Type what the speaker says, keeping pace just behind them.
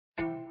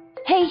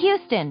Hey,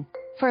 Houston!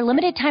 For a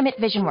limited time at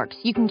VisionWorks,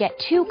 you can get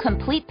 2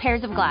 complete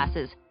pairs of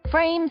glasses,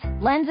 frames,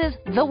 lenses,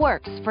 the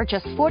works, for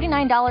just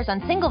 $49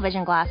 on single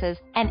vision glasses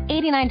and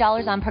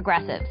 $89 on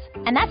progressives.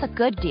 And that's a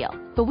good deal.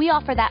 But we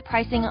offer that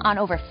pricing on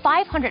over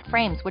 500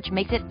 frames, which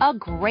makes it a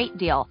great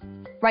deal.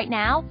 Right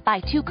now, buy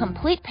 2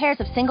 complete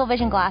pairs of single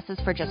vision glasses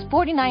for just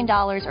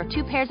 $49 or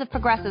 2 pairs of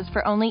progressives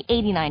for only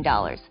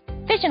 $89.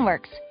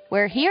 VisionWorks,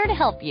 we're here to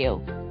help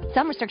you.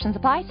 Some restrictions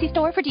apply. See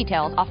store for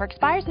details. Offer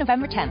expires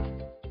November 10th.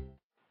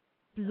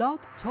 Blog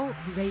Talk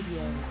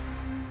Radio.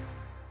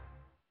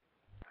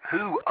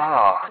 Who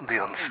are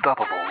the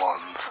unstoppable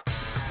ones?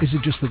 Is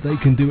it just that they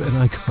can do it and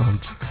I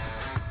can't?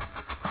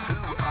 Who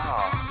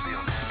are the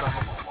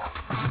unstoppable ones?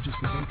 Is it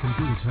just that they can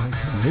do it and I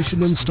can't?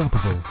 Mission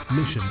Unstoppable.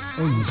 Mission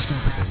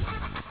Unstoppable.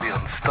 The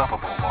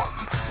unstoppable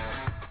ones.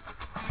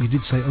 You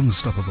did say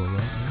unstoppable,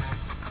 right?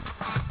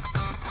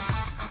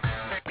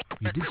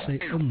 You did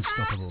say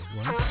unstoppable,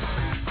 right?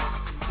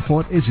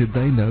 What is it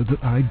they know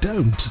that I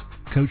don't?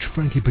 Coach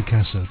Frankie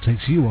Picasso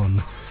takes you on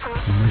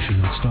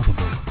Mission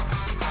Unstoppable.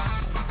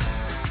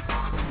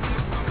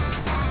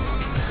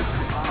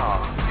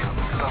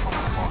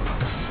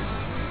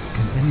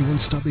 Can anyone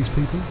stop these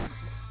people?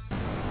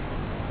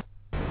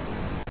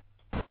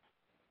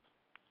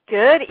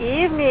 Good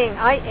evening.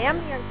 I am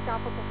the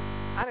Unstoppable.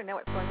 I don't know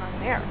what's going on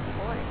there.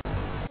 Boy,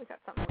 we got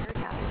something weird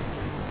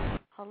happening.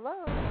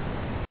 Hello? Is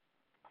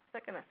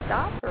that going to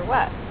stop or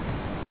what?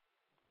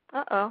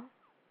 Uh-oh.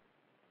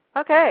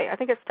 Okay, I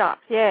think it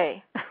stopped.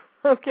 Yay.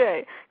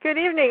 Okay. Good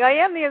evening. I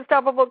am the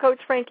Unstoppable Coach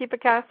Frankie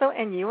Picasso,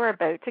 and you are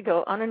about to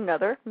go on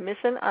another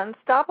Mission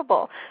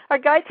Unstoppable. Our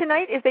guide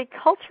tonight is a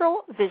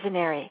cultural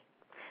visionary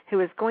who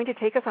is going to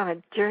take us on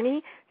a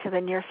journey to the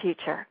near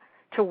future,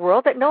 to a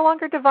world that no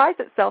longer divides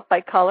itself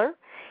by color,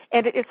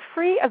 and it is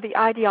free of the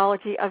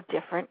ideology of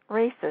different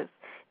races.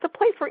 It's a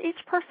place where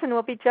each person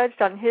will be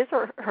judged on his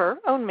or her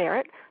own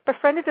merit,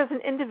 befriended as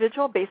an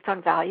individual based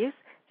on values,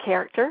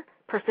 character,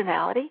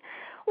 personality.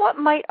 What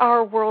might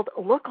our world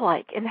look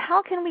like, and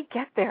how can we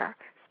get there?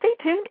 Stay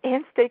tuned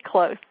and stay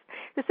close.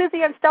 This is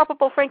the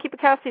Unstoppable Frankie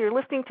Picasso. You're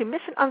listening to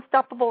Mission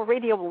Unstoppable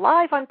Radio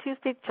live on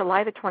Tuesday,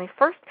 July the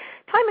 21st.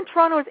 Time in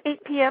Toronto is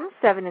 8 p.m.,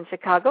 7 in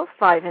Chicago,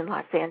 5 in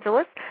Los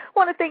Angeles. I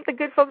want to thank the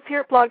good folks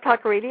here at Blog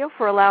Talk Radio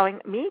for allowing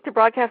me to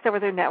broadcast over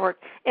their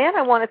network. And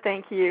I want to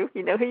thank you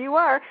know who you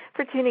are,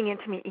 for tuning in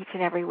to me each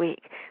and every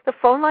week. The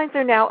phone lines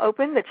are now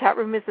open. The chat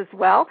room is as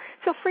well.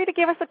 Feel free to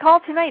give us a call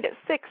tonight at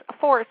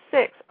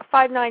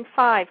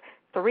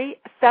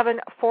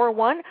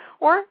 646-595-3741,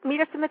 or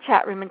meet us in the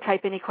chat room and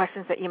type any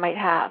questions that you might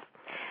have.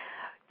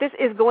 This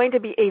is going to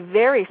be a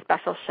very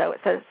special show.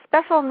 It's a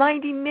special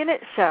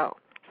 90-minute show,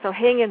 so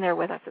hang in there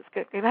with us. It's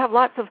good. We're going to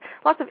have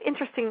lots of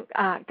interesting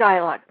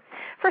dialogue.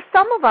 For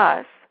some of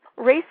us,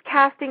 race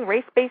casting,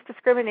 race-based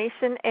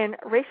discrimination, and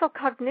racial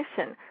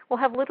cognition will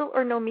have little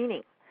or no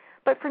meaning.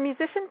 But for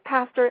musician,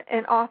 pastor,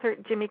 and author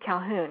Jimmy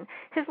Calhoun,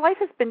 his life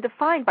has been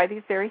defined by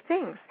these very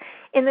things.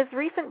 In his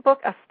recent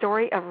book, A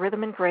Story of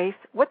Rhythm and Grace,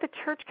 What the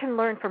Church Can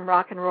Learn from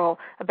Rock and Roll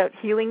About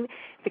Healing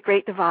the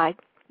Great Divide,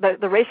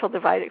 the racial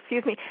divide,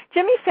 Jimmy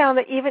found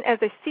that even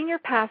as a senior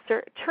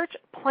pastor, church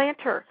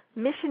planter,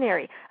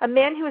 missionary, a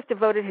man who has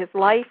devoted his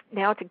life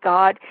now to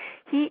God,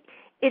 it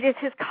is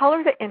his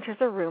color that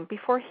enters a room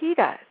before he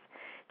does.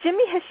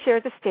 Jimmy has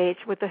shared the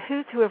stage with the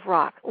who's who of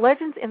rock,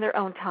 legends in their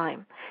own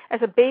time.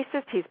 As a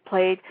bassist, he's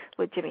played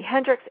with Jimi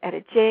Hendrix,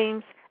 Etta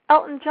James,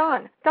 Elton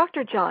John,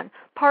 Dr. John,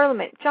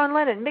 Parliament, John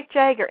Lennon, Mick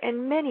Jagger,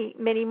 and many,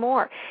 many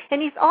more.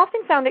 And he's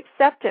often found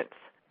acceptance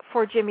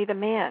for Jimmy the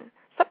man,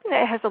 something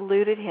that has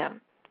eluded him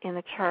in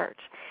the church.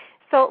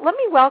 So let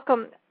me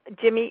welcome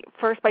Jimmy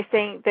first by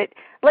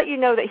let you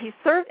know that he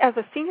served as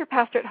a senior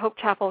pastor at Hope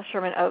Chapel,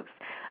 Sherman Oaks,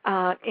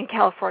 in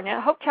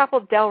California, Hope Chapel,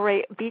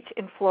 Delray Beach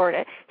in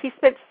Florida. He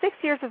spent 6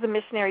 years as a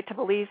missionary to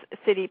Belize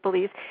City,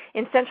 Belize,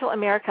 in Central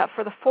America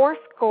for the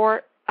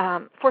Foursquare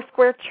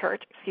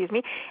Church,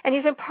 and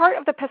he's been part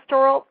of the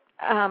pastoral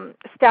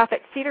staff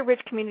at Cedar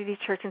Ridge Community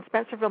Church in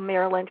Spencerville,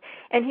 Maryland,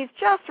 and he's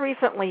just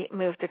recently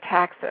moved to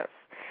Texas.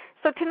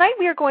 So tonight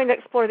we are going to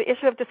explore the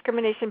issue of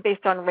discrimination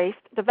based on race,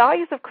 the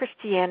values of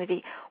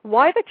Christianity,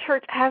 why the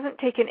church hasn't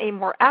taken a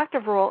more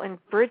active role in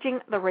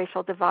bridging the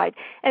racial divide,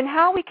 and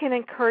how we can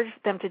encourage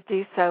them to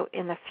do so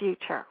in the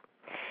future.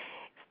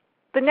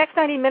 The next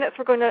 90 minutes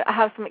we're going to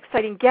have some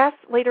exciting guests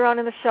later on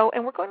in the show,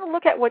 and we're going to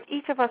look at what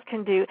each of us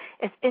can do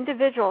as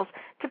individuals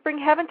to bring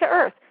heaven to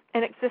earth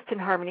and exist in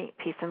harmony,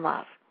 peace, and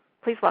love.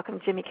 Please welcome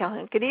Jimmy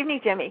Calhoun. Good evening,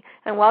 Jimmy,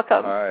 and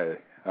welcome. Hi,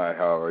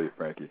 how are you,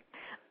 Frankie?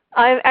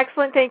 I'm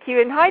excellent, thank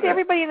you. And hi to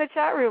everybody in the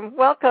chat room.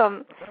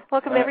 Welcome.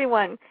 Welcome,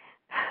 everyone.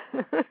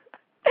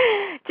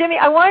 Jimmy,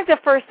 I wanted to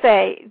first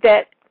say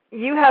that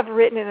you have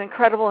written an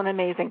incredible and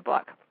amazing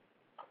book.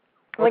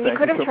 When you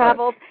could have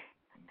traveled,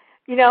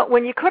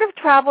 when you could have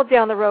traveled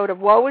down the road of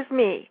woe is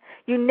me,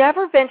 you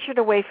never ventured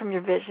away from your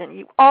vision.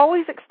 You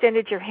always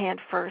extended your hand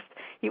first.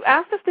 You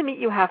asked us to meet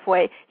you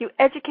halfway. You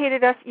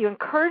educated us. You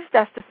encouraged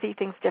us to see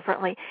things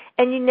differently.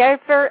 And you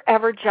never,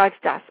 ever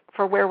judged us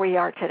for where we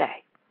are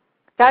today.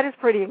 That is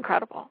pretty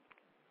incredible.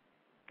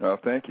 Oh,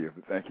 thank you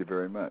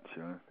very much.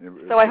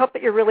 So I hope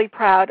that you're really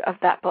proud of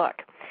that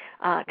book.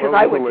 Well,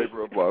 I it was would a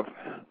labor of love,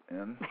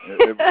 and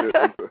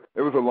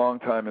it was a long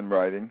time in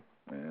writing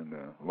and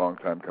a long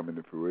time coming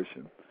to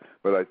fruition.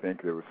 But I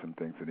think there were some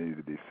things that needed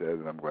to be said,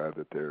 and I'm glad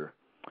that they're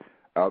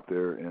out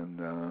there in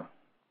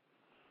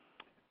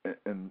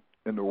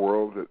the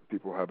world, that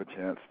people have a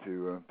chance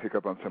to pick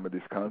up on some of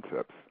these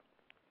concepts.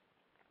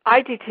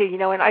 I do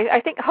too, and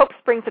I think hope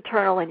springs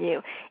eternal in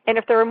you. And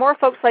if there are more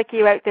folks like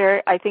you out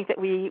there, I think that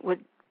we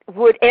would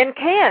and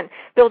can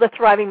build a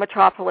thriving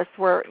metropolis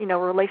where,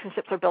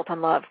 relationships are built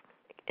on love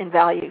and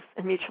values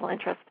and mutual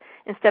interest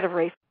instead of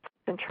race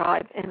and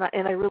tribe.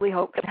 And I really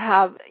hope to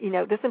have,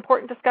 this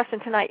important discussion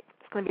tonight.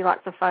 It's going to be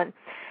lots of fun.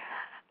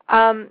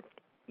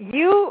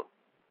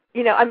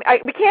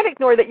 We can't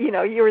ignore that,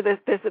 you were this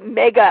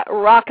mega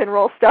rock and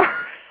roll star.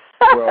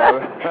 Well,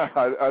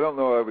 I don't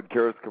know I would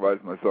characterize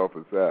myself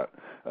as that.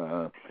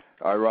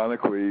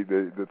 Ironically,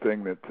 the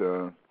thing that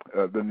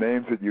the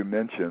names that you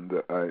mentioned,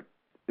 I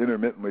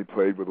intermittently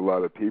played with a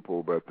lot of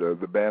people, but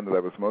the band that I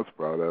was most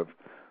proud of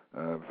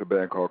was a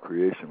band called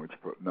Creation, which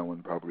no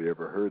one probably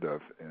ever heard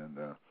of. And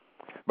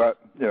but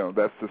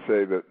that's to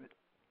say that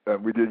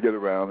we did get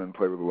around and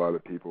play with a lot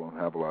of people and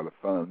have a lot of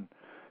fun,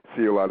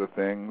 see a lot of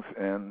things,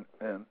 and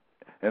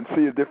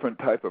see a different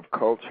type of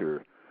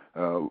culture.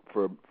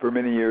 For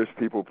many years,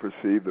 people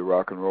perceived the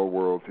rock and roll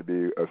world to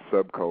be a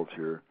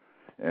subculture,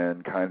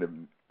 and kind of,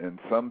 in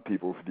some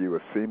people's view, a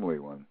seemly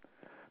one.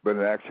 But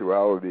in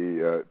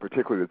actuality,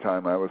 particularly the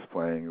time I was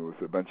playing, it was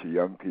a bunch of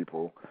young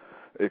people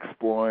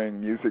exploring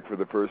music for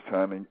the first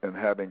time and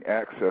having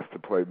access to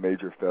play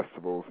major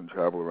festivals and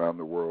travel around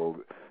the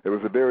world. It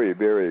was a very,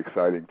 very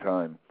exciting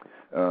time.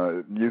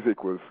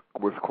 Music was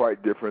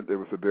quite different. There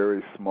was a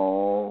very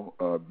small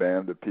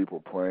band of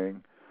people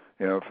playing,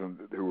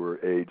 who were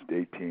aged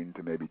 18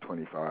 to maybe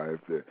 25.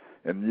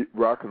 And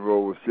rock and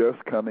roll was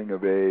just coming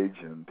of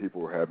age, and people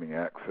were having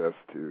access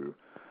to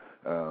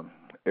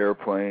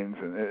airplanes,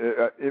 and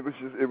it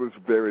was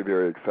very,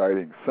 very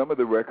exciting. Some of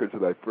the records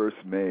that I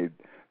first made,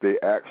 they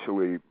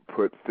actually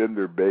put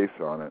Fender bass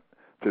on it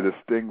to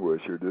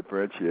distinguish or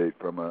differentiate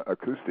from an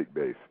acoustic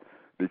bass,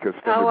 because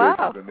Fender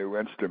bass is a new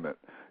instrument,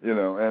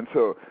 And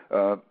so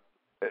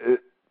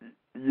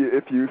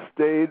if you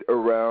stayed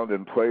around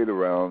and played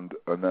around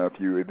enough,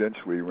 you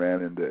eventually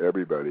ran into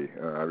everybody.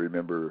 I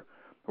remember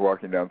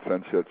walking down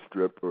Sunset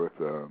Strip with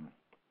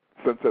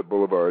Sunset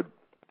Boulevard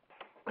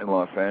in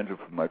Los Angeles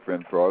with my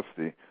friend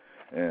Frosty,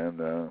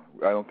 and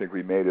I don't think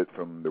we made it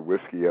from the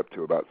Whiskey up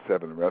to about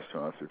 7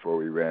 restaurants before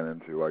we ran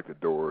into like the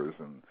Doors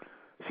and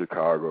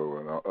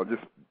Chicago and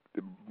just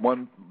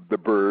the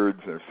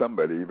Byrds or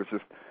somebody. It was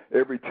just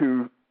every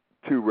two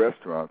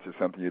restaurants or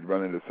something you'd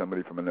run into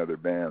somebody from another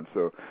band.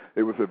 So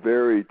it was a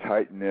very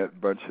tight-knit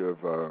bunch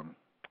of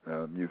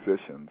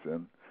musicians,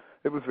 and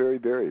it was very,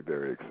 very,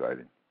 very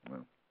exciting.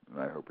 And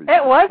I hope it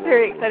was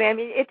very exciting. I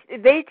mean,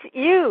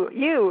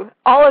 you,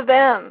 all of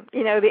them,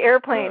 the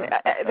Airplane,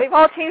 they've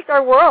all changed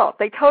our world.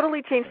 They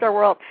totally changed our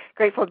world.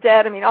 Grateful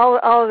Dead, I mean, all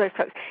of those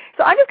folks.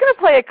 So I'm just going to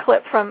play a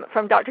clip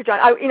from Dr. John.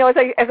 As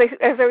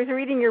I was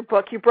reading your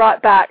book, you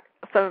brought back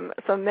some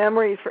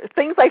memories for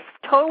things I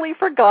totally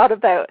forgot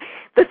about.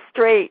 The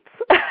Straits.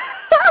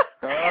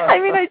 I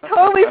mean, I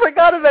totally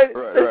forgot about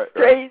the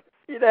Straits.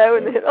 And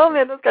oh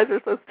man, those guys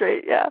are so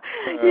straight. Yeah,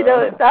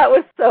 that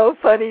was so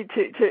funny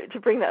to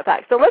bring that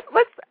back. So let's.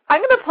 I'm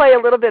going to play a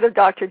little bit of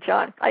Dr.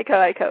 John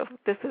Aiko.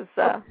 This is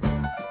a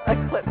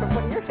clip from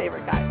one of your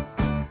favorite guys.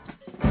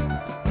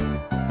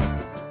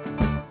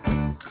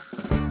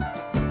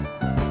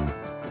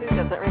 Who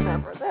doesn't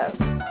remember this?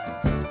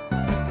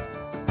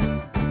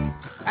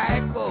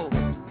 Aiko,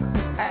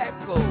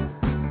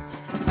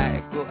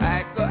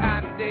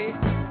 ande,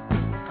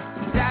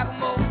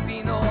 Giacomo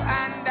Fino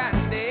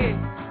andande.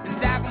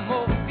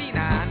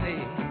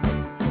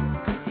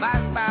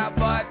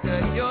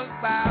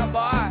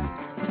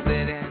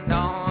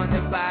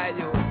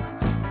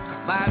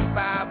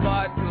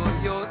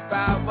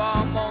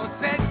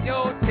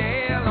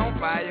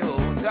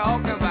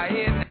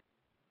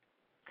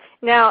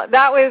 Now,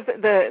 that was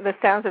the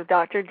sounds of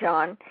Dr.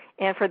 John.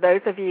 And for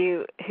those of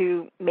you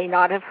who may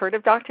not have heard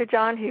of Dr.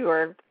 John, who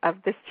are of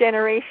this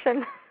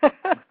generation,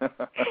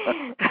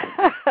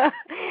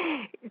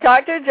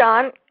 Dr.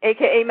 John,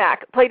 a.k.a.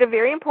 Mac, played a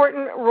very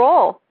important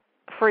role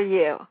for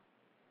you.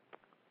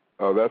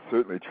 Oh, that's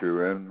certainly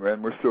true, and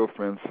we're still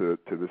friends to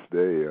this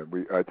day.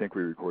 I think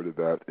we recorded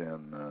that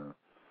in,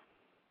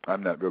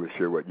 I'm not really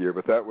sure what year,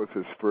 but that was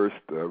his first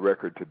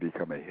record to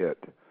become a hit.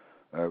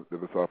 It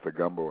was off the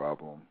Gumbo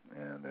album,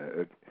 and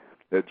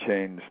it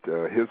changed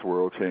his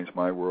world, changed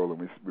my world,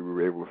 and we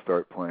were able to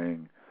start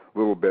playing a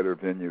little better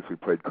venues. We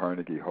played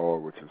Carnegie Hall,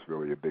 which was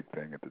really a big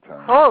thing at the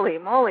time. Holy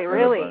moly,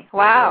 really?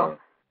 Wow.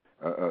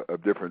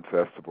 Of different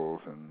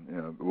festivals,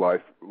 and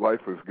life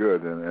was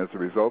good, and as a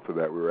result of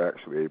that, we were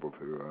actually able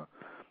to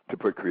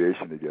put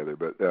Creation together.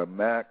 But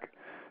Mac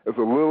is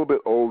a little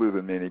bit older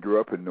than me, and he grew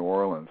up in New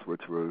Orleans,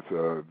 which was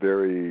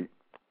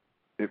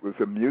it was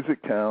a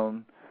music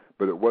town,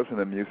 but it wasn't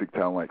a music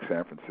town like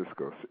San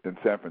Francisco. In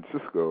San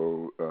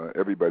Francisco,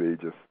 everybody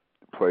just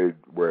played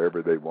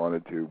wherever they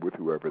wanted to with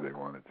whoever they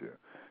wanted to.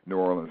 New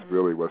Orleans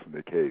really wasn't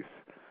the case.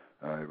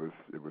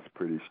 It was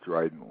pretty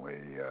stridently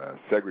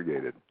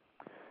segregated,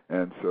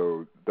 and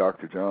so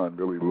Dr. John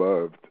really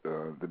loved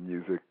the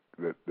music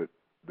that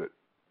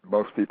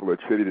most people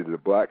attributed to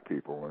black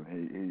people,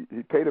 and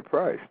he paid a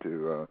price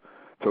to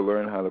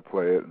learn how to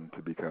play it and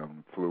to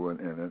become fluent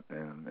in it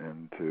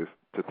and to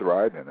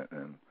thrive in it.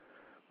 And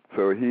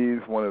so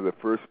he's one of the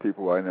first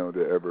people I know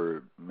to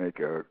ever make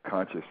a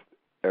conscious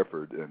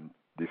effort and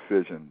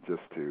decision just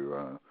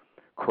to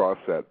cross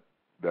that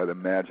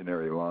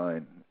imaginary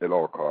line at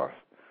all costs,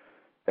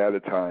 at a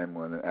time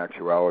when in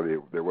actuality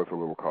there was a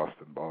little cost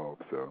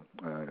involved. So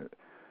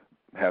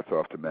hats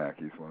off to Mac.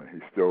 He's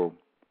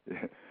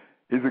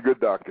a good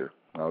doctor.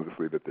 I'll just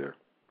leave it there.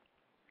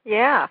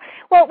 Yeah.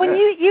 Well, when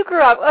you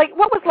grew up, like,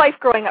 what was life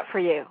growing up for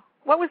you?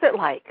 What was it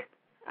like?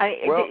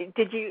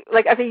 Did you,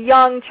 like, as a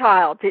young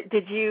child,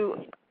 did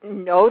you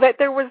know that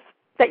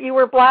you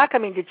were black? I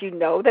mean, did you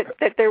know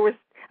that there was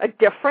a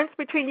difference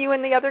between you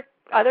and the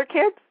other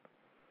kids?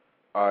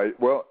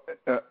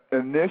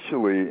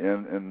 Initially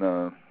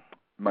in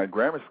my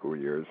grammar school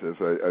years, as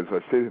I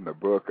stated in the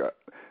book,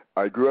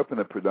 I grew up in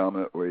a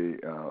predominantly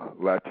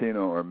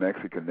Latino or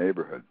Mexican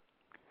neighborhood.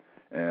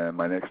 And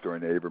my next door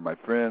neighbor, my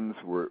friends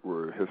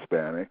were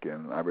Hispanic,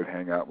 and I would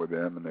hang out with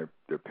them, and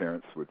their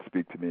parents would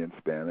speak to me in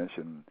Spanish,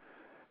 and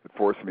it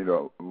forced me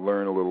to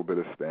learn a little bit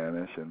of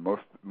Spanish. And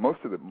most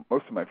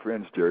of my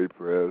friends, Jerry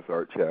Perez,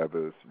 Art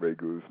Chavez, Ray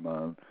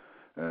Guzman,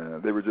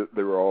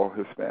 they were all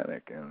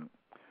Hispanic. And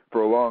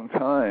for a long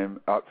time,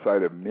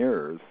 outside of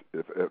mirrors,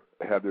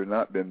 had there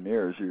not been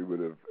mirrors, you would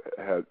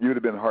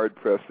have been hard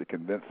pressed to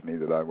convince me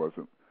that I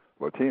wasn't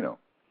Latino.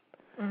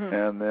 Mm-hmm.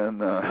 And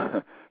then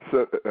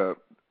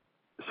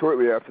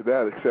shortly after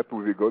that, except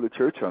we would go to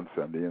church on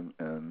Sunday,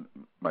 and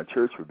my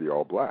church would be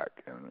all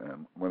black.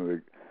 And one of the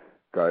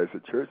guys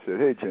at church said,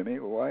 "Hey, Jimmy,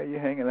 well, why are you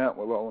hanging out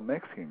with all the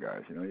Mexican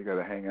guys? You know, you got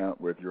to hang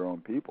out with your own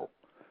people."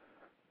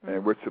 Mm-hmm.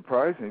 And which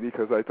surprised me,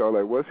 because I thought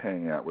I was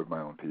hanging out with my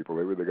own people.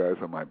 They were the guys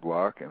on my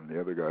block, and the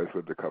other guys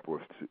lived a couple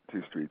of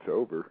two streets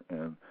over.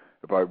 And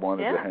if I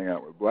wanted to hang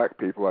out with black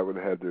people, I would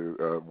have had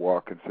to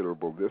walk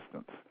considerable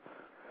distance.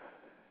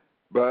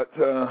 But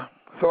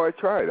so I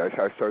tried. I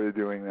started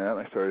doing that.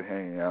 I started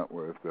hanging out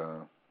with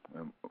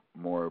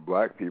more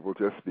black people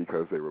just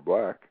because they were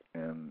black,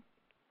 and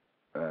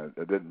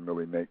it didn't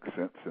really make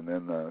sense. And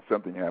then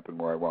something happened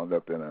where I wound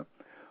up in a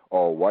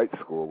all-white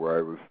school where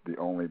I was the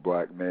only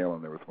black male,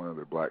 and there was one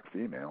other black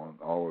female, and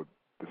all of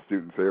the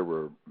students there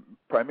were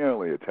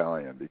primarily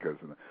Italian, because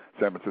in the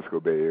San Francisco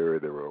Bay Area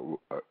it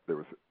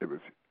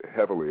was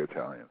heavily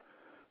Italian.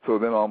 So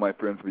then all my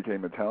friends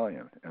became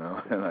Italian, you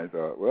know, and I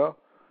thought, well.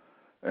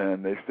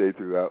 And they stayed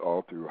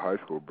all through high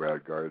school,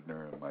 Brad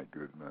Gardner and Mike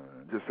Goodman,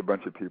 and just a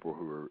bunch of people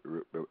who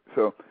were.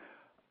 So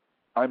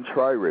I'm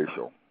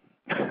triracial.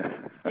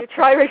 You're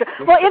triracial.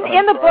 Well,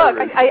 in the book,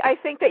 I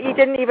think that you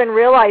didn't even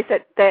realize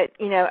that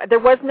you know there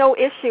was no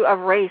issue of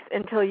race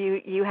until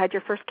you had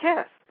your first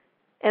kiss,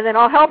 and then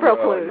all hell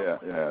broke loose.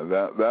 Yeah.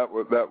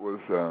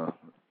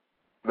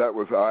 That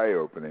was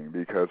eye-opening,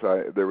 because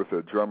there was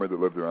a drummer that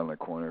lived around the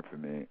corner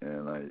from me,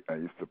 and I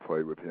used to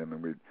play with him,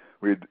 and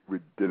we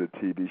did a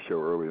TV show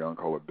early on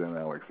called the Ben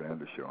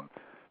Alexander Show. And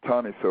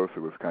Tommy Sosa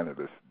was kind of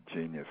this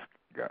genius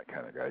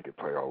kind of guy. He could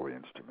play all the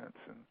instruments,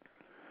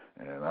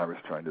 and I was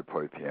trying to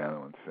play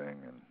piano and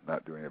sing, and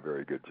not doing a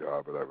very good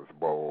job, but I was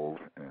bold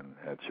and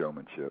had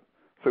showmanship.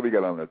 So we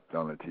got on the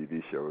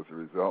TV show as a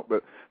result.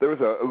 But there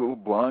was a little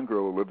blonde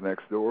girl who lived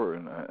next door,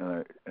 and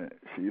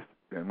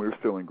we were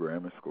still in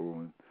grammar school,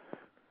 and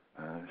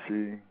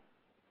she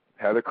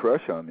had a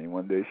crush on me.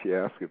 One day she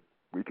asked if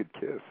we could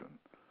kiss, and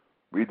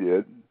we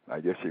did. I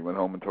guess she went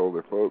home and told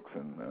her folks,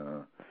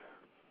 and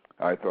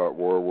I thought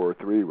World War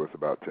III was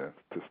about to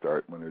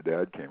start when her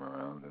dad came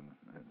around, and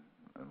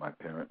my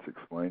parents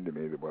explained to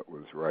me that what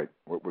was right,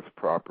 what was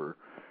proper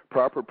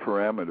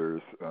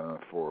parameters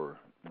for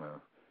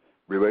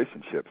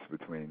relationships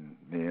between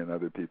me and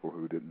other people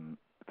who didn't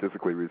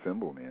physically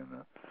resemble me, and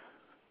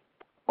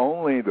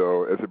only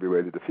though as it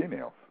related to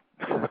females.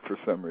 For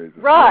some reason.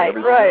 Right.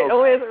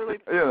 Always.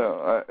 You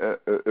know,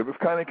 it was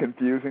kind of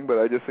confusing, but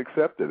I just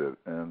accepted it,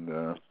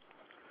 and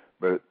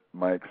but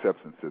my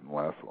acceptance didn't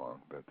last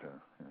long. But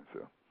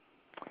so.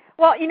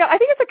 Well, you know, I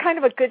think it's a kind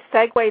of a good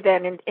segue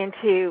then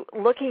into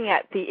looking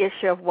at the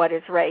issue of what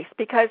is race,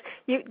 because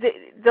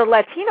the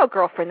Latino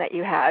girlfriend that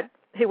you had,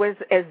 who was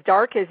as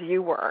dark as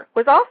you were,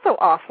 was also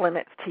off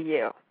limits to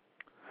you.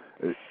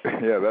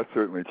 Yeah, that's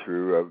certainly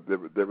true.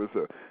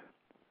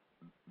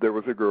 There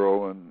was a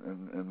girl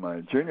in my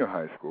junior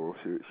high school.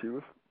 She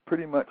was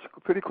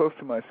pretty close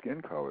to my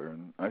skin color,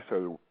 and I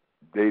started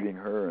dating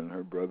her, and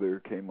her brother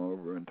came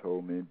over and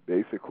told me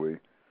basically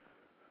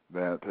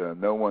that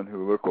no one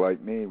who looked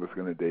like me was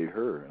going to date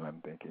her. And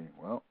I'm thinking,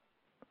 well,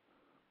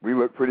 we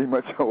look pretty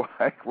much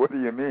alike. What do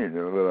you mean?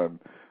 You know, that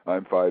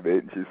I'm 5'8"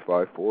 and she's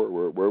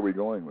 5'4". Where are we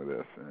going with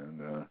this?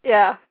 And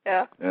yeah.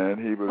 And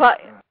he was.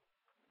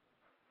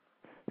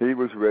 he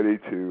was ready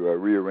to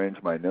rearrange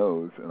my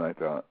nose, and I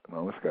thought,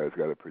 well, this guy's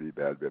got a pretty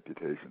bad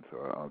reputation, so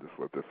I'll just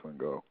let this one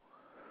go.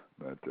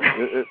 But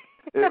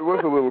it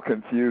was a little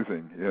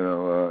confusing,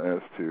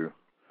 as to,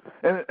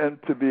 and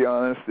to be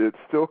honest, it's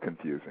still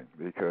confusing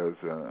because,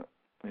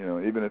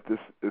 even at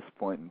this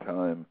point in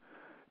time,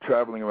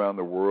 traveling around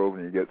the world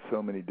and you get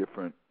so many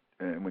different,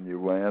 and when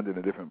you land in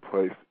a different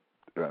place,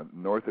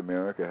 North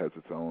America has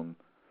its own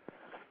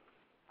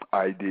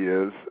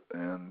ideas,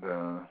 and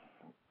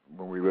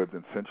when we lived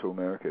in Central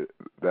America,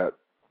 that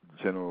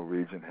general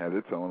region had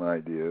its own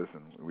ideas,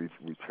 and we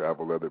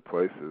traveled other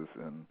places,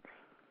 and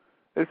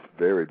it's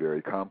very,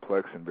 very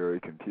complex and very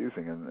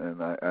confusing,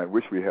 and I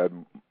wish we had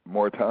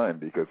more time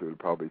because it would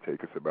probably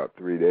take us about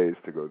 3 days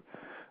to go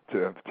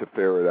to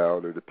ferret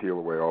out or to peel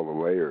away all the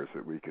layers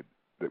that we could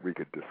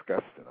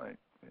discuss tonight.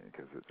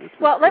 Because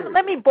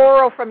let me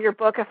borrow from your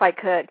book if I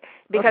could,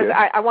 because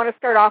okay. I want to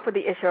start off with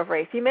the issue of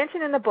race. You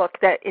mentioned in the book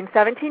that in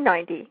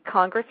 1790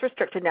 Congress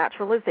restricted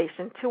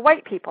naturalization to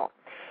white people,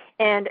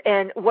 and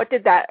what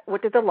did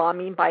the law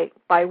mean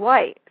by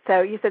white?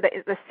 So you said that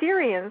the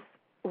Syrians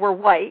were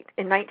white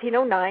in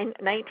 1909,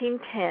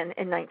 1910,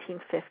 and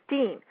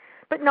 1915,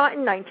 but not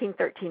in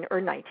 1913 or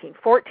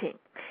 1914.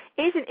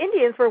 Asian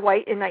Indians were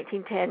white in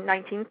 1910,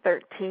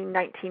 1913,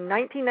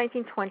 1919,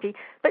 1920,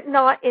 but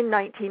not in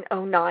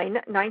 1909,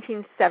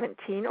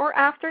 1917, or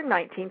after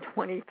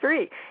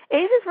 1923.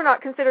 Asians were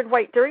not considered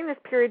white during this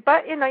period,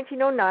 but in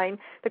 1909,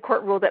 the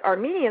court ruled that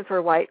Armenians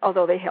were white,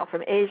 although they hail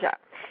from Asia.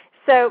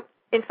 So,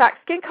 in fact,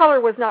 skin color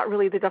was not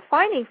really the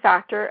defining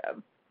factor,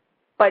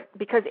 but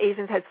because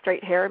Asians had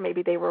straight hair,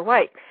 maybe they were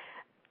white.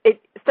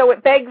 So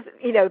it begs,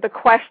 the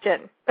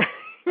question,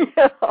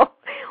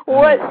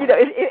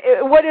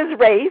 what is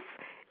race,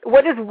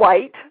 what is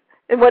white,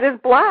 and what is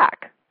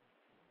black?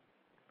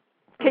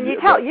 Can you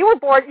tell? You were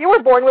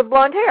born with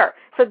blonde hair.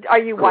 So are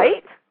you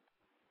white?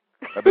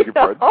 I beg your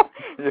pardon?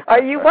 Yeah.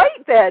 Are you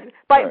white then?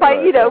 By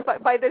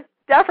this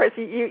deference,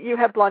 you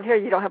have blonde hair,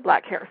 you don't have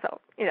black hair,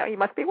 so you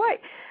must be white.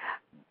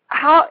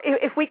 How,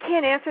 if we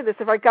can't answer this,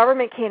 if our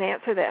government can't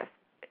answer this,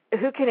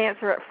 who can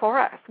answer it for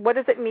us? What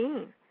does it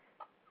mean?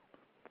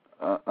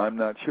 I'm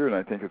not sure, and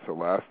I think it's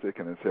elastic,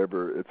 and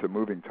it's a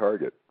moving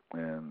target,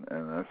 and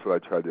that's what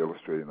I tried to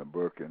illustrate in the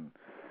book.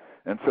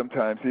 And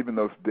sometimes even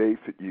those dates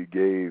that you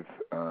gave,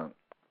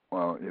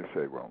 you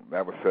say,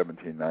 that was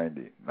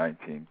 1790,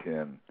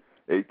 1910,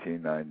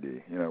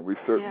 1890. We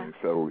certainly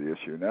settled the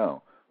issue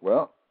now.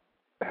 Well,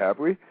 have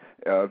we?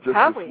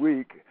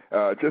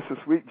 Just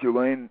this week,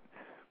 Jelaine,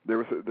 there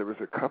was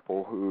a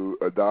couple who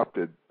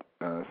adopted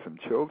some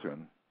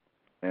children,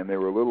 and they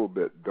were a little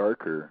bit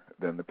darker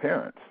than the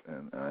parents,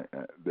 and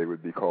they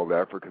would be called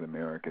African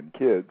American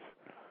kids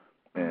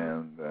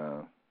and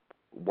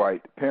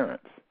white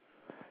parents,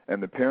 and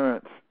the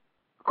parents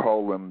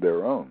call them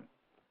their own.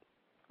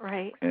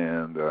 Right.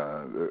 And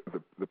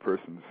the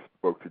person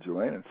spoke to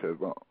Jelaine and said,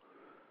 "Well,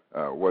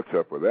 what's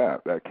up with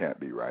that? That can't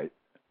be right."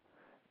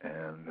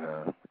 And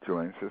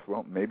Jelaine says,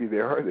 "Well, maybe they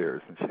are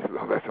theirs," and she says,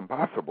 "Oh, that's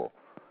impossible."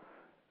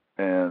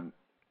 And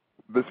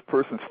this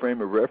person's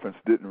frame of reference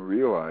didn't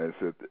realize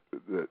that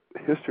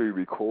history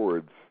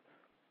records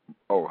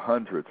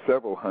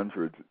several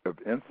hundreds of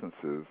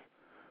instances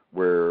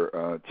where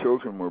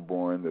children were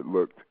born that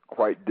looked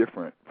quite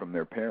different from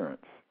their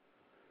parents,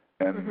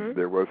 and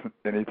there wasn't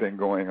anything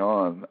going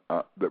on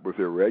that was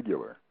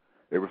irregular.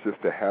 It was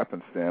just a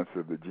happenstance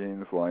of the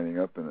genes lining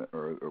up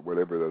or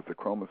whatever those, the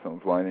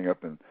chromosomes lining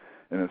up in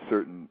a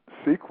certain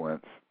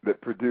sequence that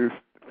produced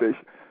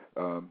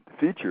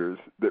features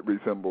that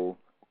resemble,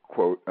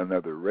 quote,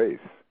 another race.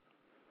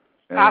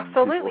 And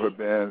absolutely.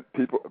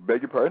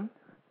 Beg your pardon?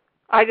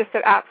 I just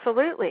said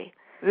absolutely.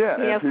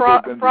 Yeah.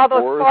 For all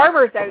those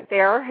farmers out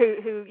there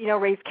who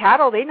raise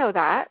cattle, they know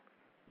that.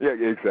 Yeah,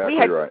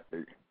 exactly right.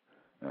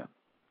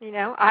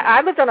 Yeah.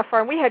 I was on a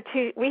farm. We had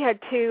two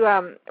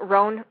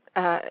roan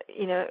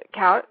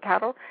cows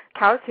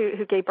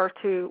who gave birth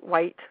to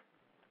white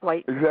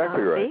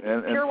exactly right.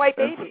 Babies, pure white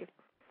babies.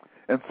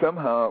 And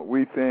somehow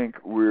we think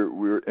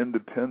we're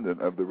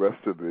independent of the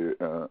rest of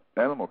the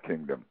animal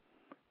kingdom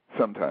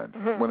sometimes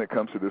when it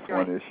comes to this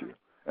one issue.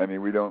 I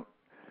mean, we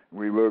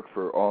look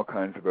for all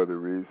kinds of other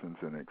reasons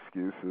and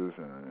excuses,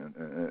 and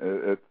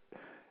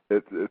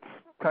it's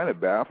kind of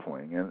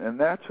baffling. And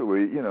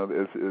naturally,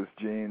 as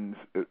genes,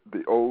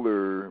 the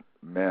older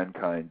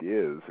mankind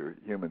is, or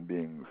human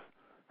beings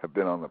have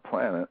been on the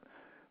planet,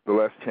 the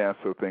less chance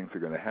of things are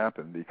going to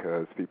happen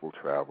because people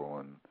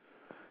travel,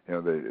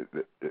 and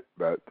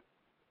but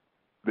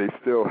they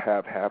still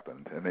have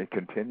happened, and they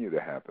continue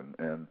to happen.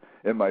 And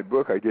in my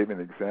book, I gave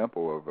an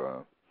example of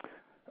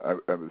I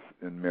was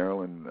in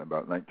Maryland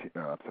about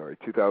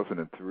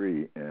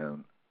 2003,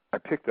 and I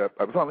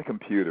was on the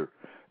computer,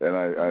 and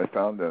I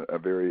found a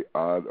very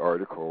odd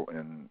article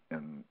in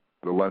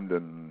the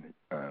London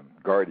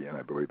Guardian,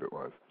 I believe it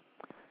was,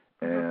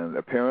 and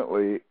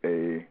apparently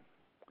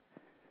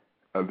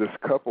this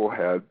couple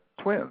had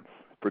twins,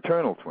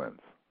 fraternal twins.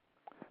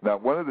 Now,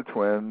 one of the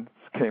twins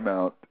came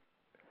out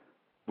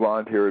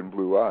blonde-haired and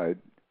blue-eyed,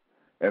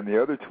 and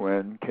the other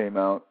twin came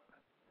out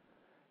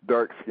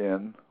dark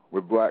skin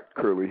with black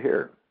curly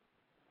hair.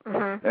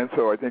 Mm-hmm. And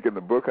so I think in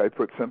the book I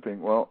put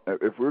something, well,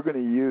 if we're going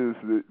to use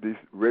these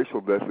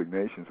racial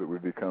designations that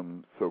we've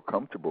become so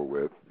comfortable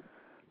with,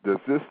 does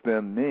this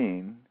then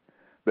mean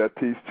that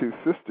these two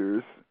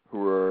sisters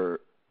who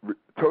are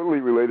totally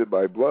related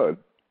by blood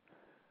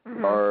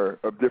Mm-hmm. are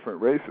of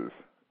different races?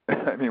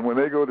 I mean, when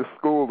they go to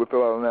school to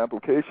fill out an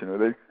application, are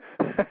they,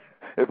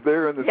 if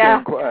they're in the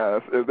same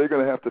class, are they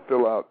going to have to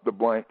fill out the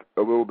blank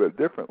a little bit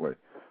differently?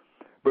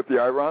 But the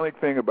ironic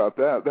thing about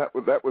that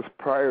was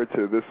prior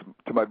to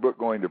my book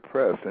going to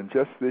press, and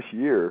just this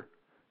year,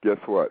 guess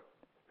what?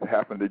 It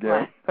happened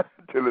again to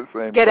the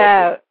same Get couple.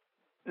 out.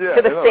 Yeah,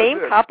 to the same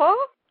couple?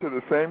 To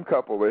the same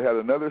couple. They had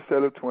another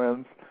set of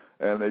twins,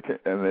 and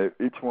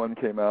each one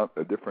came out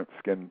a different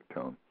skin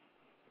tone.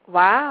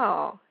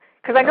 Wow.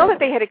 Because I know that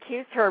they had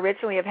accused her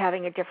originally of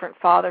having a different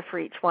father for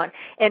each one.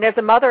 And as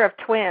a mother of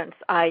twins,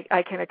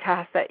 I can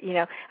attest that, you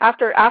know,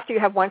 after you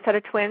have one set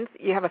of twins,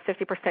 you have a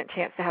 50%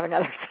 chance to have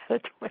another set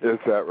of twins. Is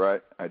that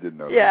right? I didn't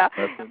know that.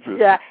 That's interesting.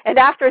 Yeah. And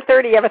after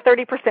 30, you have a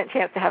 30%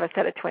 chance to have a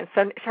set of twins.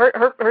 So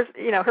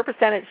her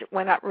percentage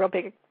went up real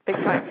big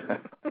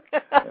time.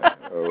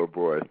 Oh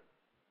boy.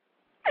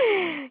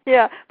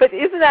 Yeah, but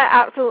isn't that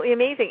absolutely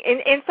amazing?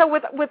 And so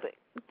with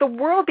the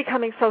world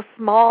becoming so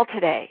small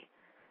today,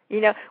 you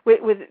know,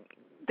 with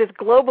this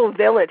global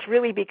village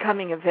really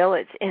becoming a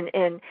village,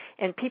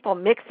 and people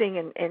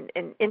mixing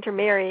and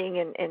intermarrying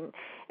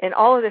and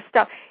all of this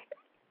stuff.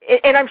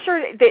 And I'm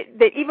sure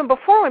that even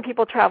before, when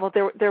people traveled,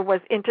 there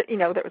was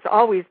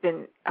always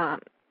been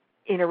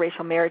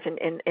interracial marriage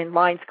and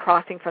lines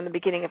crossing from the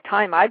beginning of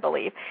time, I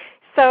believe.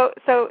 So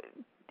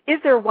is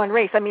there one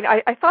race? I mean,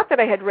 I thought that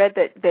I had read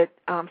that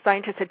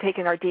scientists had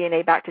taken our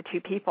DNA back to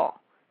two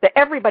people, that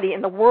everybody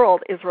in the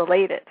world is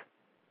related,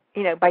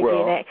 you know, by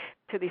DNA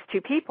to these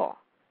two people.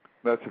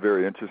 That's a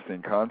very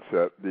interesting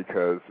concept,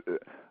 because,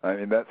 I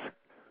mean, that's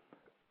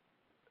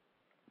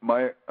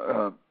my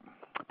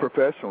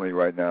professionally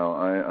right now.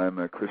 I'm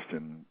a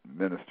Christian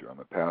minister. I'm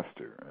a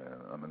pastor.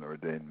 I'm an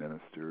ordained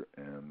minister,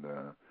 and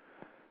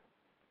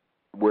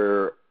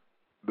where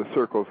the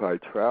circles I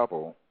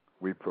travel,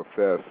 we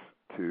profess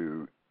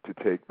to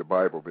take the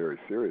Bible very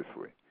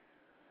seriously.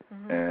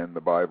 Mm-hmm. And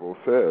the Bible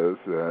says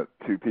that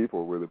two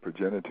people were the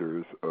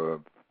progenitors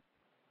of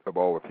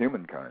all of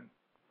humankind.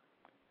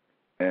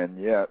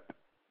 And yet,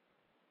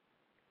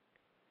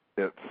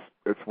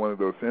 it's one of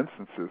those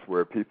instances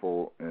where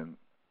people, and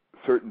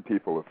certain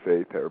people of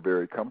faith, are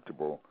very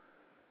comfortable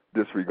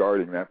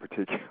disregarding that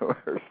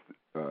particular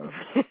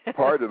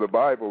part of the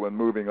Bible and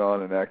moving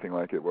on and acting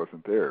like it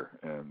wasn't there.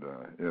 And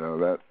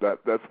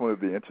that's one of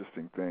the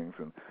interesting things.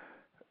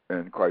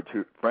 And quite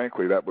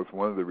frankly, that was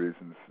one of the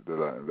reasons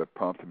that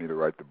prompted me to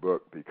write the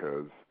book,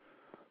 because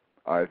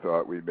I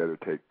thought we'd better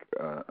take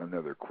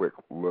another quick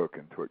look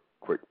and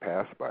quick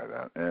pass by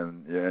that.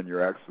 And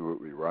you're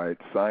absolutely right.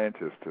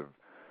 Scientists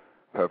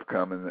have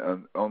come,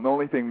 and the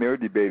only thing they're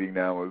debating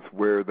now is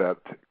where that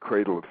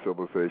cradle of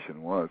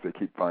civilization was. They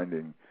keep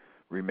finding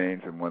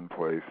remains in one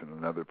place and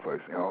another place.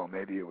 Oh,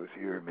 maybe it was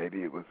here,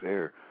 maybe it was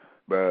there,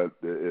 but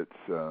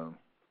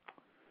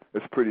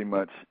it's pretty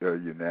much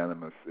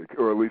unanimous,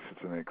 or at least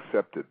it's an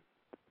accepted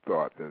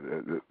thought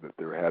that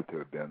there had to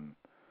have been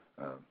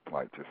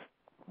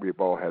we've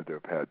all had to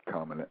have had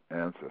common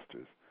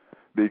ancestors,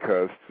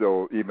 because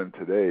still, even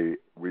today,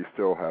 we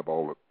still have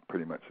all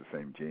pretty much the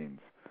same genes.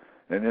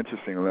 And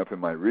interesting enough, in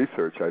my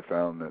research, I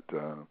found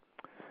that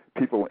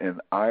people in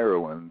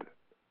Ireland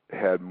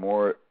had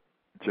more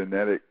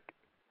genetic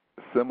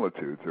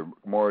similitudes, or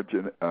more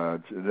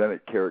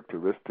genetic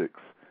characteristics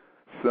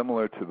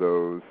similar to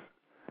those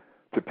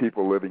to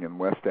people living in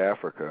West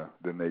Africa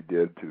than they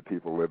did to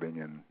people living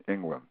in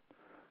England,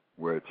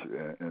 which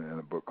in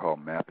a book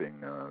called Mapping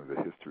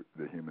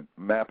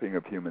Mapping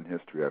of Human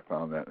History, I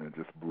found that, and it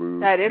just blew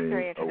me away. That is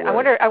very interesting. I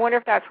wonder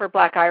if that's where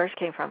Black Irish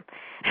came from.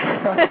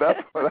 That's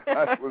what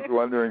I was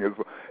wondering as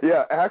well.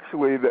 Yeah,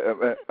 actually,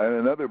 in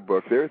another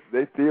book,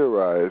 they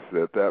theorized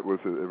that was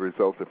a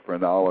result of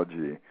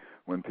phrenology,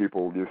 when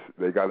people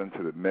they got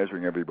into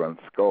measuring everyone's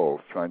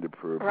skulls, trying to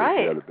prove that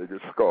if you had a bigger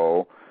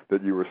skull,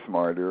 that you were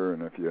smarter,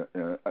 and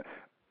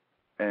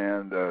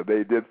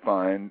they did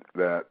find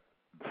that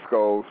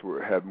skulls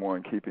had more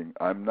in keeping.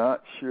 I'm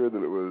not sure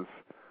that it was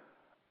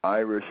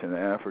Irish and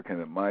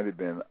African. It might have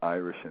been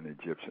Irish and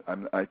Egyptian.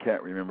 I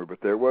can't remember, but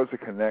there was a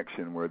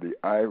connection where the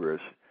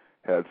Irish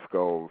had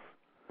skulls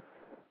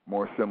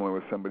more similar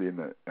with somebody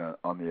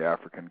on the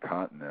African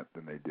continent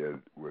than they did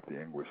with the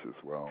English as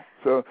well.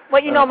 So,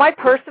 well, my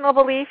personal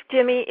belief,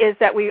 Jimmy, is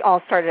that we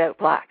all started out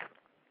black.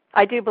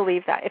 I do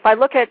believe that. If I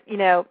look at,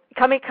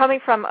 coming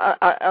from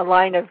a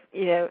line of,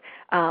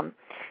 a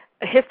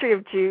history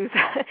of Jews,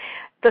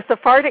 the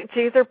Sephardic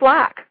Jews are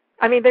black.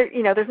 I mean,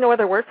 there's no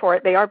other word for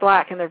it. They are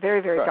black, and they're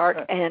very, very dark.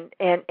 And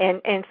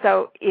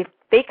so if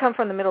they come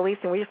from the Middle East,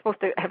 and we're supposed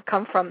to have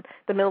come from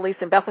the Middle East,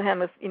 and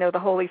Bethlehem is, the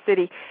holy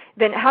city,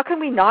 then how can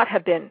we not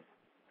have been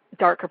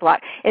dark or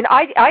black. And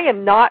I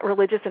am not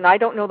religious, and I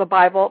don't know the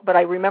Bible, but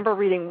I remember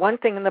reading one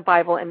thing in the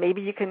Bible, and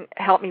maybe you can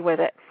help me with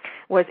it,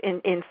 was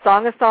in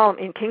Song of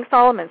Solomon, in King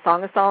Solomon,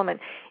 Song of Solomon,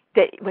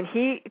 that when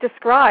he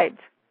described,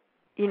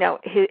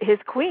 his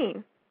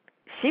queen,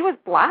 she was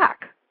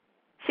black.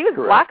 She was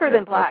blacker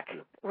than black,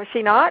 was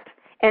she not?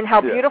 And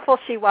how beautiful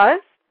she was.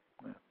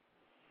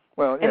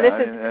 Well,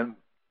 yeah,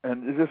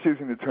 and just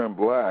using the term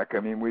black, I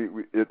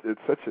mean,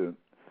 it's such a,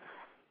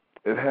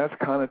 it has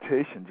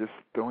connotation just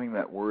throwing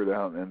that word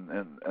out,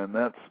 and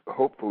that's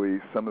hopefully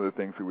some of the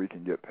things that we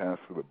can get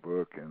past with the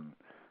book and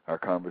our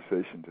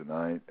conversation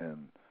tonight,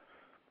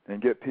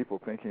 and get people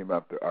thinking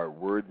about our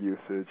word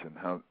usage and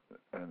how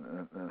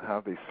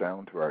they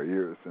sound to our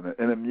ears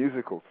in a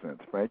musical sense.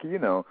 Frankie, you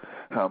know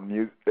how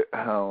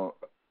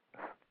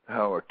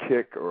a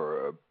kick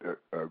or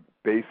a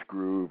bass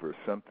groove or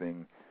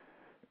something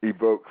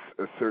evokes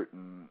a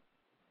certain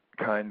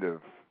kind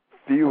of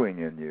feeling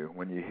in you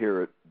when you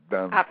hear it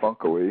done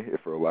funkily, if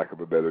for lack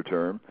of a better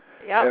term.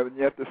 Yep. And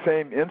yet the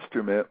same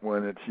instrument,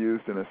 when it's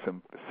used in a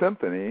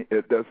symphony,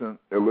 it doesn't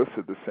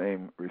elicit the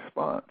same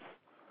response.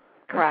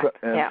 Correct.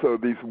 And so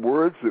these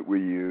words that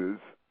we use,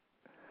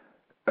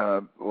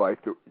 like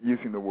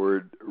using the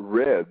word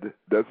red,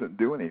 doesn't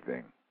do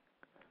anything.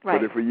 Right.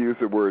 But if we use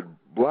the word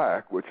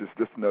black, which is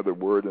just another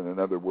word and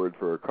another word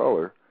for a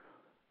color,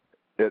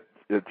 it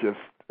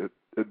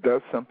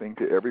does something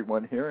to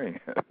everyone hearing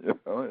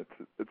it.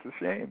 It's a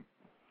shame.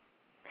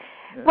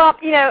 Yeah. Well,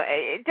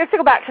 just to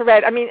go back to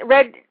red, I mean,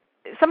 red.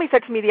 Somebody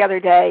said to me the other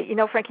day,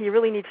 Frankie, you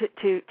really need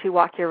to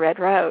walk your red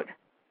road,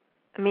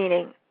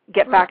 meaning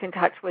get back in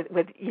touch with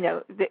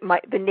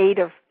the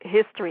native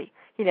history,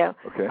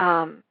 Okay.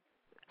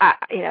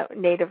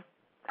 Native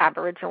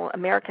Aboriginal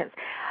Americans.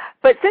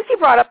 But since you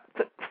brought up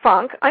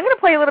funk, I'm going to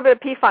play a little bit of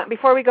P-Funk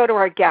before we go to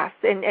our guests,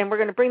 and we're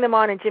going to bring them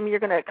on, and Jimmy, you're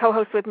going to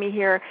co-host with me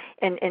here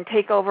and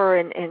take over,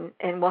 and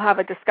we'll have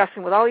a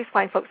discussion with all these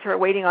fine folks who are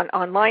waiting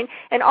online.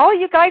 And all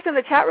you guys in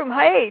the chat room,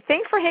 hey,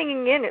 thanks for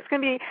hanging in. It's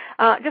going to be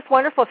just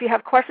wonderful. If you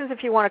have questions,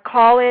 if you want to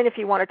call in, if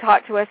you want to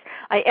talk to us,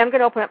 I am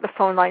going to open up the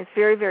phone lines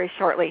very, very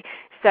shortly.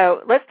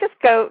 So let's just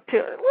go to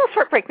a little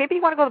short break. Maybe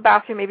you want to go to the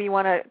bathroom. Maybe you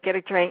want to get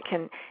a drink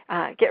and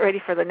get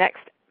ready for the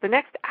next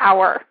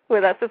hour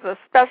with us. This is a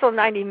special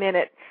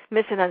 90-minute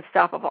Mission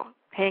Unstoppable.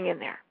 Hang in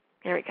there.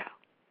 Here we go.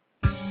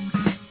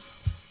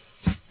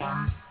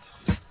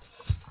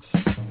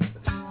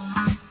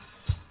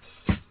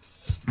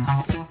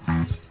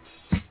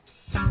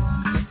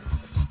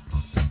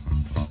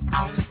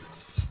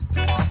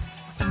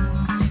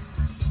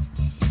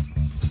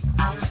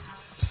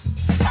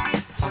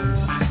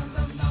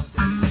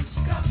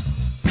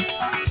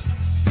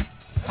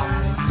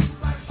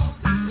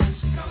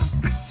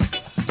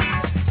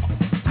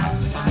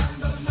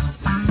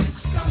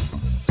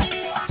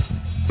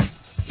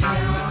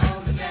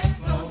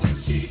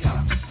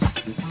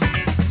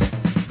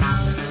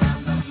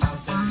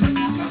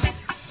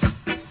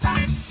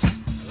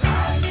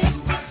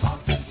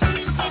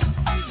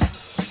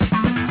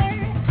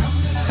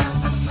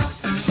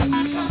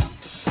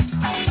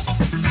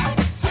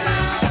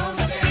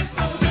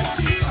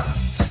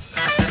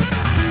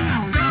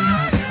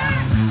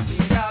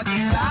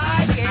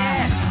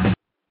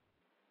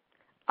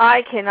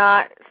 I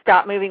cannot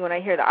stop moving when I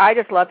hear that. I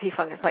just love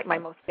P-Funk. It's like my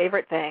most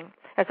favorite thing.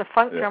 As a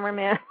funk drummer,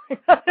 man,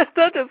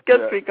 that just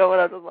gets me going.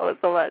 I just love it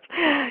so much.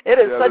 It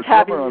is such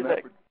happy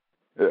music.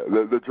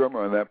 The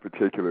drummer on that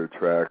particular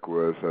track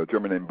was a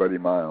drummer named Buddy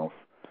Miles.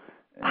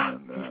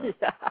 And,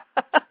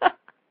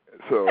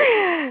 So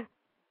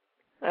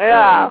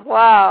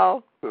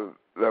wow. So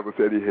that was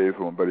Eddie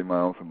Hazel and Buddy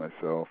Miles and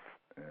myself,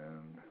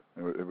 and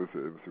it was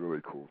a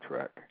really cool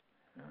track.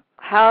 Yeah.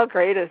 How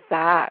great is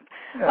that?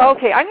 Yeah.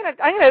 Okay, I'm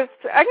gonna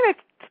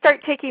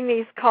start taking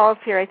these calls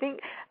here. I think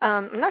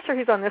I'm not sure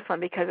who's on this one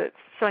because it's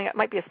showing up.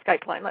 Might be a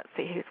Skype line. Let's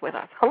see who's with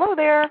us. Hello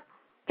there.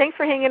 Thanks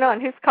for hanging on.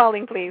 Who's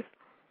calling, please?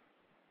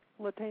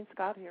 Latane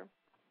Scott here.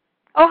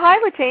 Oh, hi,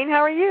 Latane.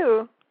 How are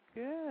you?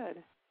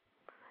 Good.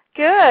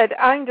 Good.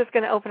 I'm just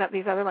going to open up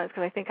these other lines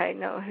because I think I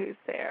know who's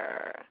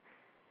there.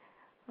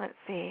 Let's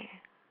see.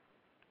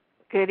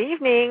 Good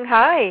evening.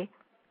 Hi.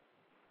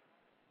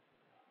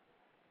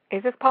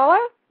 Is this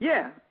Paula?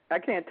 Yeah, I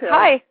can't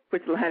tell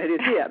which line it is.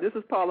 Yeah, this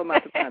is Paula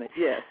Matatani.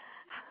 Yes.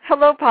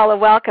 Hello, Paula.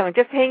 Welcome.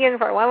 Just hang in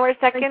for one more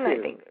second. I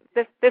think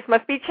this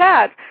must be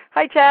Chad.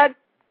 Hi, Chad.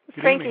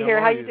 Frankie here.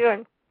 How you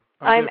doing?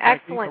 I'm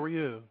excellent. How are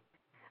you?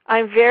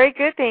 I'm very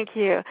good, thank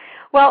you.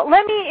 Well,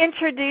 let me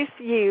introduce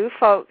you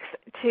folks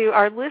to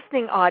our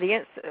listening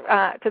audience,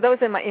 to those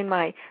in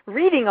my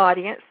reading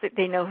audience, that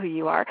they know who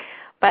you are.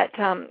 But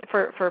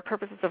for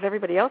purposes of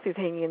everybody else who's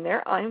hanging in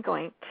there, I'm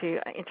going to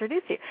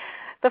introduce you.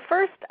 The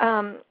first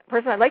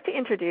person I'd like to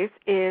introduce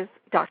is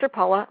Dr.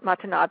 Paula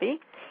Watanabe,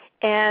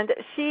 And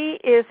she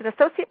is an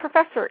associate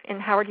professor in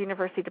Howard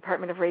University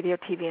Department of Radio,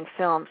 TV, and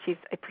Film. She's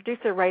a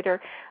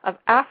producer-writer of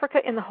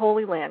Africa in the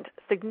Holy Land,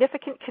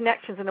 Significant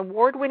Connections, an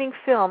award-winning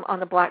film on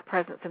the Black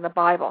presence in the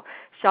Bible,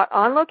 shot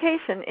on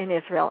location in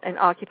Israel and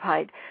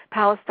occupied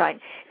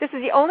Palestine. This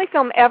is the only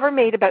film ever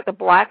made about the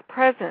Black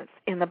presence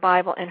in the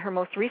Bible, and her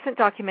most recent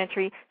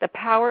documentary, The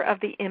Power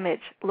of the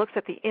Image, looks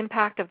at the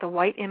impact of the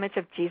white image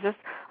of Jesus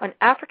on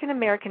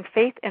African-American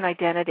faith and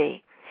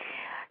identity.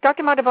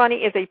 Dr.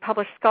 Madhavani is a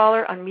published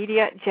scholar on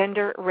media,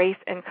 gender, race,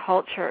 and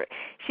culture.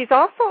 She's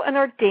also an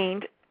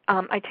ordained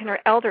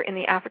itinerant elder in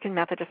the African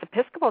Methodist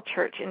Episcopal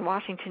Church in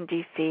Washington,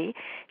 D.C.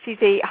 She's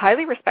a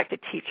highly respected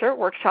teacher,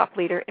 workshop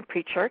leader, and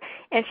preacher,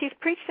 and she's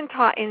preached and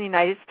taught in the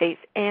United States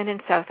and in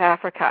South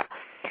Africa.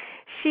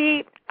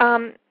 She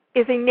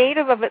is a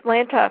native of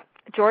Atlanta,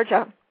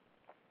 Georgia,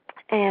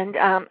 and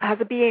has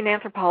a BA in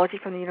anthropology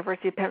from the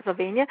University of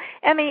Pennsylvania,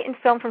 MA in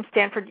film from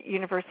Stanford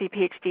University,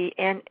 PhD,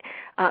 and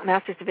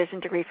Master's Division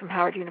degree from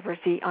Howard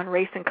University on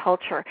race and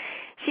culture.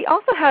 She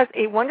also has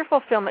a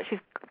wonderful film that she's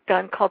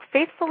done called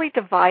Faithfully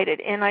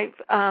Divided, and I've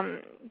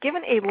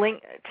given a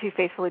link to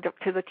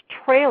to the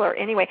trailer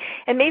anyway.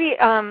 And maybe,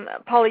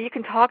 Paula, you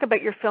can talk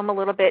about your film a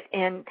little bit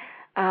and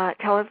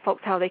tell us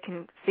folks how they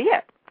can see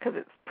it, because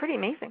it's pretty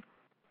amazing.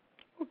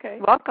 Okay.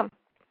 Welcome.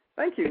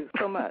 Thank you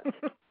so much.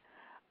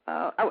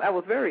 I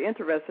was very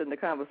interested in the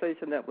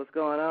conversation that was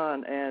going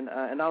on,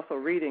 and also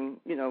reading,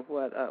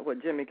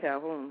 what Jimmy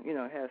Calhoun,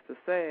 has to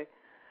say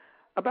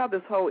about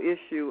this whole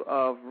issue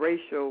of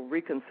racial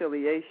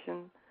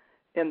reconciliation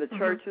in the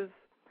churches.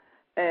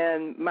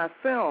 And my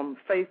film,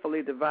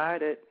 Faithfully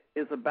Divided,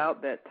 is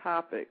about that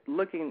topic,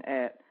 looking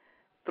at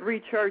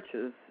 3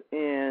 churches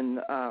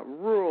in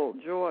rural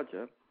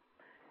Georgia.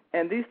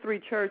 And these 3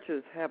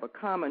 churches have a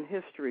common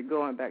history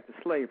going back to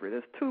slavery.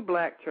 There's 2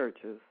 black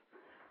churches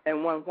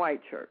and 1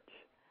 white church.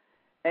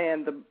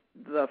 And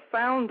the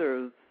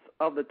founders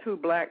of the 2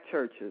 black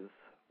churches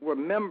were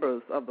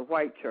members of the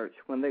white church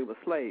when they were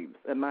slaves.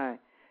 And my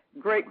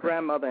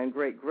great-grandmother and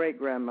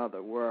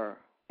great-great-grandmother were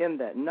in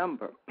that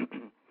number.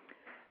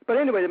 But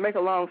anyway, to make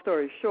a long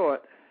story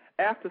short,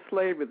 after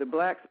slavery, the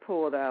blacks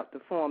pulled out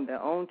to form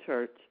their own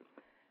church,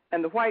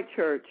 and the white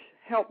church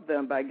helped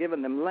them by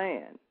giving them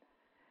land.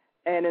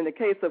 And in the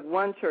case of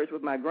one church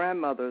with my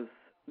grandmother's,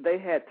 they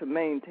had to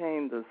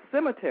maintain the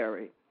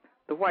cemetery,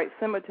 the white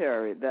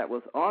cemetery that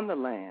was on the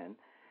land,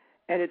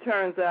 and it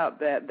turns out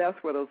that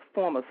that's where those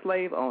former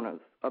slave owners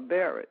are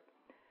buried.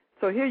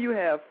 So here you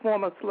have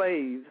former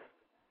slaves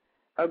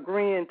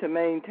agreeing to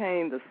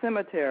maintain the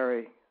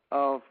cemetery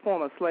of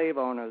former slave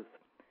owners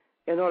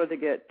in order to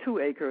get 2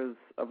 acres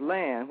of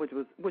land, which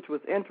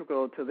was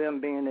integral to them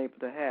being able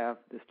to have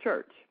this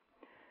church.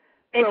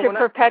 Into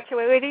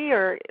perpetuity,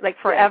 or like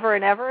forever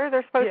and ever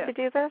they're supposed to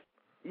do this?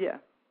 Yeah.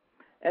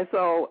 And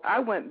so I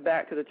went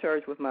back to the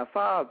church with my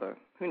father,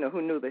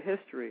 who knew the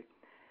history.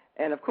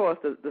 And, of course,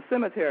 the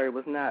cemetery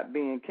was not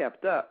being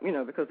kept up,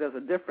 because there's a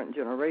different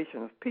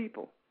generation of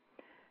people.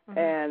 Mm-hmm.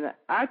 And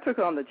I took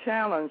on the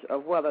challenge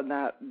of whether or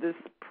not this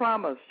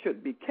promise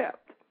should be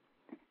kept.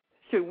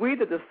 Should we,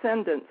 the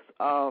descendants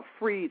of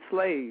freed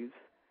slaves,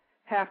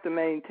 have to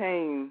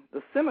maintain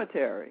the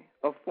cemetery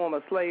of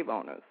former slave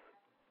owners?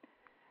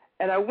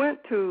 And I went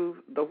to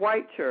the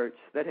white church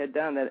that had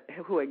done that,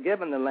 who had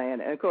given the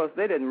land, and, of course,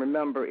 they didn't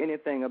remember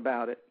anything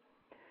about it.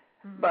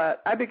 Mm-hmm.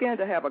 But I began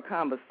to have a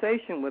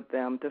conversation with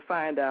them to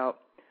find out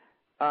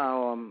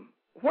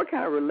what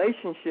kind of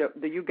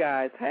relationship do you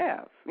guys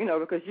have?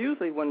 Because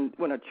usually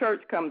when a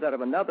church comes out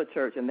of another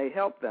church and they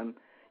help them,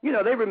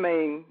 they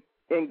remain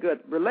in good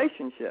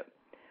relationship.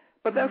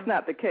 But that's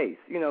not the case.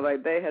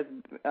 There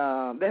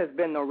has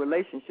been no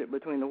relationship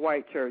between the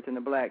white church and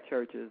the black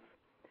churches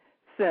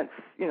since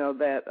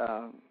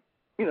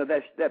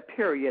that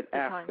period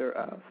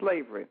after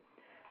slavery.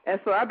 And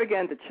so I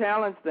began to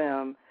challenge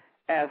them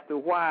as to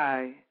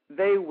why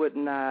they would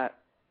not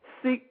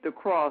seek to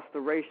cross the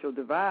racial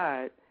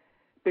divide,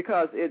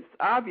 because it's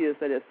obvious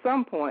that at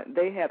some point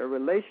they had a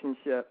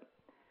relationship.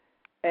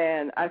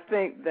 And I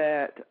think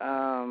that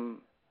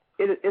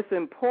it's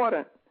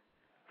important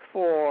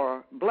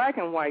for black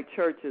and white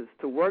churches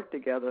to work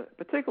together,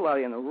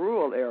 particularly in a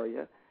rural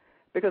area,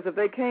 because if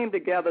they came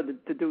together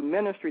to do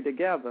ministry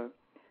together,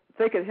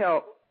 they could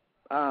help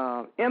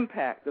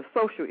impact the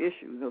social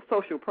issues, the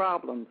social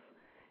problems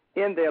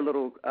in their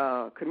little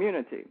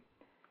community.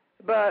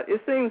 But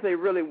it seems they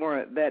really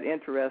weren't that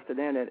interested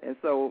in it, and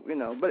so,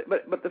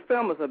 but the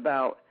film is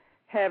about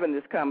having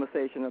this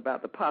conversation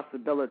about the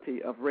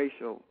possibility of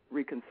racial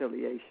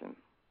reconciliation.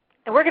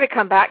 And we're going to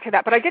come back to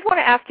that, but I did want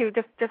to ask you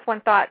just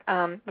one thought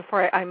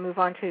before I move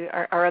on to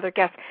our other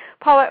guests.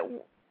 Paula,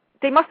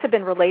 they must have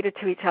been related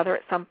to each other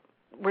at some,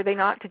 were they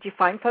not? Did you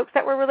find folks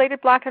that were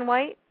related, black and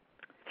white,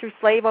 through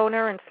slave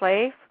owner and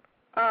slave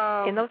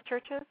in those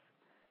churches?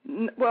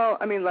 Well,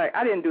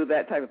 I didn't do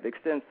that type of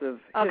extensive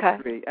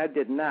history. I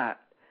did not.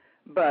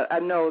 But I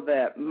know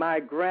that my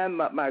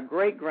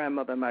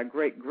great-grandmother, my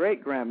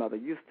great-great-grandmother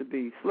used to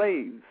be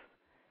slaves,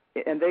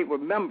 and they were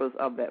members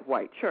of that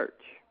white church.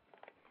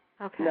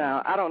 Okay.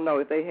 Now, I don't know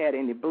if they had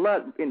any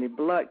blood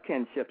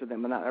kinship to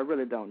them, and I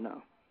really don't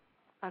know.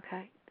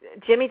 Okay.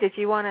 Jimmy, did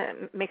you want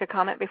to make a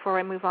comment before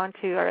I move on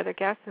to our other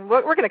guests? And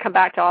we're going to come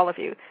back to all of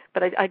you,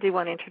 but I do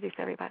want to introduce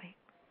everybody.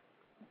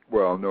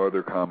 Well, no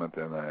other comment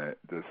than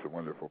this is a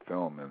wonderful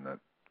film, and that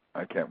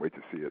I can't wait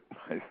to see it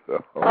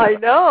myself. I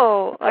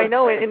know,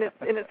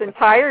 in its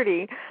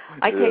entirety.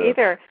 I can't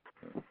either.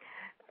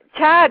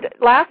 Chad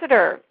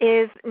Lassiter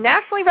is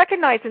nationally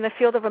recognized in the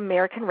field of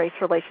American race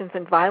relations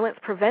and violence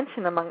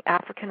prevention among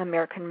African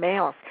American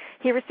males.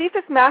 He received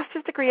his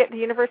master's degree at the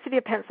University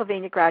of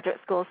Pennsylvania Graduate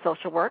School of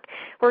Social Work,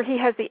 where he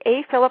has the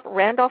A. Philip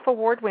Randolph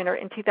Award winner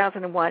in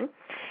 2001.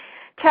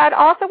 Chad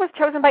also was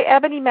chosen by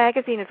Ebony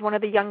Magazine as one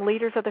of the young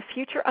leaders of the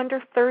Future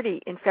Under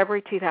 30 in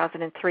February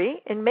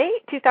 2003. In May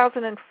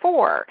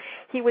 2004,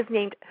 he was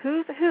named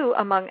Who's Who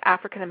Among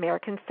African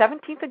Americans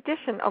 17th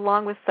edition,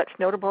 along with such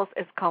notables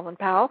as Colin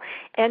Powell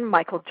and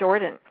Michael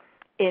Jordan.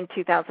 In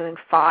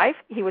 2005,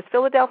 he was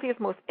Philadelphia's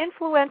most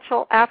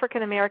influential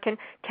African American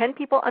 10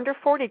 people under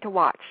 40 to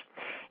watch.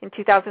 In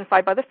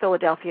 2005 by the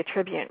Philadelphia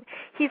Tribune.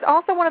 He's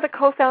also one of the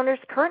co-founders,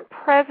 current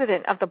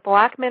president of the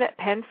Black Men at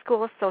Penn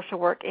School of Social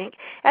Work, Inc.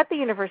 at the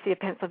University of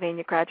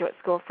Pennsylvania Graduate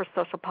School for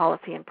Social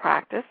Policy and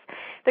Practice.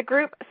 The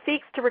group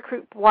seeks to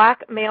recruit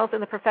black males in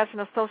the profession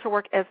of social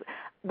work as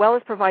well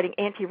as providing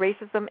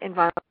anti-racism and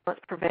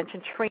violence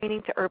prevention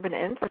training to urban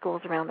and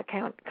schools around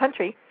the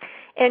country.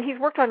 And he's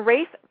worked on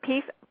race,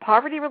 peace,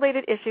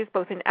 poverty-related issues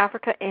both in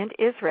Africa and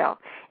Israel.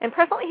 And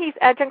presently he's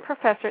adjunct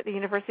professor at the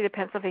University of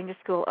Pennsylvania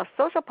School of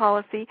Social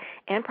Policy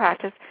and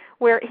Practice,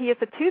 where he is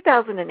the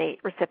 2008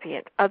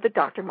 recipient of the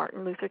Dr.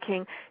 Martin Luther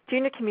King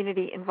Junior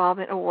Community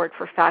Involvement Award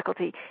for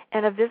Faculty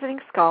and a visiting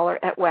scholar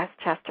at West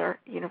Chester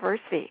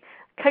University.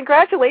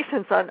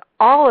 Congratulations on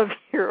all of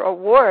your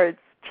awards,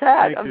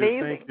 Chad.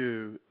 Amazing. Thank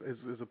you.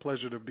 It's a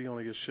pleasure to be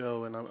on your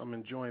show, and I'm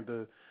enjoying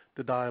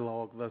the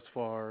dialogue thus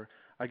far.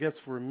 I guess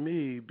for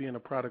me, being a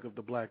product of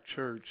the Black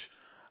church,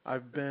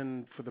 I've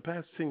been, for the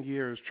past 10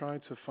 years, trying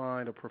to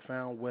find a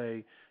profound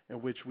way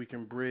in which we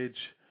can bridge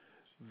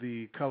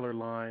the color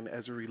line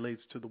as it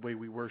relates to the way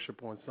we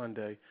worship on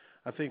Sunday.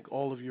 I think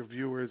all of your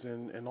viewers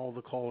and all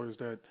the callers,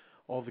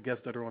 all the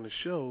guests that are on the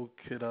show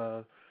could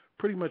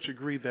pretty much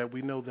agree that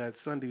we know that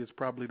Sunday is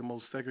probably the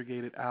most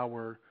segregated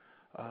hour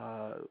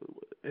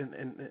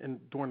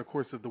during the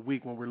course of the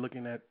week when we're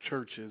looking at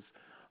churches.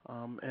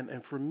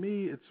 And for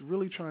me, it's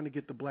really trying to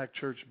get the Black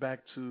church back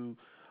to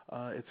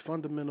its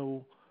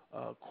fundamental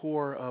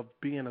core of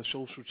being a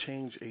social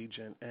change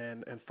agent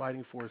and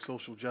fighting for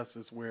social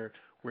justice where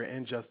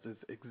injustice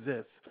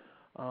exists.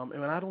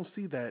 And I don't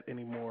see that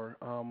anymore.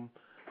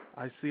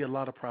 I see a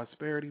lot of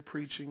prosperity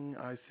preaching.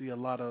 I see a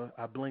lot of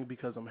I bling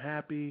because I'm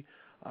happy.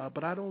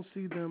 But I don't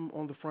see them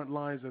on the front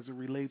lines as it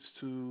relates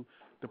to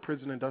the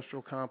prison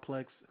industrial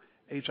complex,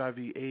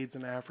 HIV/AIDS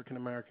in the African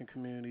American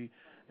community,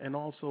 and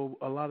also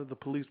a lot of the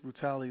police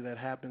brutality that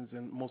happens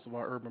in most of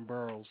our urban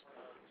boroughs.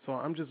 So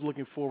I'm just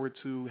looking forward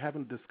to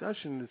having a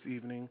discussion this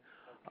evening,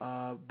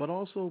 but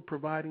also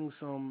providing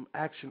some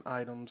action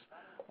items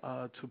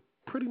to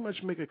pretty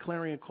much make a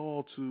clarion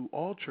call to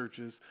all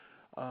churches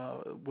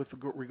with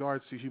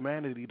regards to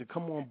humanity to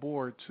come on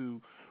board to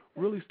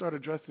really start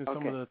addressing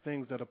some of the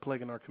things that are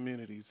plaguing our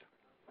communities.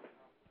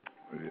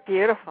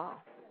 Beautiful.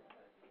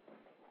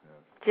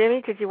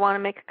 Jimmy, did you want to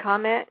make a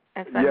comment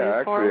as I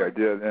move forward? I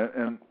did.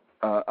 And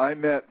I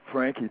met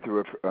Frankie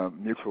through a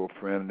mutual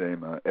friend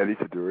named Eddie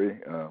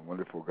Taduri, a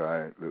wonderful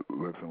guy that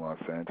lives in Los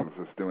Angeles,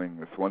 is doing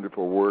this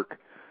wonderful work.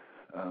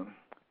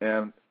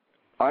 And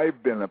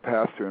I've been a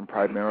pastor in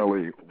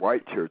primarily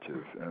white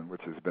churches,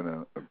 which has been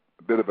a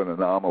bit of an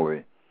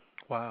anomaly.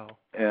 Wow.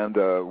 And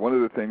one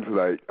of the things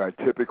that I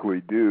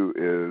typically do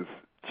is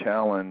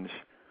challenge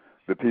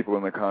the people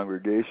in the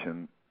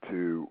congregation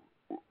to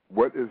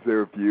what is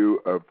their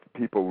view of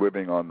people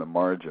living on the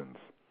margins,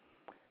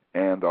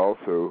 and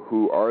also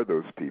who are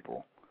those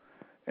people.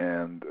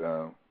 And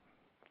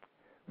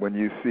when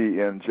you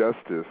see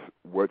injustice,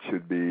 what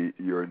should be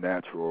your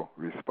natural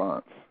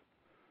response?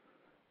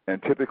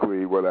 And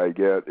typically what I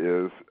get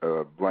is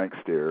a blank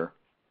stare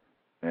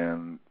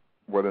and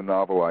what a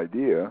novel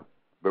idea,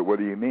 but what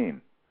do you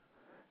mean?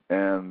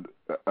 And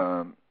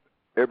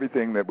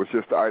everything that was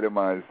just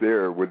itemized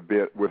there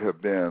would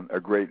have been a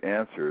great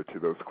answer to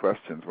those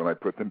questions when I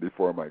put them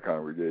before my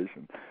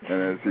congregation.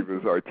 And as he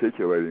was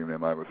articulating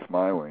them, I was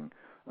smiling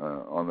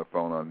on the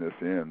phone on this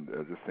end,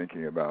 just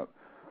thinking about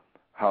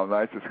how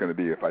nice it's going to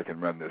be if I can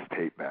run this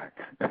tape back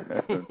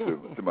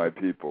to my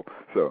people.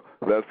 So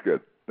that's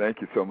good.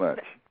 Thank you so much.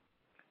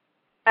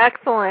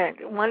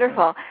 Excellent.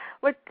 Wonderful.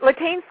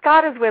 Latane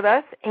Scott is with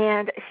us,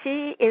 and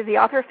she is the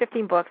author of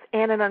 15 books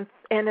and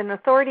an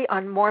authority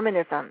on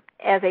Mormonism.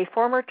 As a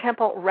former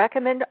Temple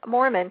Recommend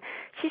Mormon,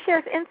 she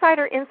shares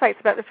insider insights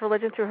about this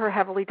religion through her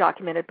heavily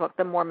documented book,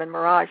 The Mormon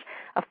Mirage.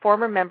 A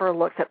former member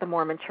looks at the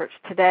Mormon Church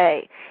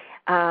today.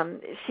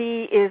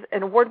 She is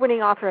an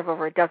award-winning author of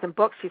over a dozen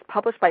books. She's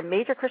published by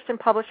major Christian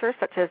publishers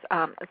such as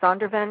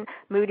Zondervan,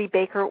 Moody,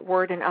 Baker,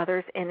 Word, and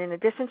others. And in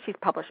addition, she's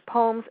published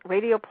poems,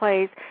 radio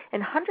plays,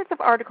 and hundreds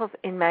of articles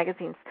in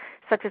magazines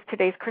such as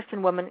Today's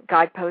Christian Woman,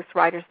 Guidepost,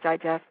 Writer's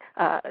Digest,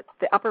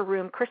 The Upper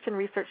Room, Christian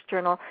Research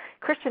Journal,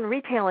 Christian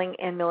Retailing,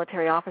 and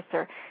Military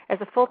Officer. As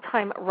a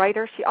full-time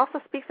writer, she also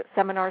speaks at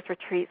seminars,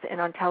 retreats, and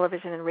on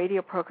television and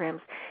radio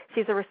programs.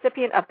 She's a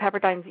recipient of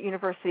Pepperdine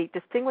University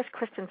Distinguished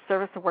Christian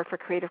Service Award for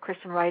Creative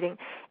Christian Writing,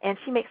 and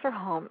she makes her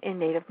home in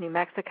native New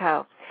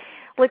Mexico.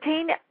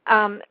 Latane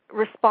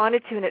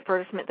responded to an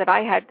advertisement that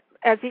I had,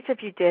 as each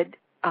of you did,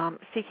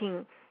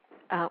 seeking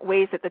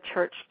ways that the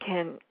church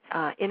can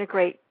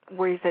integrate,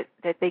 ways that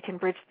they can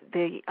bridge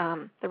the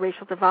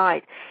racial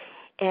divide.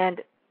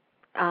 And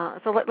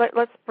so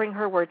let's bring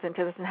her words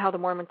into this and how the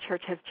Mormon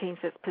Church has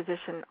changed its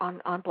position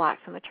on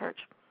blacks in the church.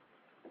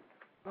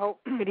 Well,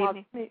 good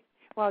evening.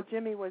 While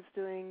Jimmy was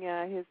doing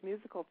his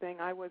musical thing,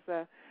 I was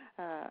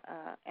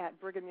at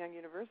Brigham Young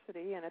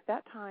University, and at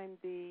that time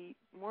the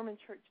Mormon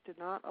Church did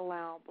not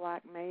allow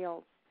black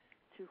males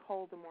to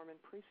hold the Mormon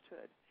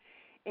priesthood.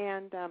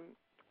 And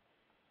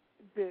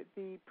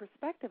the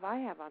perspective I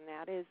have on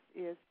that is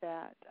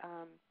that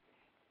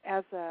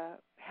as a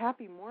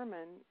happy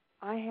Mormon,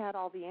 I had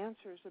all the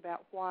answers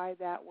about why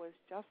that was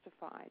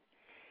justified.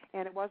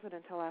 And it wasn't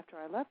until after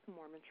I left the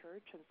Mormon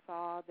Church and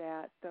saw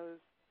that the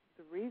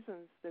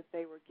reasons that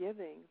they were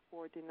giving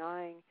for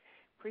denying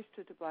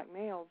priesthood to black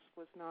males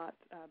was not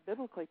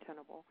biblically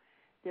tenable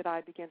did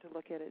I begin to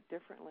look at it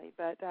differently.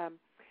 But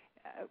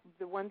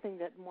the one thing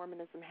that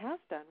Mormonism has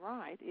done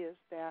right is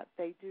that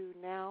they do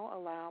now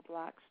allow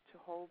blacks to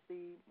hold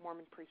the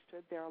Mormon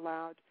priesthood. They're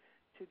allowed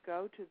to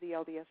go to the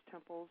LDS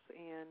temples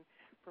and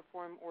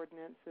perform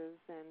ordinances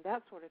and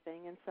that sort of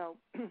thing. And so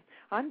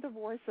I'm the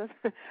voice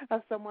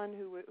of someone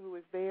who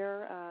was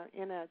there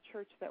in a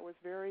church that was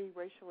very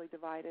racially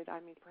divided, I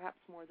mean perhaps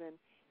more than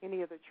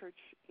any other church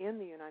in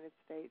the United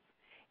States,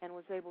 and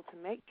was able to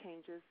make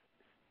changes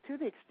to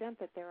the extent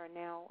that there are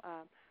now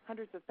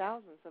hundreds of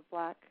thousands of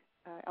black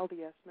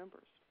LDS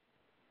members.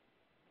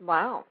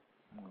 Wow.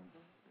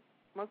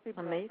 Most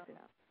people amazing. Don't know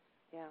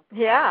that.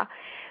 Yeah.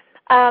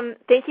 Yeah.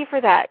 Thank you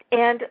for that.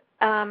 And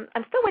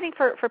I'm still waiting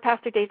for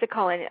Pastor Dave to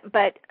call in,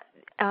 but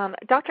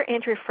Dr.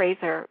 Andrea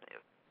Fraser,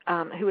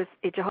 who is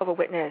a Jehovah's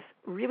Witness,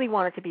 really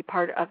wanted to be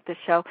part of the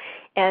show,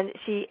 and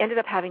she ended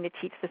up having to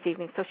teach this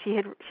evening. So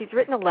she's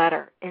written a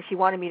letter, and she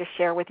wanted me to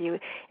share with you.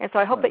 And so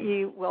I hope that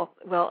you will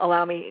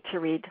allow me to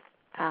read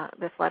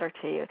this letter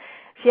to you.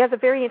 She has a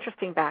very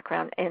interesting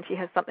background, and she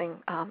has something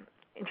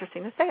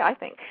interesting to say, I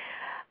think.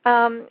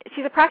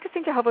 She's a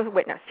practicing Jehovah's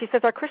Witness. She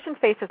says, our Christian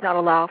faith does not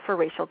allow for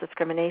racial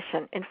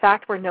discrimination. In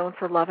fact, we're known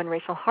for love and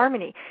racial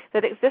harmony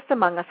that exists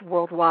among us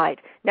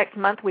worldwide. Next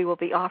month, we will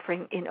be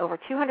offering in over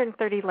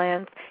 230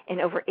 lands in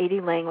over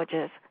 80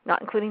 languages,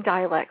 not including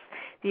dialects,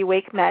 the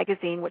Awake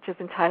magazine, which is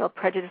entitled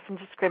Prejudice and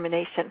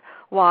Discrimination,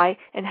 Why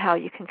and How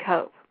You Can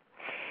Cope.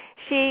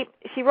 She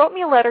wrote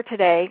me a letter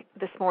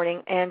this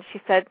morning, and she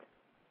said,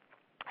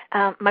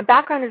 my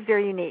background is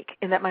very unique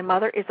in that my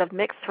mother is of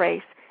mixed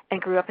race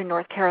and grew up in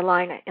North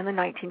Carolina in the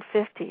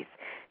 1950s.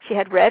 She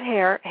had red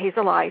hair,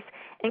 hazel eyes,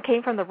 and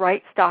came from the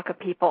right stock of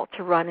people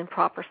to run in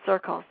proper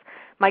circles.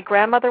 My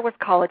grandmother was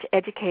college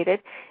educated,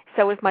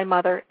 so was my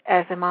mother,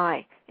 as am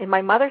I. In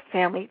my mother's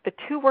family, the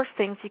two worst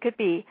things you could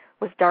be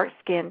was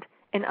dark-skinned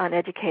and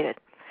uneducated.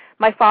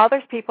 My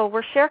father's people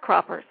were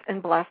sharecroppers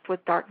and blessed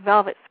with dark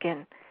velvet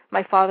skin.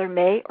 My father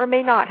may or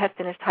may not have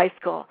finished high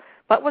school,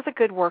 but was a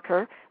good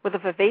worker with a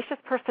vivacious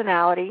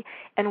personality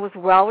and was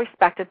well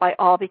respected by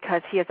all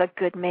because he is a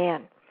good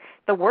man.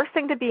 The worst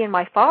thing to be in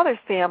my father's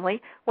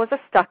family was a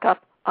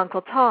stuck-up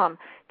Uncle Tom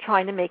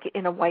trying to make it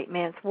in a white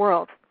man's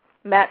world.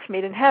 Match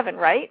made in heaven,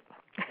 right?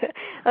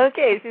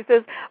 Okay, she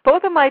says,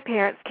 both of my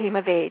parents came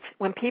of age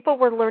when people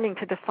were learning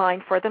to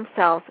define for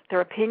themselves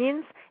their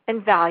opinions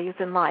and values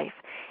in life.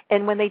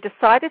 And when they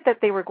decided that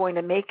they were going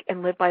to make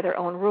and live by their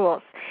own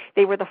rules,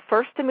 they were the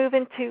first to move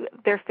into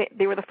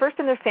they were the first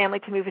in their family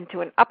to move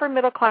into an upper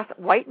middle class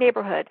white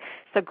neighborhood.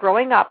 So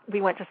growing up, we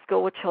went to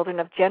school with children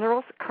of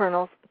generals,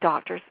 colonels,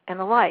 doctors,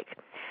 and the like.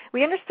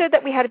 We understood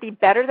that we had to be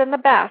better than the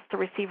best to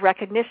receive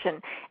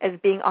recognition as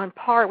being on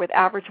par with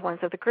average ones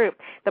of the group.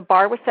 The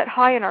bar was set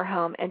high in our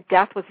home, and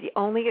death was the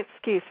only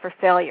excuse for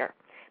failure.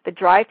 The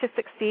drive to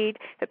succeed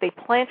that they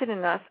planted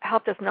in us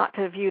helped us not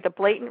to view the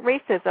blatant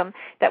racism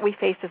that we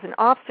faced as an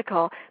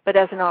obstacle, but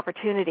as an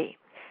opportunity.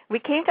 We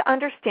came to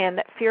understand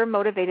that fear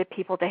motivated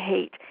people to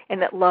hate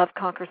and that love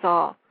conquers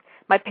all.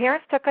 My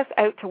parents took us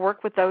out to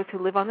work with those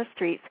who live on the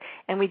streets,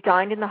 and we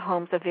dined in the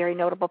homes of very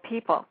notable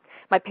people.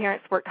 My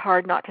parents worked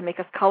hard not to make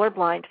us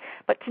colorblind,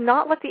 but to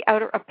not let the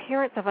outer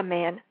appearance of a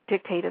man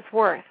dictate his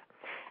worth.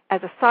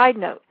 As a side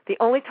note, the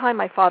only time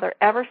my father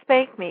ever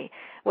spanked me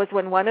was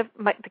when one of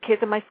the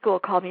kids in my school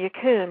called me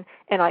a coon,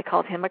 and I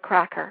called him a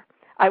cracker.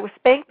 I was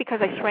spanked because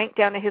I shrank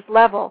down to his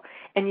level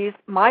and used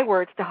my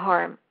words to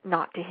harm,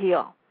 not to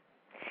heal.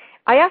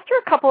 I asked her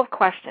a couple of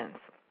questions.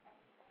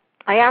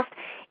 I asked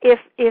if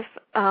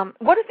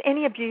what, if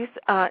any, abuse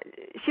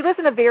she lives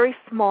in a very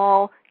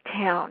small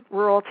town,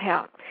 rural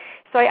town.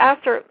 So I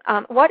asked her,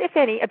 what, if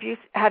any, abuse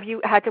have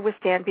you had to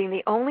withstand being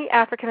the only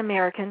African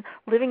American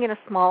living in a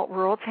small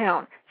rural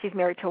town? She's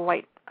married to a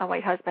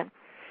white husband.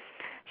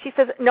 She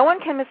says, no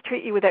one can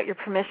mistreat you without your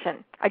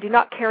permission. I do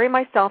not carry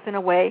myself in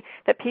a way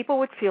that people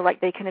would feel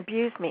like they can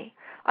abuse me.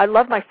 I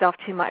love myself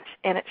too much,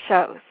 and it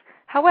shows.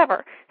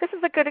 However, this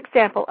is a good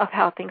example of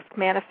how things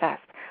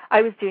manifest.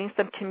 I was doing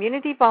some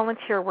community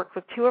volunteer work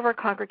with 2 of our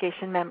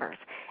congregation members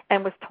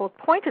and was told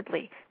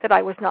pointedly that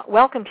I was not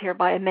welcomed here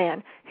by a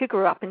man who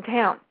grew up in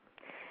town.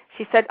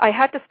 She said, I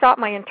had to stop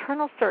my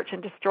internal search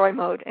and destroy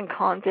mode and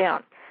calm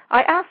down.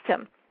 I asked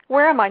him,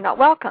 where am I not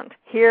welcomed?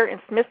 Here in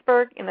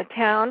Smithsburg, in the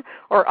town,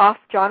 or off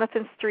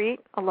Jonathan Street,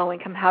 a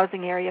low-income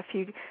housing area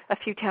a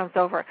few towns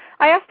over?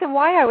 I asked him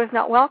why I was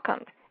not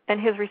welcomed,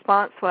 and his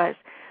response was,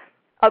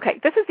 okay,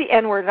 this is the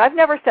N-word, and I've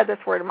never said this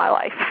word in my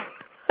life.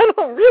 I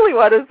don't really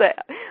want to say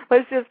it, but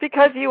it's just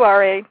because you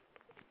are a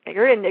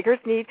nigger, and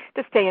niggers need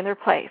to stay in their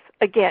place.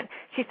 Again,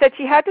 she said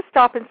she had to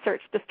stop and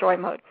search destroy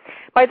mode.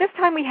 By this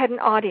time we had an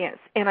audience,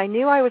 and I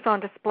knew I was on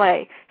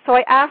display, so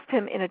I asked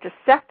him in a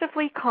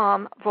deceptively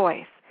calm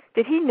voice,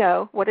 did he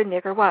know what a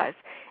nigger was?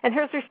 And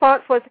his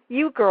response was,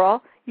 you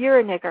girl, you're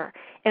a nigger.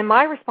 And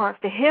my response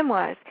to him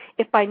was,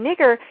 if by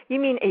nigger you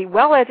mean a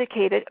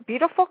well-educated,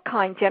 beautiful,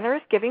 kind,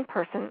 generous, giving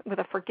person with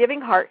a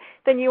forgiving heart,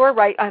 then you are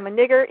right. I'm a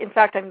nigger. In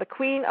fact, I'm the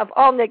queen of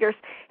all niggers.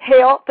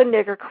 Hail the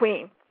nigger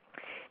queen.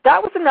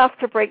 That was enough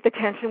to break the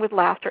tension with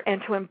laughter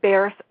and to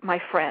embarrass my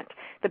friend.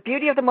 The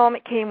beauty of the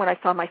moment came when I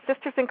saw my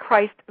sisters in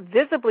Christ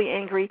visibly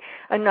angry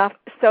enough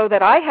so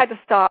that I had to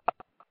stop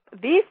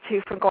these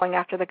 2 from going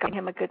after the guy and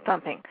him a good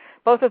thumping.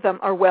 Both of them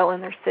are well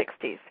in their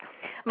 60s.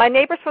 My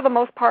neighbors, for the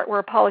most part, were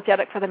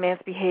apologetic for the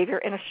man's behavior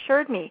and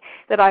assured me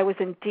that I was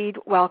indeed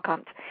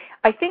welcomed.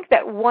 I think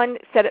that one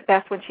said it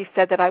best when she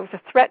said that I was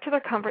a threat to their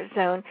comfort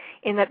zone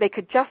in that they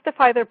could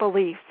justify their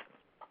beliefs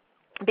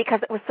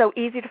because it was so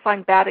easy to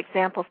find bad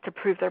examples to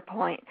prove their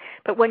point.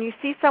 But when you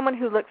see someone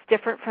who looks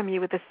different from you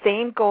with the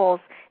same goals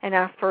and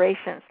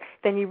aspirations,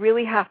 then you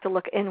really have to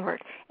look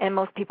inward, and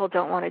most people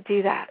don't want to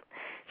do that.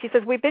 She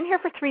says, we've been here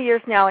for 3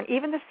 years now, and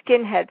even the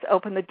skinheads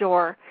open the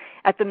door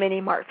at the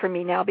mini-mart for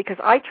me now because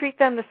I treat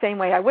them the same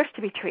way I wish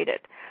to be treated.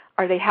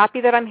 Are they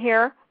happy that I'm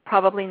here?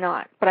 Probably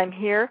not, but I'm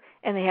here,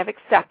 and they have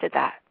accepted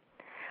that.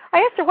 I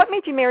asked her, what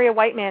made you marry a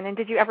white man, and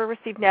did you ever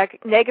receive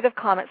negative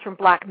comments from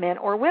black men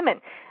or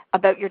women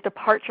about your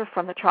departure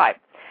from the tribe?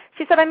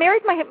 She said, I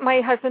married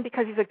my husband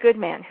because he's a good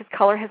man. His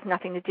color has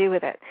nothing to do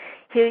with it.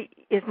 He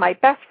is my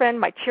best friend,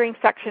 my cheering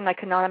section. I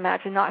could not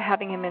imagine not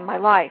having him in my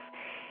life.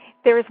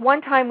 There was one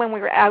time when we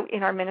were out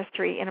in our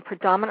ministry in a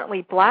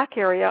predominantly black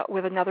area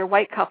with another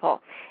white couple,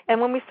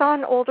 and when we saw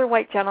an older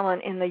white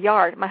gentleman in the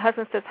yard, my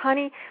husband says,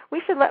 honey,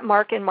 we should let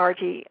Mark and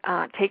Margie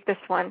take this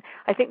one.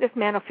 I think this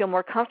man will feel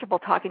more comfortable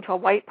talking to a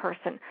white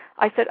person.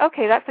 I said,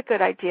 okay, that's a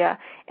good idea.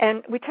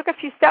 And we took a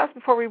few steps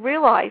before we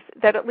realized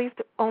that at least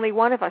only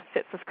one of us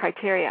fits this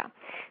criteria.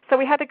 So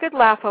we had a good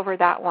laugh over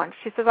that one.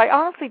 She says, I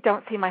honestly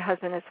don't see my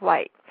husband as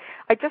white.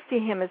 I just see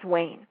him as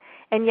Wayne.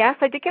 And yes,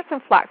 I did get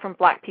some flack from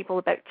black people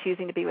about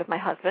choosing to be with my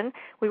husband.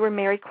 We were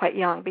married quite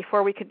young,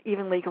 before we could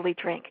even legally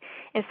drink.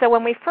 And so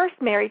when we first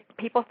married,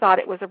 people thought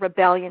it was a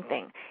rebellion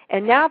thing.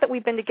 And now that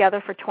we've been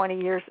together for 20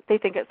 years, they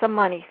think it's a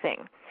money thing.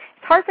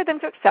 It's hard for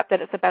them to accept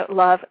that it's about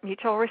love,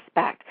 mutual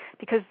respect,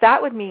 because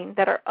that would mean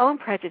that our own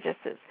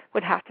prejudices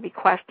would have to be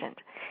questioned.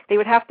 They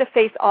would have to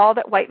face all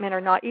that white men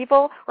are not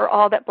evil or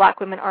all that black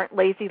women aren't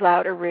lazy,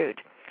 loud, or rude,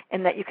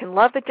 and that you can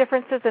love the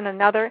differences in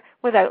another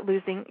without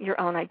losing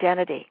your own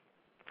identity.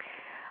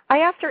 I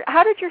asked her,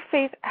 how did your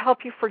faith help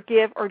you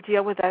forgive or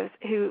deal with those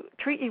who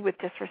treat you with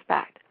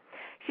disrespect?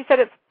 She said,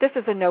 this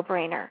is a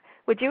no-brainer.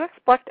 Would you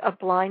expect a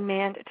blind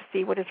man to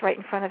see what is right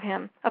in front of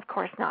him? Of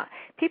course not.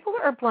 People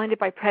are blinded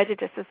by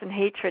prejudices and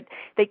hatred.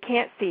 They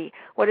can't see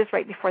what is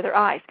right before their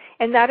eyes,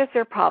 and that is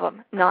their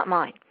problem, not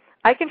mine.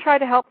 I can try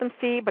to help them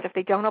see, but if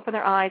they don't open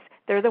their eyes,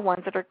 they're the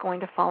ones that are going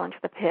to fall into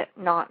the pit,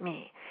 not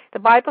me. The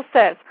Bible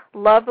says,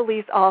 love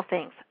believes all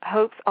things,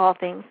 hopes all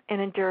things,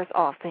 and endures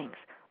all things.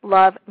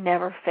 Love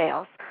never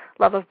fails.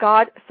 Love of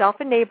God, self,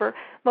 and neighbor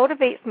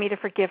motivates me to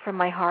forgive from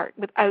my heart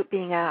without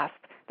being asked.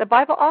 The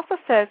Bible also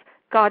says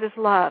God is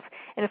love,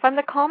 and if I'm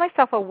to call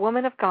myself a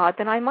woman of God,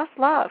 then I must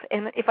love,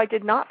 and if I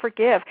did not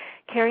forgive,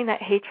 carrying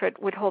that hatred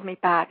would hold me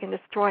back and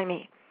destroy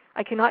me.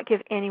 I cannot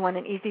give anyone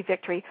an easy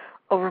victory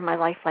over my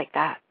life like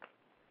that.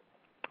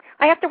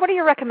 I asked her, what are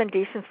your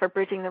recommendations for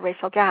bridging the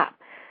racial gap?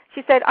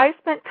 She said, I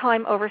spent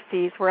time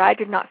overseas where I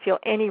did not feel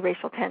any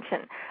racial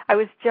tension. I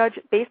was judged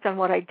based on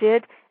what I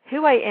did,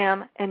 who I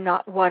am, and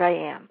not what I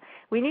am.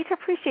 We need to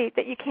appreciate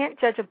that you can't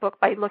judge a book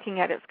by looking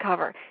at its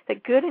cover,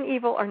 that good and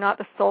evil are not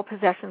the sole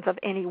possessions of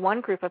any one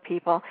group of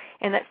people,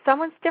 and that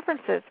someone's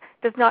differences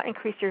does not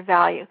increase your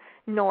value,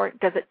 nor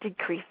does it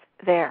decrease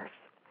theirs.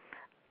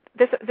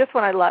 This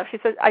one I love.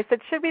 I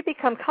said, should we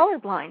become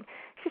colorblind?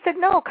 She said,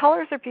 no,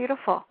 colors are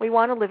beautiful. We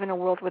want to live in a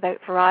world without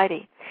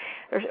variety.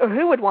 Or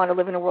who would want to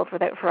live in a world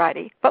without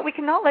variety? But we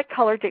cannot let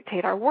color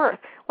dictate our worth.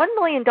 $1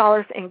 million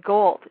in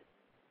gold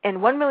and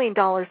 $1 million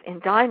in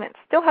diamonds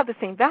still have the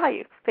same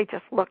value. They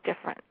just look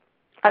different.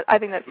 I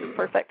think that's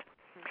perfect.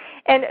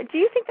 And do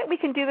you think that we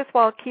can do this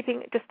while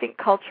keeping distinct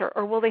culture,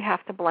 or will they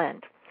have to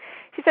blend?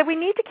 She said, we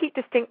need to keep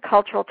distinct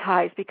cultural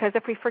ties because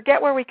if we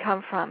forget where we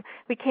come from,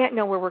 we can't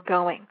know where we're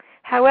going.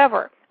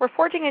 However, we're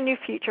forging a new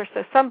future,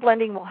 so some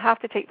blending will have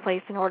to take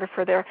place in order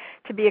for there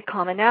to be a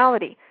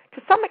commonality.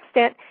 To some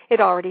extent,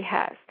 it already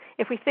has.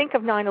 If we think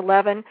of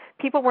 9/11,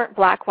 people weren't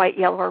black, white,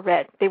 yellow, or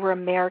red. They were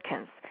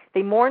Americans.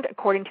 They mourned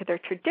according to their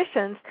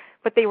traditions,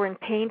 but they were in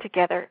pain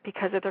together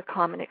because of their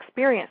common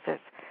experiences.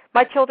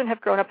 My children have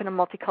grown up in a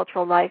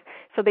multicultural life,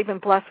 so they've been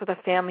blessed with a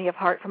family of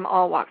heart from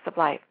all walks of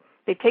life.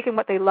 They've taken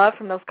what they love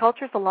from those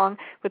cultures along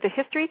with the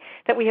history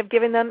that we have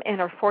given them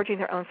and are forging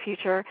their own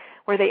future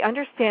where they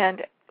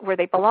understand where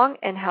they belong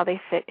and how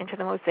they fit into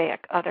the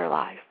mosaic of their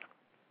lives.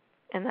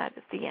 And that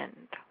is the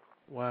end.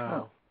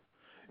 Wow.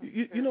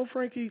 You know,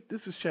 Frankie,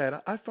 this is Chad.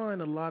 I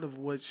find a lot of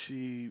what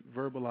she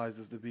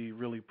verbalizes to be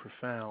really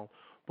profound.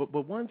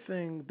 But one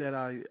thing that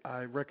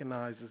I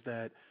recognize is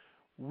that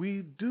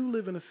we do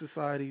live in a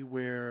society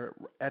where,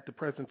 at the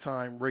present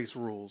time, race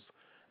rules.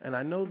 And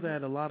I know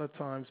that a lot of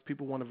times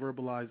people want to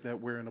verbalize that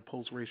we're in a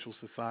post-racial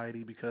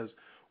society because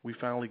we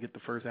finally get the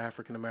first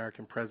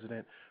African-American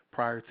president.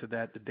 Prior to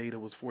that, the data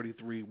was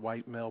 43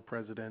 white male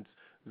presidents,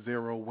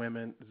 0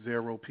 women,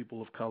 0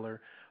 people of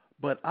color.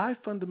 But I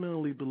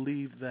fundamentally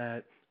believe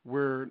that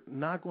we're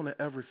not going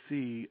to ever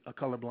see a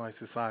colorblind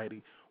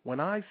society. When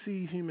I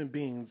see human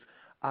beings,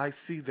 I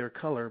see their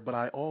color, but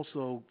I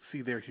also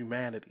see their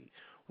humanity.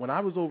 When I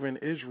was over in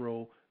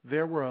Israel,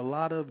 there were a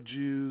lot of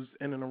Jews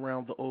in and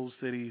around the old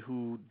city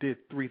who did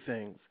 3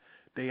 things.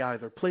 They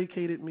either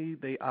placated me,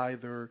 they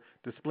either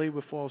displayed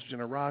with false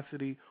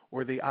generosity,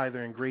 or they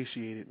either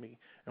ingratiated me.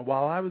 And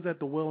while I was at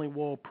the Wailing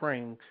Wall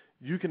praying,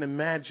 you can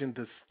imagine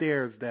the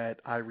stares that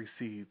I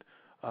received.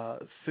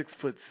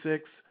 6'6",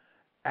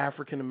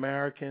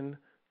 African-American,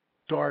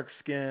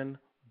 dark-skinned,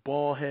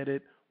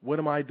 bald-headed. What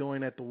am I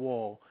doing at the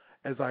wall?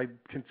 As I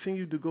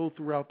continued to go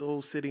throughout the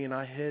old city and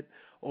I head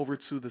over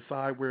to the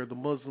side where the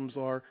Muslims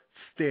are,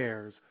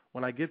 stares.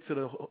 When I get to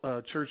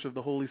the Church of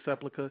the Holy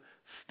Sepulchre,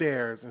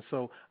 stares. And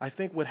so I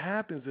think what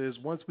happens is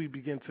once we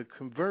begin to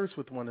converse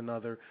with one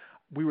another,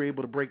 we were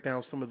able to break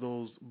down some of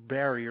those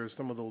barriers,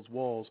 some of those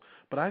walls.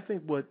 But I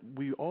think what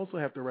we also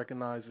have to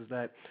recognize is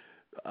that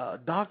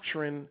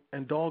doctrine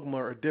and dogma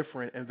are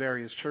different in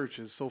various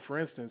churches. So, for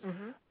instance,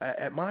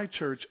 at my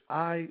church,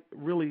 I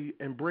really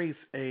embrace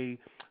a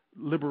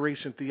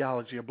liberation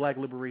theology, a black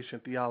liberation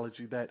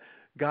theology, that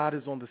God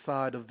is on the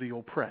side of the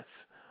oppressed.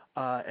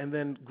 And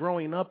then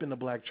growing up in the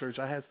black church,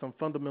 I had some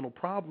fundamental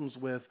problems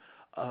with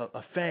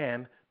a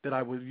fan that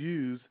I would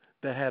use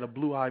that had a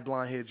blue-eyed,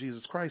 blonde-haired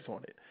Jesus Christ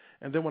on it.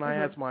 And then when I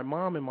asked my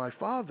mom and my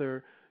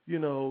father, you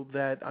know,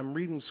 that I'm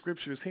reading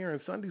scriptures here in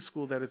Sunday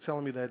school that are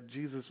telling me that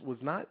Jesus was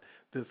not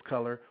this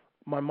color,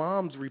 my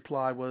mom's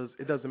reply was,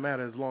 it doesn't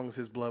matter as long as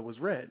his blood was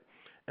red.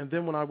 And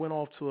then when I went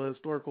off to a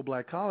historical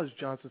black college,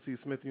 Johnson C.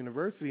 Smith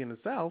University in the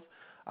South,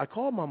 I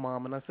called my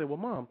mom and I said, well,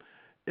 Mom,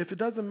 if it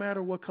doesn't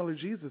matter what color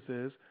Jesus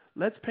is,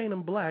 let's paint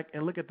him black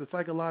and look at the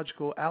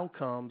psychological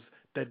outcomes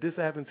that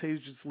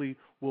disadvantageously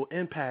will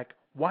impact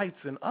whites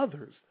and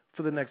others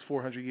for the next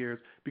 400 years,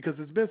 because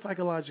it's been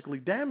psychologically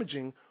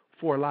damaging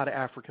for a lot of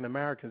African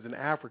Americans and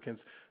Africans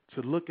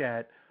to look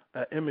at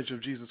an image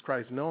of Jesus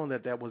Christ knowing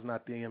that that was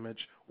not the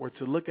image, or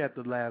to look at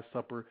the Last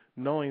Supper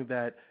knowing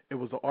that it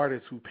was the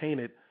artist who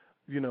painted,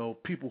 you know,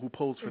 people who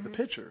posed for the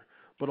picture.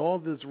 But all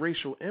this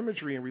racial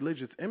imagery and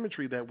religious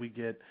imagery that we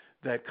get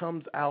that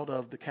comes out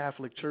of the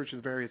Catholic Church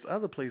and various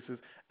other places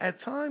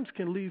at times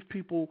can leave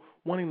people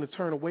wanting to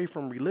turn away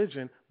from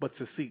religion but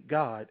to seek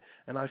God.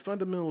 And I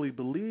fundamentally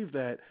believe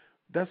that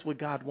that's what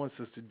God wants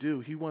us to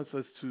do. He wants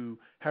us to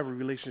have a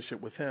relationship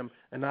with him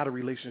and not a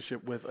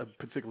relationship with a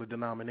particular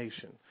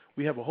denomination.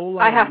 We have a whole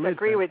lot of religion. I have to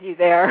agree with you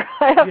there.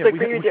 I have to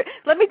agree with you.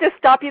 Let me just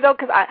stop you, though,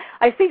 because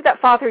I see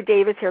that Father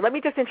Dave is here. Let me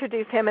just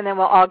introduce him, and then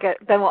we'll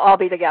all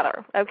be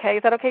together. Okay?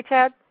 Is that okay,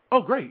 Chad?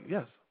 Oh, great.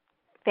 Yes.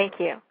 Thank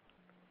you.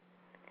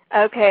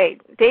 Okay.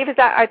 Dave,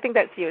 I think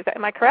that's you.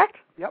 Am I correct?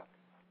 Yep.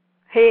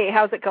 Hey,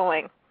 how's it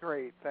going?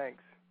 Great,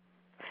 thanks.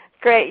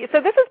 Great. So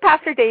this is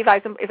Pastor Dave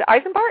Is it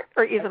Eisenbart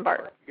or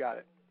Eisenbart? You got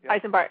it.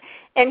 Yep. Eisenbart.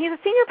 And he's a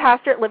senior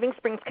pastor at Living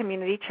Springs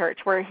Community Church,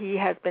 where he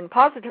has been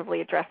positively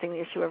addressing the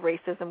issue of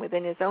racism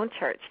within his own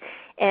church.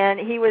 And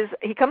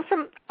he comes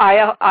from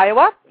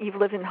Iowa. You've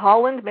lived in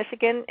Holland,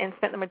 Michigan, and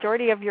spent the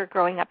majority of your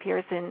growing up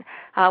years in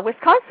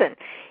Wisconsin.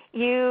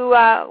 You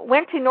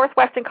went to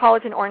Northwestern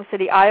College in Orange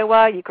City,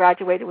 Iowa. You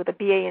graduated with a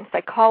BA in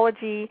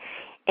psychology,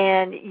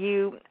 and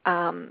you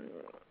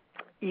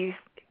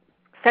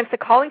sensed the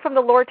calling from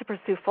the Lord to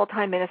pursue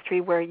full-time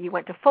ministry, where you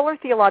went to Fuller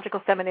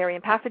Theological Seminary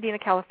in Pasadena,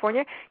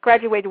 California,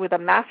 graduated with a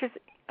Master's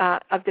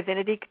of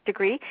Divinity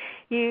degree.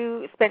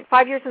 You spent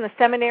 5 years in the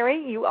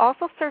seminary. You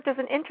also served as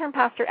an intern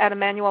pastor at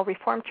Emmanuel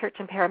Reformed Church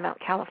in Paramount,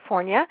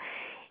 California.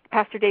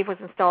 Pastor Dave was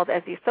installed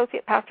as the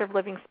associate pastor of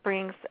Living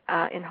Springs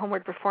in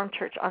Homeward Reformed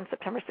Church on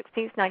September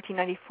 16,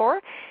 1994.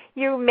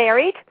 You're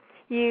married.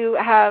 You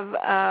have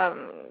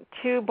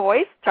 2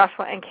 boys,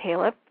 Joshua and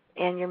Caleb.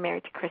 and you're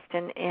married to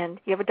Kristen, and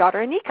you have a daughter,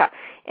 Anika,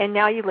 and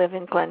now you live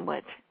in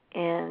Glenwood.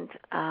 And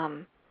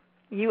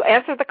you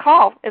answered the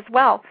call as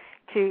well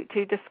to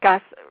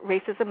discuss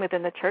racism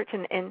within the church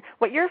and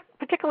what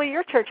particularly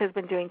your church has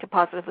been doing to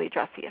positively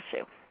address the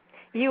issue.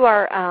 You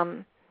are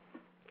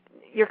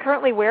you're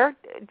currently where,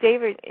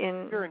 David?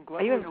 You're in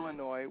Glenwood,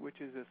 Illinois, which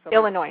is a suburb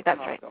Illinois, that's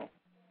of right. Chicago.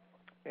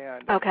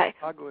 And okay.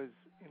 Chicago has,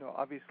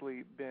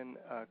 obviously been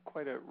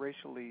quite a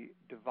racially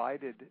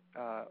divided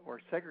or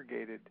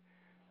segregated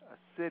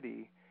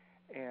city.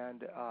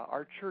 And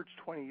our church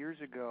 20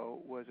 years ago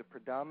was a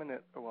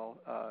predominant,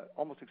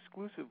 almost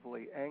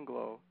exclusively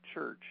Anglo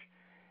church.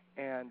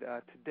 And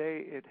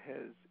today it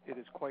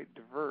is quite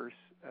diverse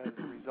as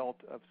a result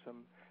of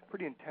some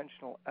pretty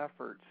intentional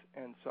efforts.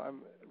 And so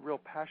I'm real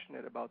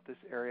passionate about this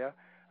area.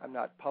 I'm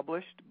not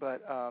published,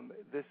 but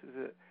this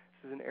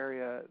is an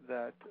area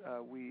that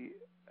we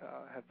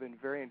have been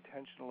very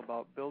intentional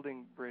about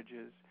building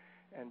bridges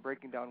and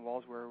breaking down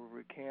walls wherever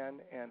we can,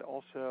 and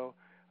also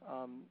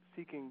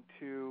seeking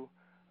to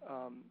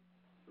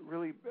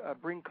really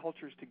bring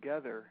cultures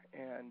together,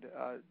 and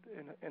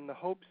in the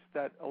hopes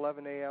that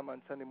 11 a.m.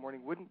 on Sunday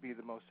morning wouldn't be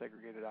the most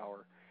segregated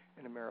hour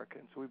in America.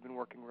 And so we've been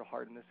working real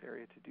hard in this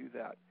area to do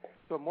that.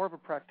 So I'm more of a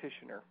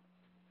practitioner.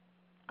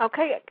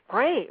 Okay,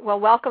 great. Well,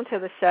 welcome to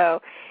the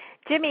show.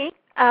 Jimmy,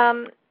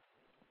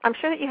 I'm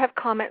sure that you have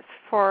comments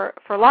for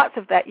lots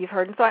of that you've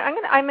heard, and so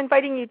I'm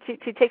inviting you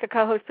to take a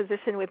co-host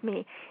position with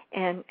me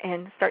and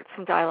start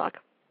some dialogue.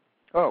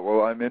 Oh,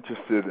 well, I'm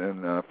interested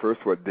in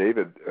first what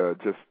David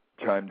just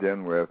chimed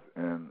in with,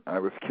 and I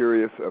was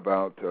curious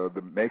about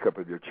the makeup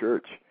of your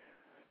church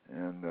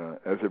and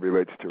as it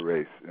relates to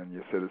race. And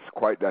you said it's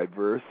quite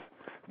diverse.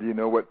 Do you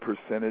know what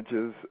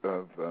percentages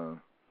of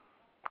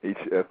each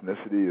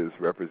ethnicity is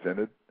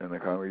represented in the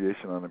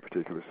congregation on a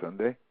particular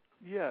Sunday?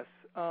 Yes.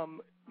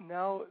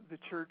 Now the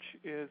church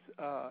is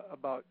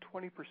about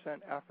 20%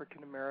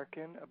 African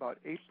American, about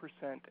 8%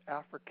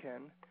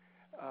 African,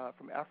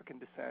 from African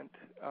descent,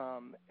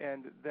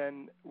 and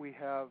then we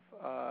have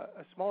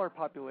a smaller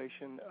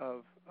population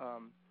of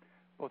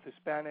both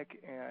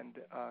Hispanic and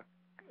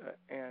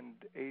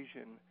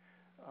Asian.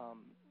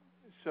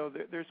 So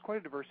there's quite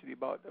a diversity,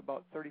 about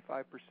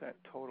 35%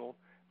 total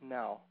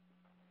now.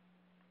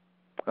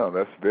 Oh,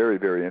 that's very,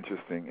 very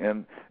interesting.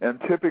 And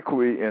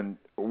typically, in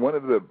one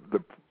of the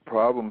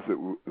problems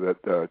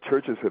that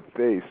churches have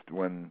faced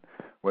when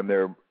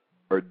there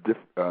are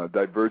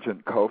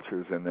divergent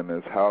cultures in them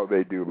is how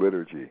they do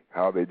liturgy,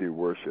 how they do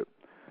worship.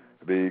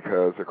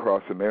 Because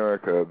across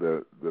America,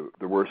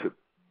 the worship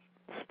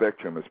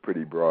spectrum is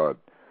pretty broad.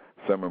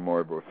 Some are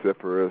more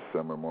vociferous,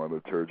 some are more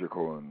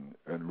liturgical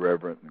and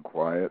reverent and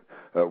quiet.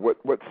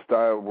 What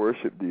style of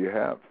worship do you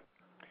have?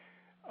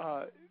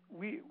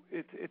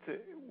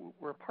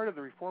 We're a part of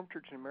the Reformed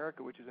Church in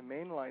America, which is a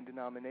mainline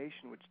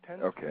denomination, which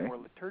tends to be more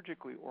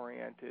liturgically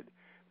oriented.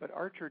 But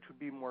our church would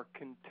be more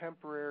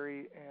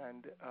contemporary,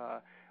 and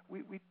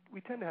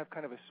we tend to have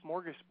kind of a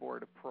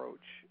smorgasbord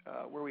approach,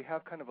 where we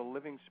have kind of a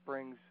Living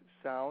Springs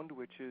sound,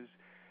 which is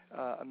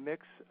a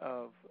mix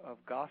of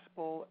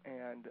gospel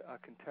and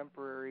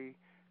contemporary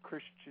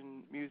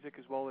Christian music,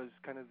 as well as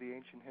kind of the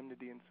ancient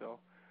hymnody and so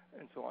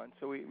on.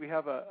 So we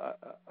have a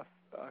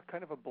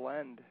kind of a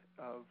blend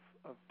of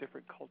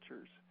different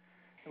cultures,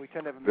 and we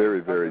tend to have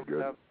very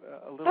good. Have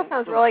a little, that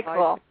sounds really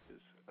cool.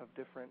 Of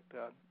different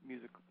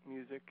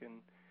music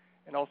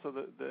and also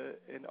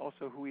and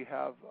also who we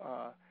have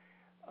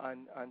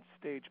on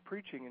stage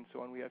preaching and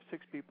so on. We have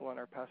 6 people on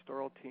our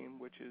pastoral team,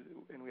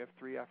 and we have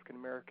 3 African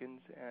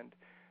Americans and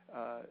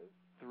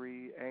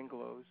 3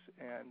 Anglos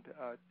and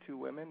 2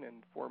 women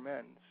and 4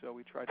 men. So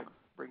we try to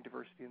bring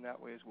diversity in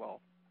that way as well.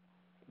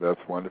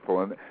 That's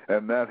wonderful,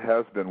 and that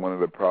has been one of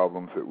the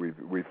problems that we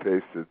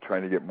faced, is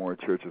trying to get more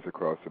churches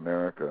across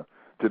America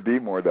to be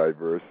more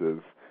diverse. Is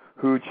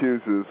who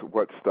chooses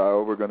what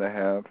style we're going to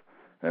have,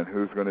 and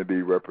who's going to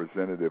be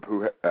representative.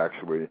 Who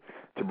actually,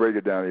 to break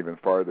it down even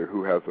farther,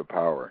 who has the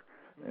power,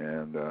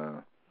 and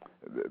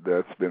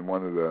that's been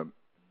one of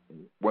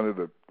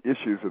the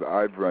issues that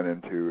I've run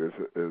into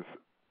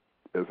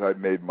as I've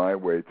made my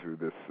way through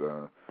this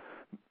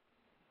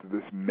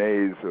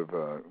maze of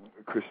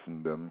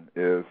Christendom,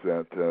 is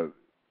that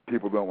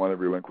people don't want to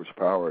relinquish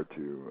power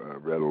too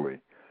readily.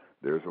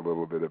 There's a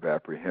little bit of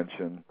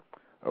apprehension,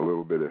 a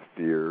little bit of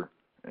fear,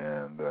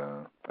 and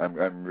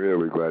I'm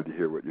really glad to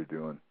hear what you're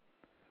doing.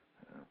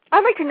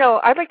 I'd like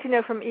to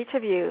know from each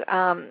of you,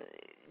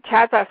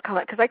 Chad's last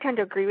comment, because I tend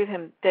to agree with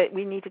him that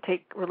we need to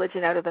take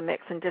religion out of the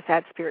mix and just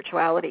add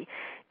spirituality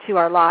to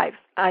our lives.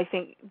 I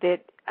think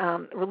that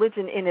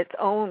religion in its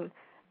own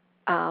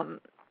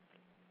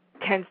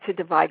tends to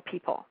divide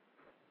people.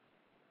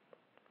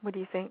 What do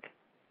you think?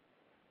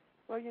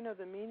 Well,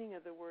 the meaning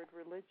of the word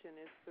religion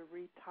is the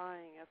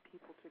retying of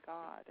people to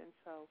God, and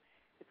so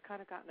it's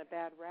kind of gotten a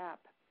bad rap.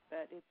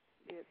 But its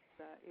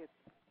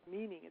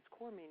meaning, its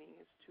core meaning,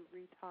 is to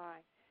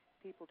retie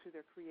people to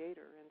their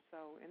Creator, and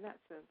so in that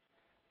sense,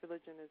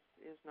 religion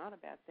is not a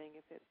bad thing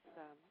if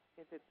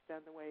it's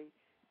done the way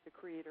the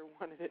Creator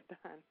wanted it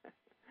done.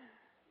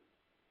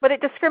 But it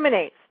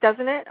discriminates,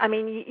 doesn't it? I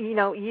mean,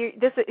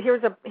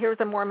 here's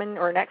a Mormon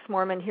or an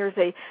ex-Mormon. Here's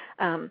a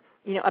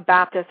a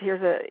Baptist.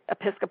 Here's a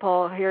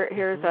Episcopal.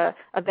 Here's a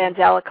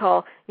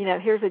evangelical.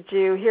 Here's a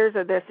Jew. Here's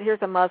a this.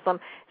 Here's a Muslim.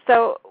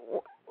 So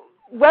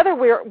whether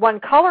we're one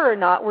color or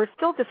not, we're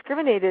still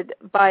discriminated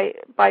by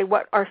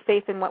what our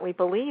faith and what we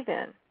believe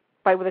in,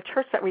 by the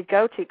church that we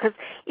go to. Because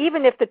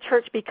even if the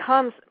church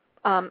becomes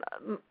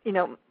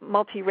multiracial,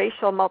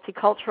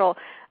 multicultural,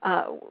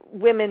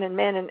 women and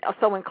men, and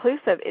so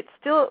inclusive, it's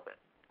still,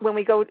 when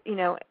we go,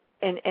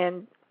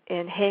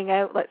 and hang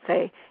out, let's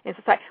say, in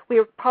society, we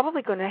are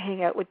probably going to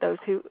hang out with those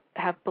who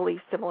have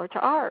beliefs similar to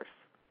ours.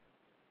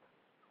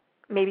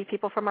 Maybe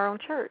people from our own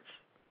church.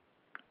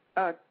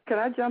 Can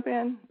I jump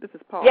in? This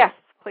is Paul. Yes,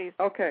 please.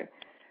 Okay.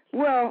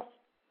 Well,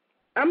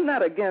 I'm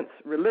not against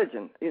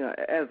religion,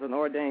 as an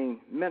ordained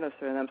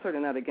minister, and I'm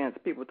certainly not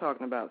against people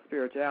talking about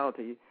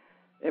spirituality.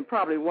 And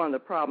probably one of the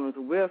problems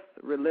with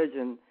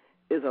religion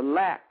is a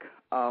lack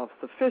of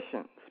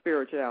sufficient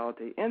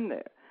spirituality in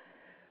there.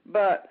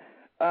 But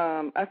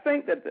I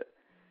think that,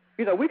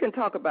 we can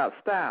talk about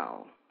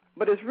style,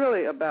 but it's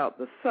really about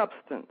the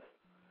substance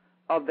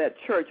of that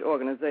church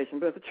organization.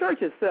 Because the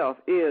church itself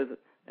is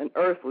an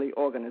earthly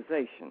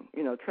organization,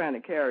 trying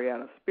to carry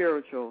out a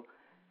spiritual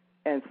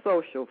and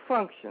social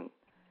function.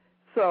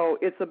 So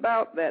it's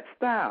about that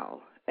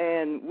style.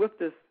 And with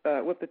this,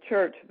 with the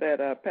church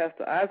that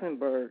Pastor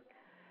Eisenberg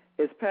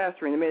is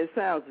pastoring, it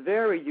sounds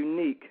very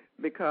unique,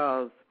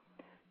 because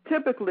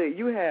typically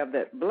you have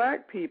that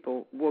black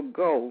people will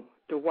go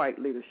to white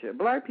leadership.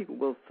 Black people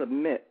will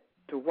submit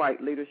to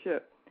white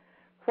leadership.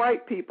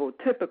 White people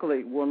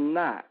typically will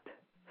not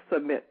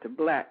submit to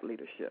black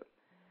leadership.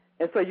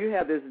 And so you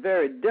have this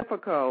very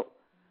difficult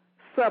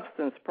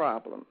substance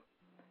problem,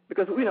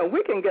 because,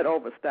 we can get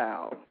over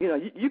style.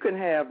 You can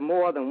have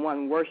more than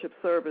one worship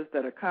service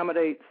that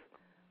accommodates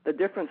the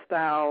different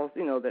styles,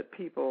 that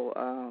people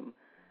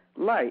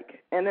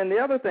like. And then the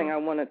other thing I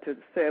wanted to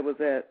say was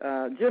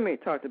that Jimmy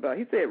talked about,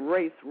 he said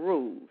race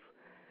rules.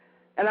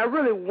 And I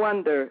really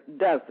wonder,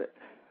 does it?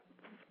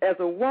 As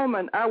a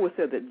woman, I would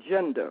say that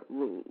gender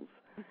rules.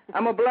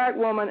 I'm a black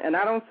woman, and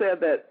I don't say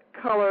that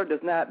color does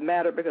not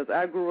matter, because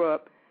I grew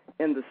up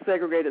in the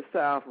segregated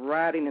South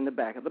riding in the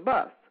back of the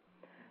bus.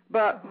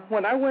 But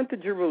when I went to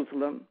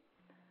Jerusalem,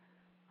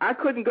 I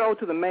couldn't go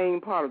to the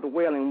main part of the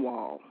Wailing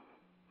Wall,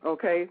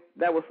 okay?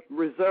 That was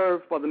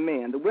reserved for the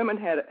men. The women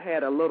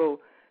had a little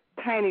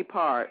tiny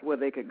part where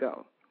they could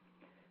go.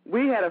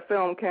 We had a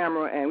film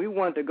camera, and we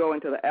wanted to go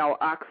into the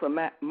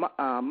Al-Aqsa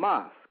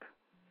Mosque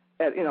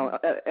at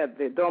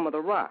the Dome of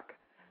the Rock.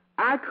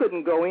 I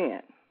couldn't go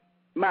in.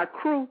 My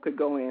crew could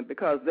go in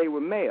because they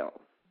were males.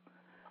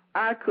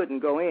 I couldn't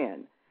go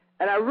in.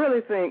 And I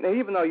really think that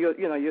even though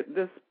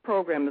this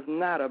program is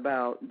not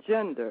about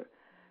gender,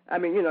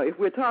 if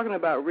we're talking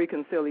about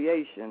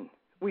reconciliation,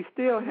 we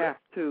still have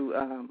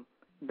to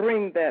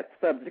bring that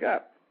subject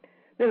up.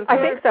 I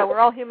think so. We're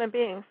all human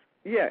beings.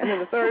 Yeah, and then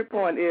the third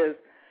point is,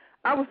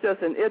 I was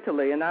just in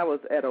Italy, and I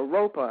was at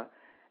Europa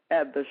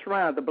at the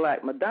Shrine of the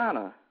Black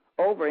Madonna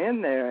over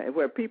in there,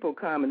 where people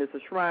come, and it's a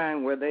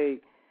shrine where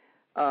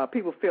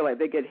people feel like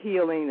they get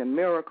healing and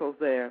miracles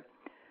there.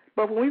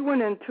 But when we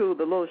went into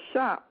the little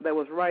shop that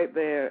was right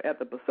there at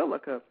the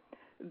Basilica,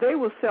 they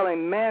were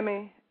selling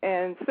Mammy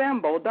and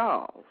Sambo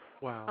dolls.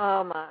 Wow.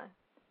 Oh, my.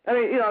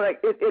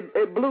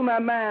 It blew my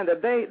mind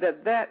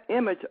that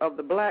image of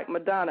the Black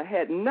Madonna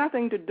had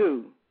nothing to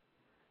do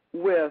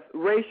with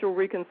racial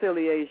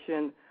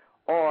reconciliation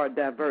or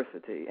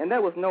diversity. And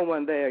there was no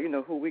one there,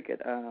 who we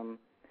could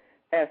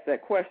ask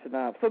that question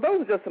of. So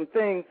those are just some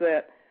things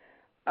that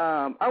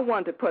I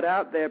wanted to put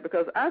out there,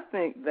 because I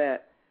think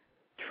that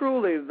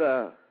truly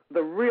the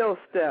real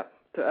step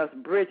to us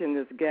bridging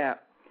this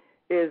gap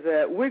is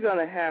that we're going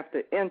to have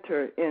to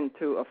enter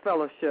into a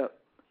fellowship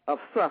of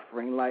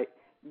suffering, like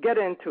get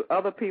into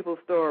other people's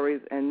stories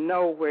and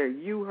know where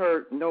you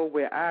hurt, know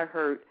where I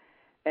hurt,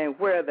 and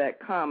where that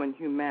common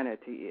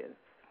humanity is.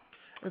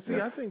 And see,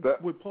 I think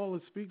what Paula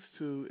speaks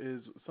to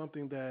is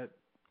something that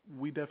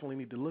we definitely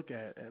need to look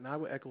at, and I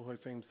would echo her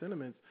same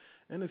sentiments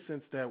in the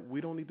sense that we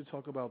don't need to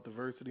talk about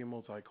diversity and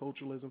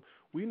multiculturalism.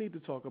 We need to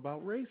talk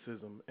about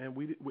racism, and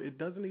it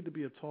doesn't need to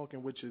be a talk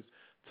in which is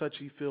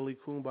touchy-feely,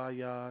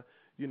 kumbaya,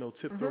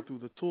 tiptoe through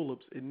the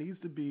tulips. It needs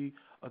to be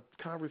a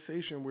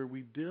conversation where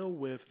we deal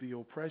with the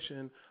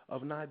oppression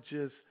of not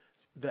just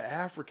the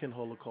African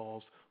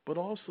Holocaust, but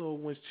also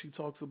when she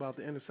talks about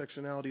the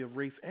intersectionality of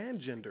race and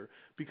gender,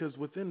 because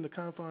within the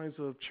confines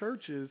of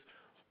churches,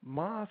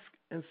 mosques,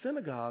 and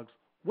synagogues,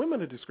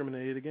 women are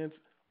discriminated against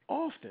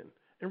often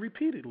and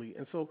repeatedly.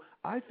 And so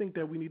I think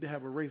that we need to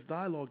have a race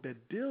dialogue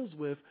that deals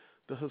with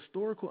the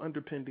historical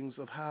underpinnings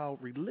of how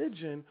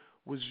religion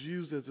was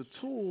used as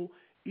a tool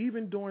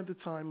even during the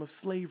time of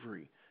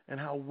slavery, and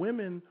how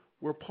women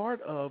were part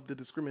of the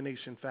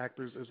discrimination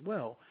factors as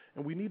well.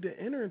 And we need to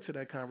enter into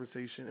that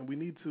conversation, and we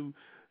need to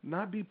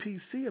not be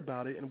PC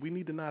about it, and we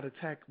need to not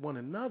attack one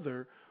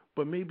another,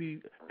 but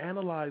maybe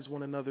analyze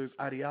one another's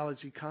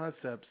ideology,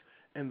 concepts,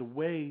 and the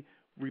way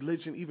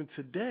religion even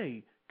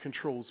today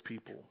controls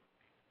people.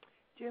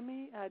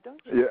 Jimmy,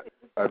 don't you?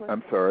 Yeah,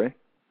 I'm sorry.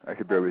 I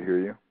could barely hear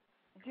you.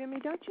 Jimmy,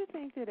 don't you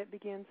think that it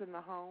begins in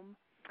the home?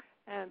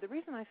 And the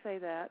reason I say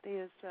that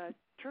is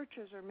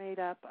churches are made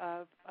up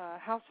of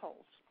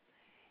households,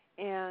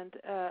 and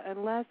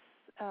unless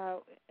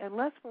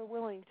we're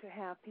willing to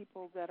have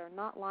people that are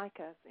not like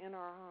us in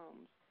our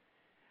homes,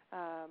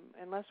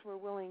 unless we're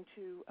willing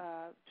to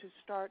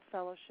start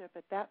fellowship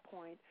at that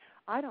point,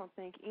 I don't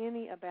think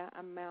any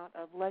amount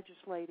of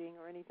legislating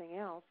or anything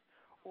else,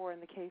 or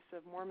in the case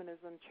of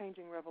Mormonism,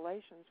 changing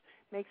revelations,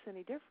 makes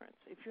any difference.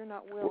 If you're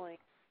not willing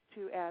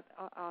to,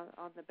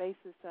 on the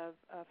basis of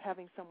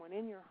having someone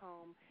in your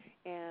home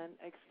and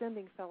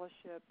extending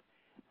fellowship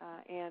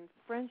and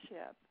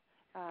friendship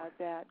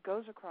that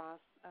goes across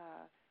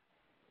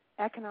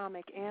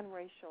economic and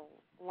racial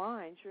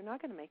lines, you're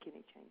not going to make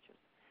any changes.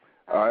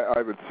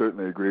 I would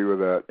certainly agree with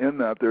that. In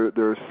that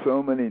there are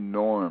so many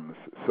norms,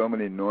 so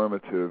many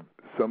normative,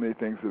 so many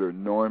things that are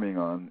norming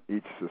on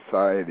each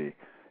society,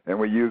 and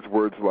we use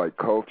words like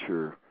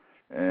culture,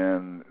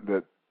 and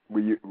that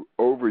we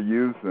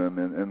overuse them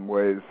in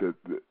ways that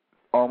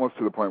almost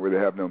to the point where they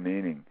have no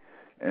meaning.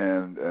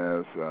 And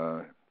as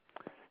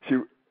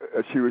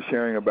she was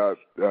sharing about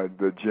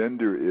the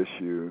gender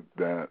issue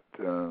that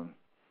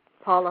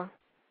Paula,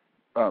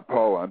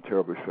 I'm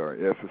terribly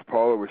sorry. Yes, as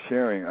Paula was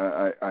sharing,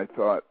 I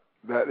thought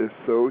that is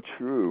so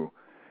true,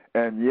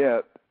 and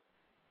yet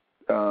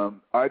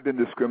I've been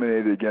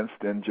discriminated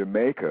against in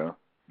Jamaica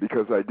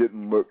because I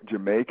didn't look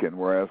Jamaican,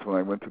 whereas when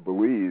I went to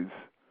Belize,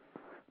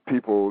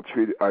 people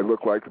treated I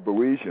looked like the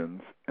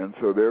Belizeans, and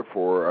so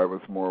therefore I was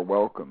more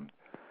welcomed.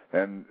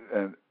 And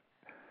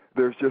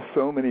there's just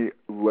so many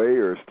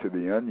layers to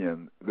the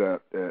onion that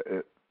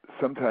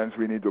sometimes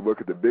we need to look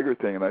at the bigger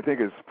thing. And I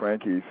think, as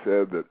Frankie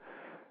said, that,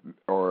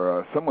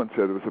 or someone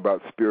said, it was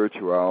about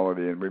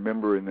spirituality and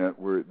remembering that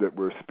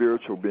we're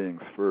spiritual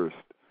beings first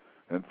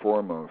and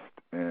foremost,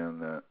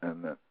 and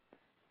that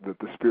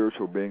the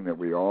spiritual being that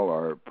we all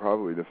are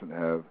probably doesn't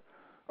have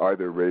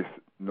either race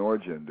nor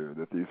gender,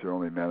 that these are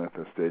only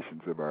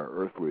manifestations of our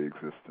earthly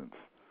existence.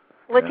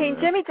 Latine,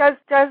 Jimmy does.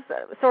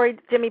 Sorry,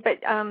 Jimmy, but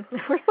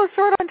we're so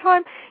short on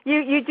time.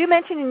 You do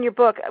mention in your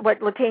book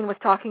what Latine was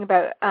talking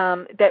about,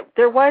 that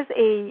there was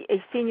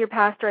a senior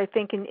pastor, I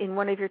think, in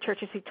one of your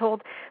churches who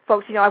told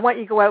folks, I want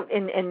you to go out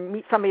and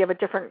meet somebody of a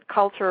different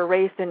culture or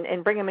race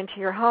and bring them into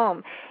your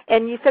home.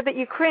 And you said that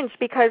you cringed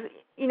because,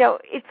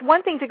 it's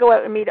one thing to go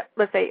out and meet,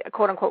 let's say, a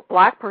quote-unquote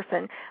black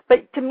person,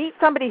 but to meet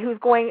somebody who's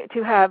going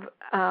to have,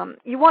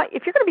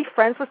 if you're going to be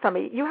friends with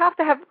somebody, you have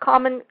to have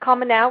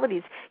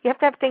commonalities. You have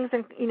to have things,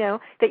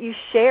 that you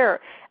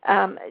share.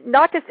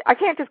 I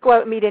can't just go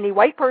out and meet any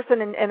white person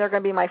and they're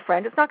going to be my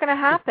friend. It's not going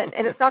to happen,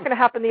 and it's not going to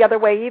happen the other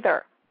way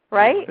either,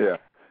 right? Yeah.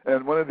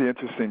 And one of the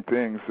interesting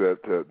things that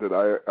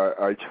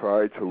I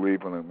try to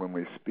leave when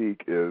we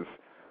speak is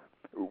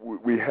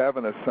we have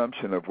an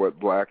assumption of what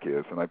black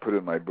is, and I put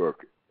in my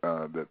book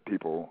that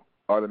people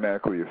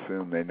automatically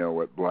assume they know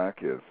what black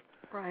is.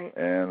 Right.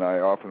 And I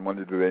often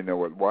wonder, do they know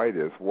what white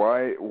is?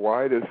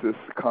 Why does this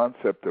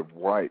concept of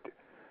white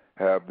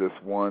have this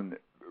one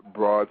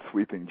broad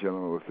sweeping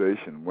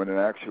generalization when in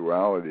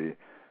actuality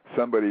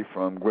somebody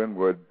from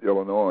Glenwood,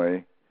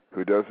 Illinois,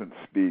 who doesn't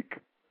speak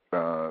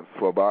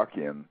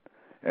Slovakian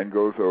and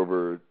goes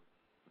over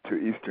to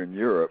Eastern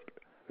Europe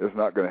is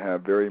not going to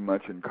have very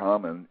much in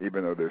common,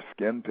 even though their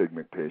skin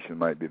pigmentation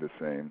might be the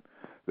same.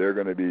 They're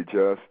going to be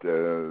just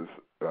as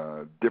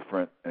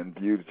different and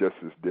viewed just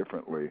as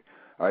differently.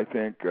 I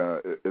think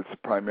it's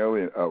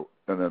primarily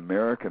an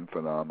American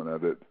phenomena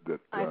that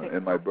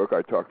in my book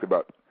I talked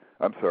about.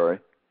 I'm sorry.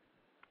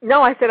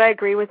 No, I said I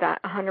agree with that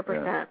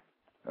 100%.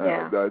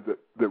 Yeah.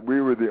 That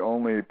we were the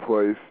only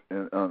place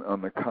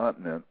on the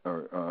continent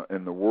or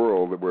in the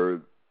world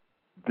where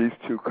these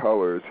two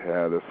colors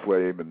had a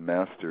slave and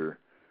master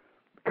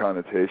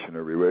connotation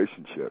or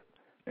relationship.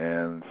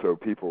 And so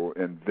people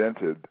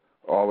invented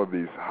all of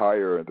these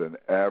higher than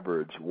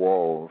average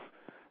walls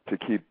to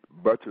keep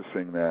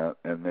buttressing that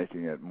and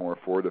making it more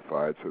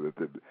fortified so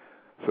that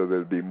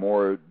it'd be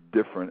more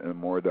different and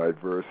more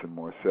diverse and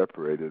more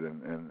separated,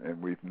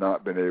 and we've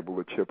not been able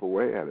to chip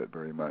away at it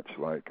very much,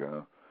 like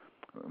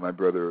my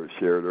brother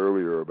shared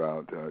earlier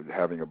about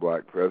having a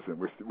black president.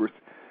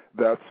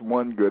 That's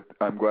one good.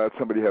 I'm glad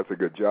somebody has a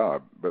good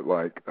job, but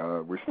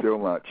we're still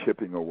not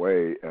chipping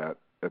away at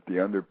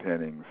the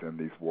underpinnings, and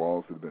these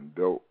walls have been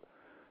built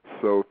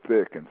so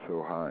thick and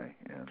so high.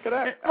 Could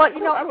I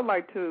would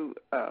like to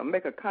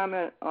make a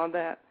comment on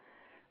that.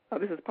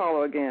 This is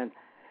Paula again.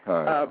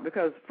 Hi.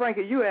 Because,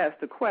 Frankie, you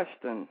asked the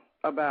question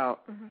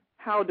about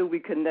how do we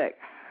connect?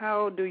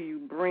 How do you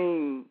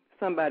bring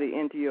somebody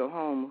into your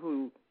home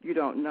who you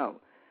don't know?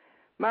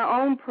 My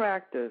own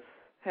practice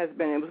has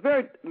been,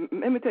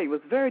 let me tell you, it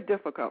was very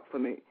difficult for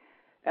me.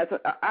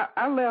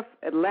 I left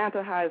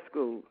Atlanta,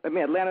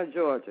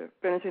 Georgia,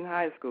 finishing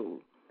high school,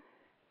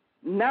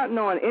 not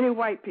knowing any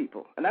white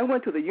people. And I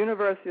went to the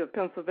University of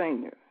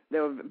Pennsylvania.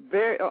 There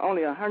were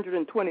only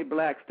 120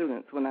 black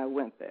students when I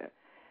went there.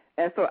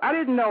 And so I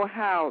didn't know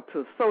how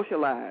to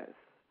socialize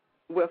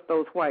with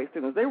those white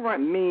students. They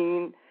weren't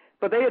mean.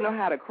 but they didn't know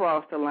how to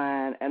cross the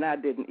line, and I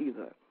didn't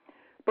either.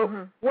 But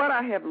what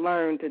I have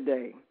learned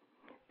today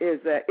is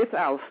that it's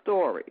our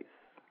stories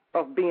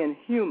of being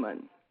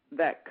human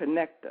that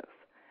connect us.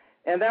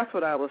 And that's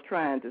what I was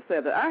trying to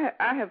say, that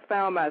I have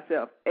found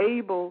myself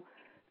able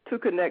to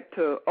connect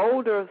to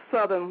older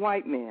Southern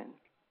white men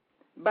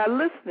by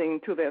listening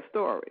to their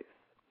stories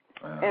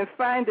and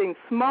finding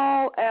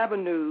small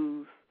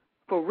avenues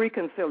for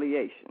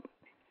reconciliation,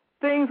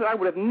 things I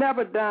would have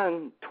never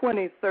done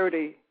 20,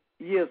 30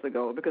 years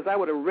ago, because I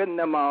would have written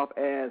them off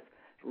as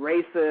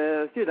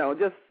racist,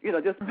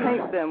 just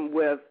paint them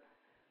with,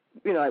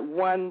 like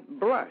one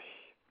brush.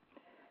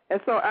 And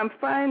so I'm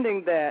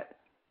finding that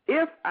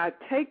if I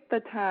take the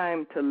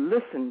time to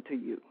listen to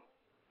you,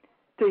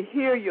 to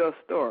hear your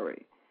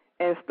story,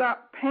 and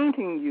stop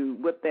painting you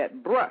with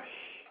that brush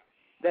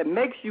that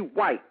makes you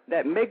white,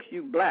 that makes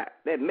you black,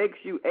 that makes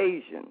you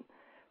Asian,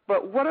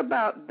 but what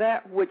about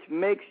that which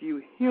makes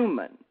you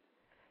human?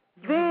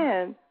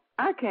 Then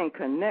I can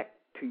connect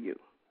to you.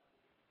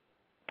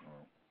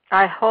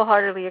 I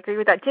wholeheartedly agree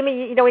with that.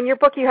 Jimmy, in your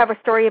book you have a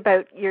story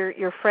about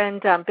your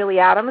friend Billy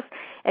Adams,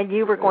 and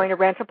you were going to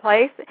rent a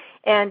place,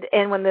 and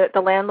when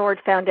the landlord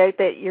found out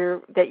that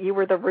you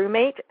were the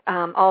roommate,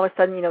 all of a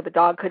sudden, the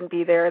dog couldn't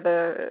be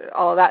there,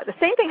 all of that. The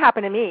same thing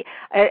happened to me.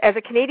 As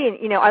a Canadian,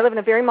 I live in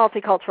a very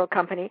multicultural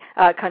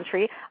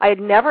country. I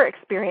had never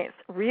experienced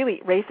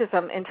really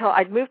racism until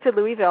I'd moved to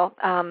Louisville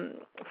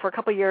for a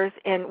couple of years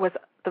and was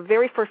the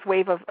very first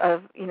wave of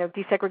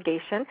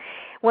desegregation.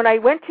 When I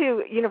went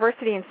to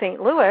university in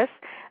St. Louis,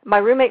 my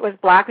roommate was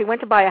black. We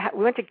went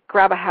to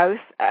grab a house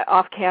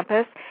off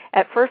campus.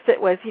 At first it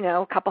was,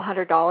 a couple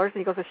 $100. And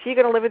he goes, "Is she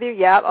going to live with you?"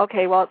 "Yeah."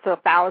 "Okay, well, it's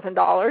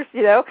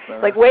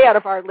 $1,000, like way out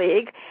of our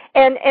league.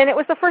 And it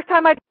was the first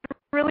time I'd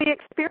really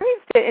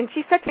experienced it. And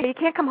she said to me, "You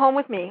can't come home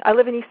with me. I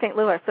live in East St.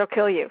 Louis. They'll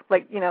kill you.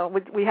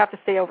 We have to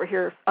stay over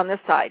here on this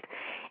side."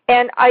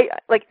 And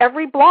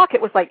every block,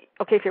 it was like,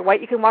 okay, if you're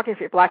white, you can walk in.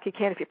 If you're black, you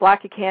can. If you're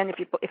black, you can.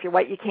 If you're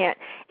white, you can't.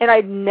 And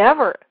I'd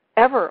never,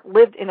 ever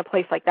lived in a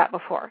place like that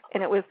before.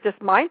 And it was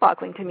just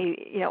mind-boggling to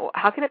me,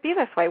 how can it be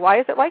this way? Why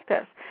is it like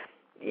this?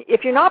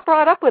 If you're not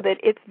brought up with it,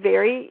 it's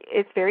very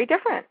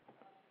different.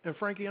 And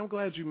Frankie, I'm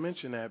glad you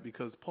mentioned that,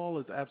 because Paul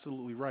is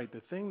absolutely right.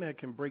 The thing that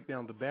can break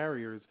down the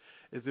barriers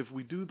is if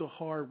we do the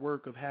hard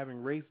work of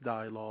having race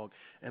dialogue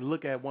and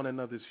look at one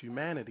another's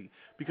humanity.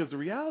 Because the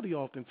reality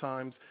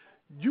oftentimes,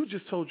 you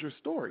just told your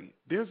story.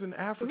 There's an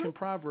African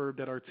proverb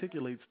that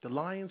articulates the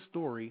lion's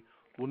story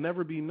will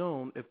never be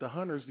known if the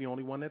hunter's the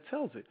only one that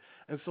tells it.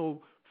 And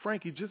so,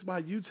 Frankie, just by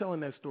you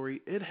telling that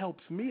story, it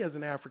helps me as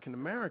an African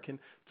American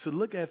to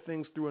look at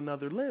things through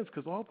another lens,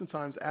 because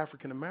oftentimes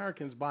African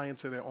Americans buy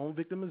into their own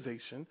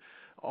victimization.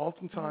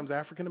 Oftentimes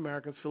African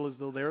Americans feel as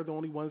though they're the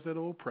only ones that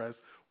are oppressed.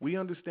 We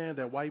understand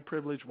that white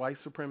privilege, white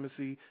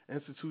supremacy,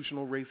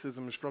 institutional racism,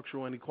 and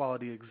structural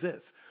inequality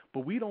exists.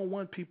 But we don't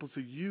want people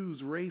to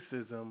use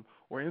racism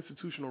or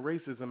institutional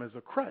racism as a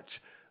crutch,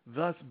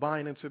 thus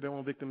buying into their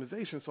own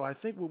victimization. So I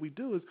think what we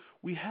do is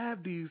we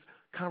have these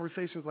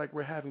conversations like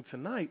we're having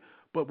tonight,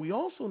 but we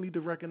also need to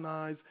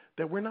recognize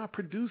that we're not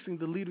producing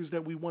the leaders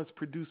that we once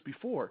produced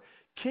before.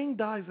 King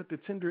dies at the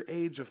tender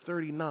age of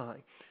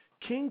 39.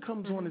 King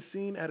comes on the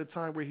scene at a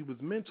time where he was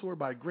mentored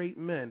by great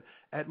men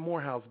at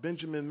Morehouse,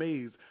 Benjamin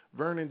Mays,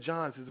 Vernon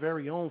Johns, his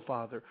very own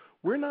father.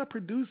 We're not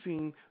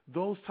producing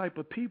those type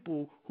of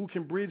people who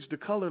can bridge the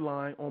color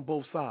line on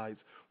both sides.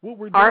 What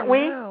we're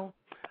doing now,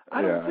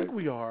 I don't think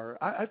we are.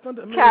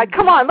 Chad,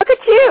 come on, look at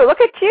you.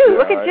 Look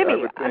at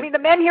Jimmy. I mean, the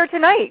men here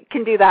tonight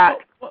can do that.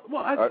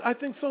 Well, I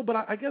think so, but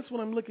I guess what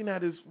I'm looking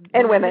at is...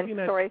 And women,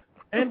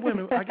 And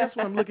women. I guess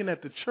when I'm looking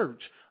at the church,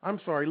 I'm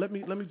sorry, let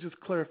me just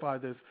clarify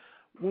this.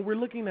 When we're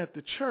looking at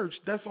the church,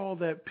 that's all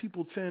that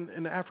people tend,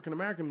 in the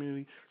African-American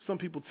community, some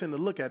people tend to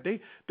look at. They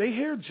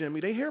hear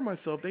Jimmy, they hear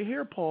myself, they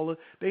hear Paula,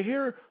 they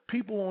hear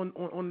people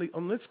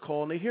on this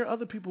call, and they hear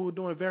other people who are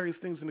doing various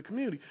things in the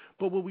community.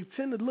 But what we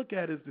tend to look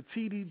at is the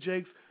T.D.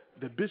 Jakes,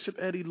 the Bishop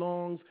Eddie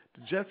Longs,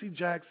 the Jesse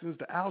Jacksons,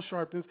 the Al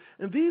Sharptons,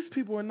 and these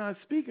people are not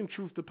speaking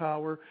truth to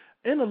power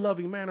in a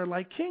loving manner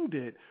like King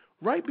did.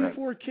 Right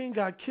before King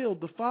got killed,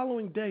 the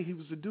following day he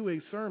was to do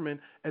a sermon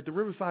at the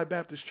Riverside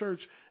Baptist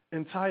Church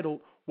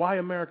entitled Why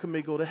America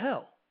May Go to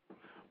Hell.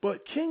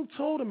 But King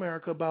told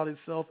America about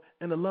itself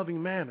in a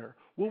loving manner.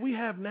 What we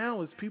have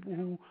now is people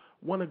who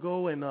want to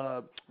go and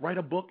write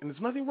a book, and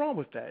there's nothing wrong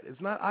with that.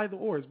 It's not either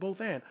or, it's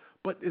both and.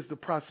 But it's the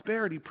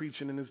prosperity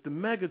preaching, and it's the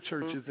mega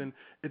churches, and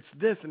it's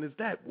this and it's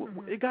that.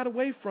 It got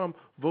away from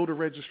voter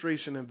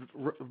registration and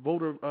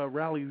voter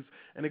rallies,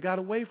 and it got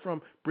away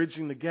from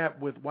bridging the gap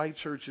with white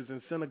churches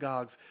and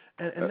synagogues.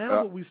 And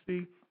now what we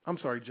see, I'm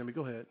sorry, Jimmy,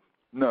 go ahead.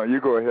 No,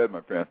 you go ahead,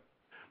 my friend.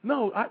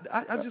 No,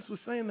 I just was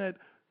saying that,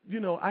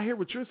 I hear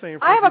what you're saying.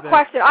 I have a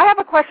question. I have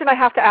a question I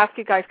have to ask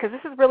you guys, because this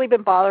has really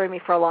been bothering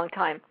me for a long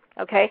time,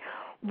 okay?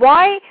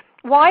 Why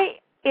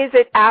is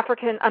it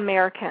African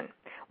American?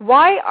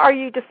 Why are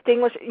you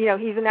distinguished?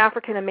 He's an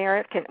African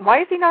American.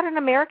 Why is he not an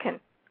American?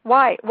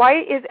 Why?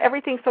 Why is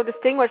everything so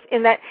distinguished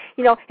in that,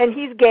 and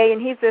he's gay and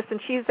he's this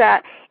and she's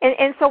that?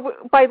 And so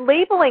by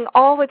labeling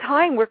all the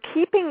time, we're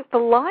keeping the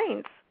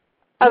lines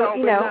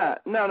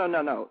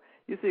No.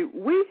 You see,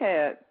 we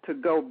had to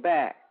go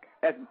back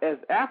as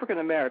African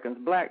Americans,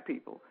 black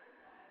people.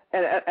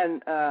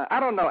 And I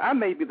don't know. I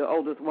may be the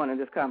oldest one in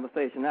this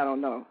conversation. I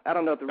don't know. I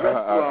don't know if the rest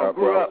of you all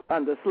grew up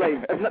under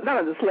slavery. Not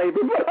under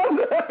slavery, but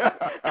under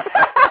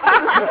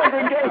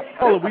segregation.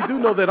 Oh, we do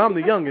know that I'm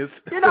the youngest.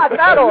 You're not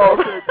that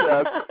old.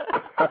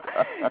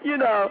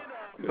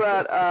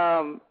 But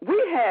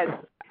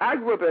I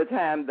grew up at a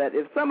time that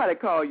if somebody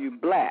called you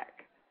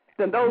black,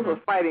 then those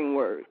were fighting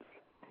words.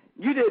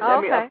 You did.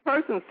 I mean, a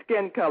person's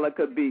skin color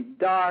could be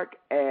dark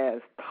as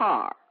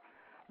tar.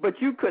 But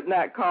you could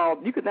not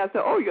say,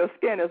 oh, your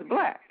skin is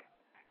black.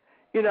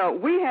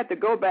 We had to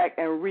go back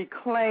and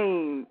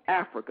reclaim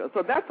Africa.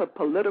 So that's a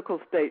political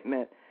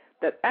statement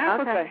that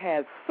Africa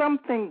has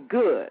something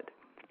good.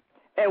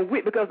 And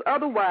because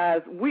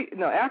otherwise,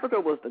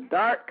 Africa was the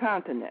dark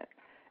continent,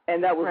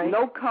 and there was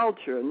no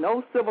culture,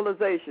 no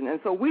civilization. And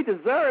so we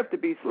deserved to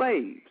be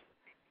slaves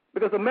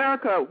because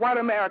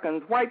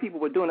white people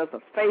were doing us a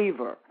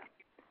favor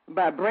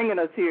by bringing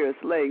us here as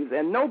slaves.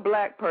 And no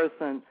black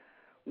person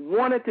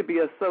wanted to be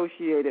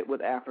associated with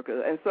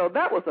Africa, and so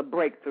that was a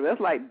breakthrough. That's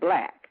like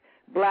black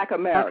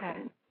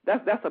American.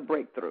 That's a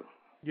breakthrough.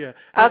 Yeah.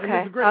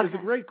 It's a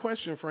great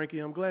question, Frankie.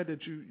 I'm glad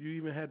that you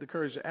even had the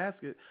courage to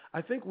ask it.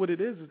 I think what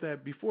it is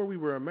that before we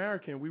were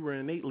American, we were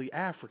innately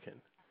African,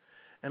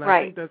 and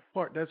I think that's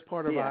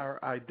part of our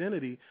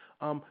identity.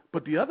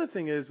 But the other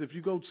thing is, if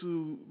you go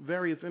to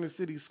various inner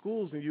city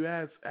schools and you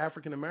ask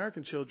African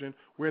American children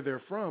where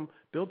they're from,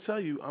 they'll tell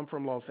you, I'm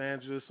from Los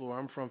Angeles or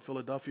I'm from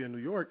Philadelphia, New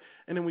York.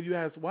 And then when you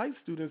ask white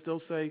students,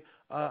 they'll say,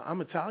 I'm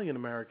Italian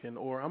American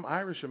or I'm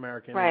Irish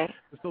American. Right.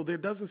 And so there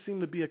doesn't seem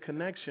to be a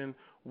connection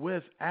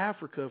with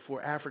Africa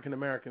for African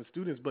American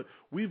students. But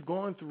we've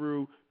gone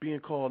through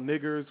being called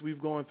niggers.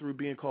 We've gone through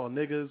being called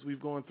niggas.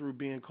 We've gone through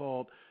being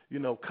called,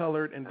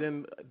 colored. And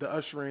then the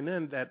ushering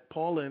in that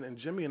Paula and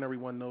Jimmy and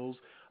everyone knows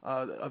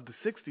of the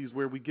 60s,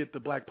 where we get the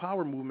Black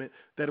Power movement,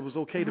 that it was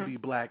okay to be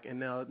black, and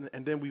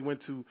then we went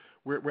to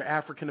we're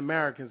African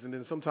Americans, and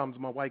then sometimes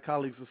my white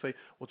colleagues will say,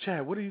 well,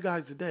 Chad, what are you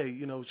guys today?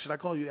 Should I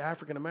call you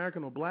African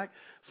American or black?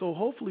 So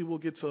hopefully we'll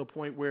get to a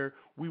point where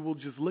we will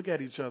just look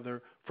at each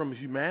other from a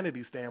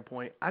humanity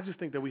standpoint. I just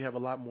think that we have a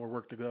lot more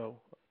work to go.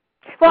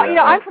 Well,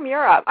 I'm from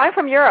Europe,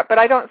 but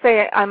I don't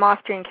say I'm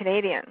Austrian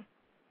Canadian.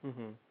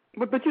 Mm-hmm.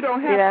 But you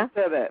don't have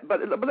to say that.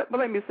 But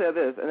let me say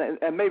this,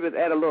 and maybe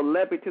add a little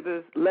levity to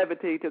this.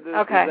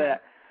 Okay. Is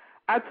that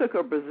I took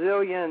a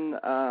Brazilian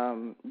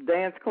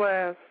dance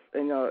class,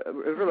 it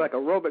was really like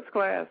aerobics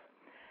class,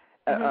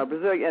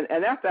 Brazilian.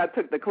 And after I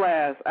took the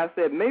class, I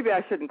said maybe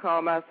I shouldn't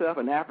call myself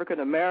an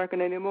African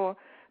American anymore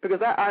because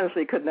I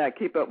honestly could not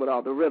keep up with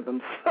all the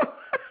rhythms. That's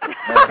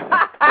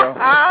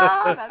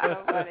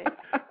so funny.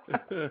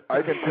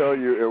 I can tell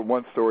you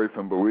one story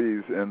from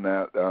Belize in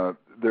that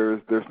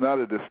there's not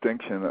a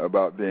distinction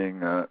about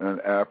being an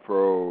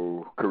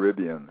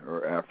Afro-Caribbean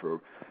or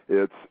Afro.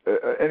 It's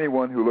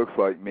anyone who looks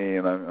like me,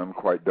 and I'm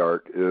quite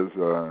dark, is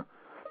a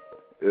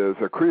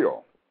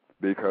Creole,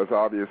 because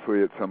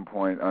obviously at some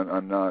point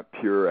I'm not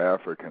pure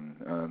African.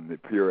 The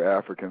pure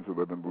Africans who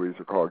live in Belize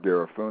are called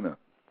Garifuna.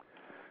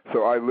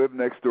 So I lived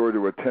next door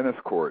to a tennis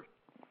court,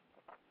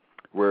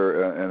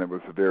 and it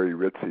was a very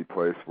ritzy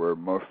place where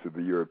most of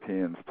the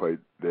Europeans played.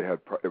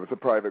 It was a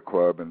private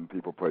club, and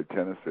people played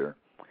tennis there.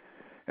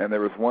 And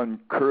there was one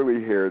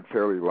curly-haired,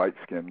 fairly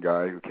light-skinned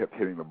guy who kept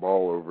hitting the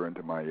ball over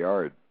into my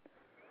yard.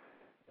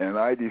 And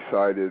I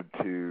decided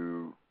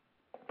to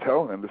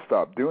tell him to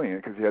stop doing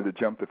it because he had to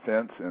jump the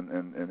fence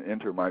and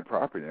enter my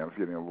property. I was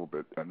getting a little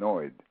bit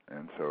annoyed.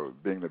 And so,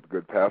 being the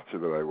good pastor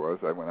that I was,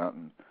 I went out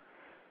and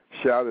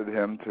shouted at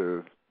him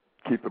to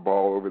keep the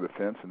ball over the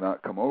fence and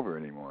not come over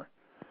anymore.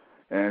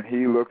 And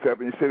he looked up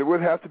and he said, it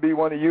would have to be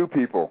one of you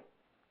people.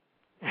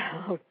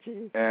 Oh,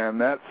 geez. And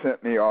that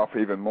sent me off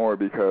even more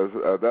because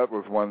that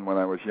was one when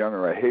I was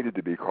younger I hated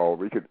to be called.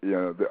 We could,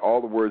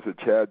 all the words that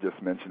Chad just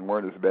mentioned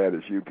weren't as bad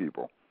as you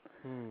people.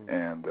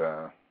 And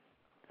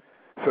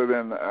so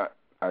then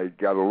I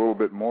got a little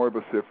bit more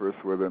vociferous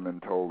with him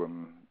and told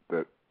him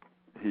that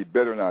he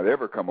better not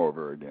ever come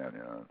over again.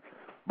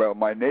 Well,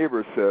 my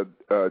neighbor said,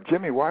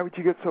 Jimmy, why would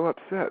you get so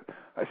upset?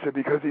 I said,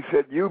 because he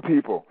said you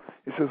people.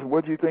 He says,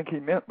 what do you think he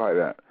meant by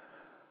that?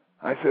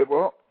 I said,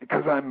 well,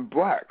 because I'm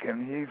black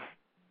and he's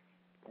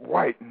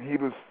white and he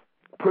was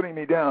putting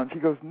me down. She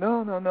goes,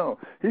 no.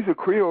 He's a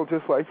Creole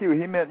just like you.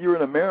 He meant you're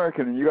an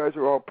American and you guys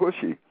are all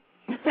pushy.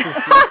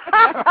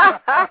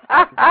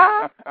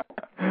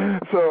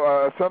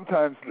 So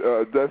sometimes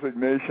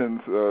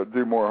designations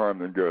do more harm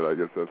than good. I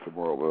guess that's the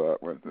moral of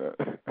that one.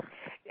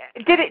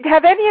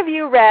 Have any of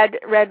you read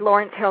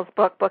Lawrence Hill's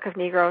book of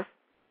Negroes?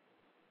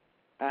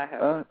 I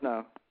have.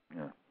 No.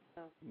 Yeah.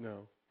 No.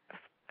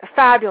 A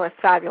fabulous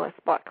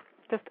book.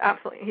 Just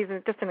absolutely, he's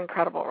just an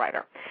incredible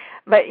writer.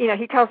 But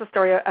he tells the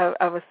story of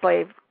a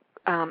slave,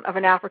 of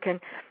an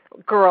African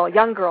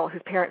young girl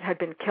whose parents had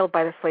been killed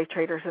by the slave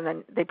traders, and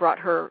then they brought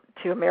her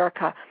to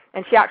America,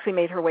 and she actually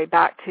made her way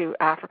back to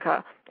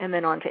Africa and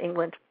then on to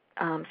England.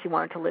 She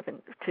wanted to live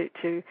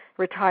to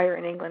retire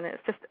in England.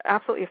 It's just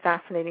absolutely a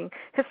fascinating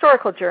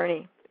historical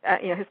journey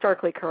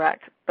historically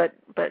correct. But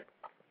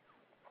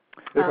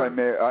if I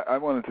may, I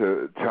wanted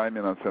to chime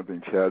in on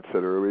something Chad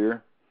said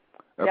earlier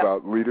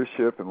about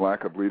leadership and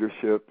lack of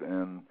leadership,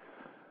 and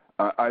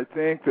I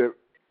think that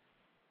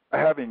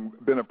having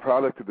been a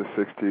product of the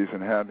 60s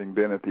and having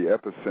been at the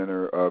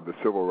epicenter of the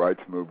civil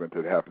rights movement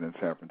that happened in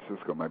San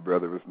Francisco, my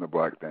brother was in the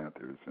Black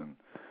Panthers, and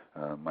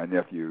my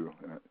nephew,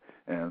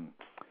 and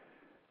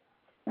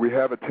we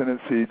have a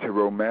tendency to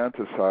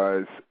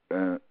romanticize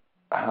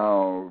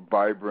how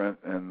vibrant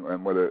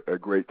and what a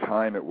great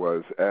time it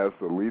was as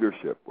the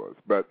leadership was.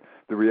 But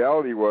the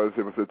reality was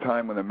it was a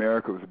time when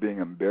America was being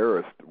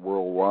embarrassed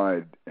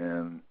worldwide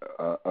and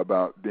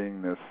about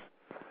being this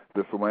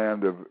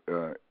land of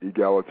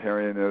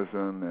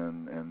egalitarianism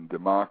and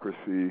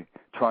democracy,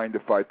 trying to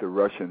fight the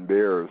Russian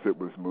bears. It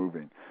was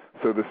moving.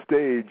 So the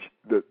stage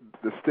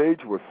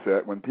was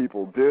set when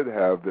people did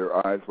have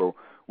their eyes, well,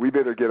 we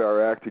better get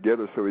our act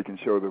together so we can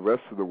show the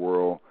rest of the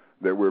world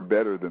that we're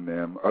better than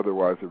them,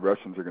 otherwise the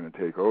Russians are going to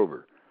take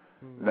over.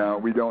 Mm-hmm. Now,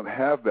 we don't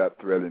have that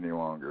threat any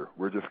longer.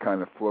 We're just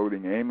kind of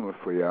floating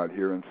aimlessly out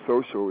here, and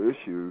social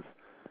issues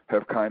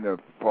have kind of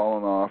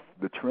fallen off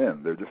the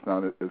trend. They're just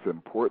not as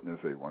important as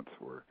they once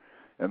were.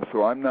 And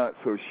so I'm not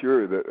so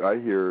sure that I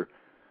hear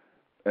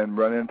and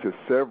run into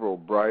several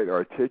bright,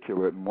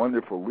 articulate, and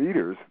wonderful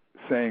leaders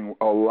saying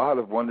a lot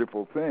of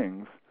wonderful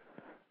things,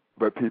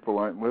 but people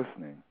aren't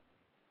listening.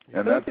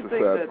 And that's the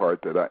sad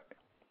part that I...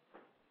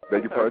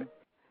 Beg your pardon?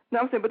 No,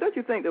 I'm saying, but don't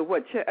you think that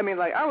what Chad... I mean,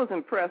 like, I was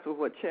impressed with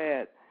what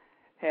Chad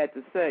had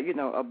to say,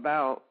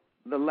 about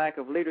the lack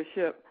of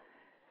leadership.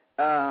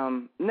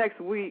 Next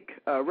week,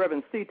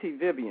 Reverend C.T.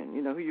 Vivian,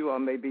 who you all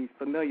may be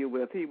familiar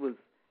with, he was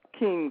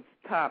King's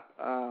top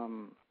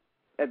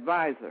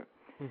advisor.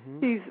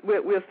 Mm-hmm.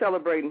 We're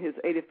celebrating his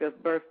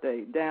 85th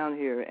birthday down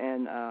here,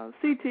 and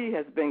C.T.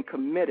 has been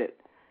committed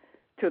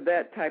to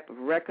that type of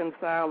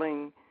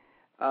reconciling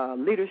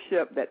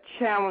leadership that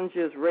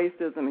challenges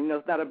racism.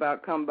 It's not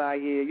about come by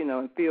here,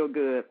 and feel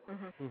good,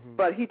 mm-hmm.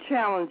 but he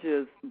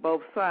challenges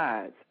both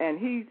sides, and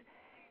he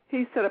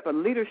set up a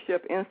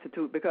leadership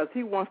institute because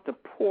he wants to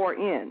pour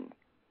in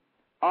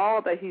all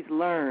that he's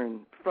learned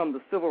from the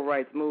civil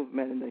rights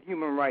movement and the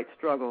human rights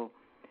struggle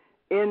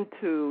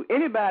into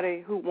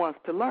anybody who wants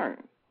to learn.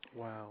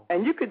 Wow.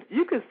 And you could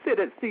sit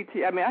at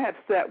CT. I have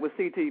sat with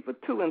CT for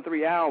 2 and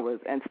 3 hours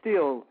and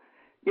still,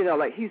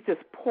 like he's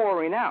just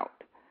pouring out.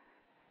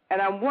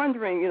 And I'm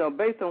wondering,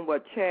 based on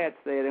what Chad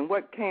said, and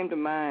what came to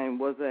mind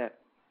was that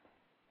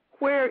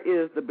where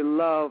is the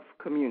beloved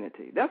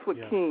community? That's what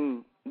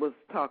King was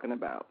talking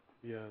about.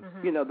 Yes.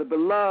 Mm-hmm. The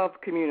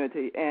beloved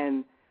community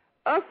and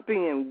us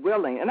being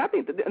willing. And I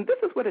think and this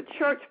is where the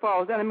church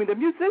falls down.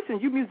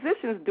 You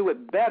musicians do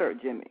it better,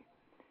 Jimmy,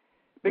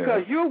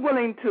 because you're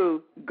willing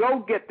to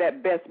go get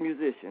that best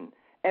musician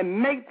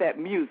and make that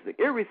music,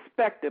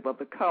 irrespective of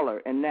the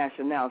color and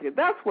nationality.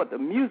 That's what the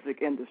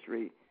music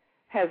industry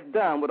has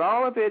done with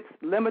all of its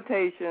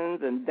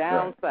limitations and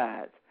downsides.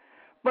 Right.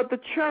 But the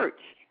church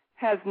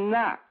has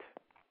not.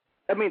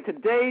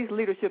 Today's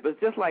leadership is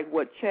just like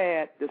what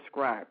Chad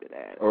described it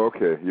as.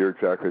 Okay, you're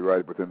exactly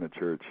right within the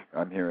church.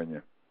 I'm hearing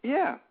you.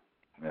 Yeah.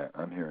 Yeah,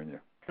 I'm hearing you.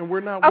 And we're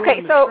not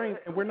willing to train,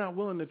 and we're not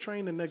willing to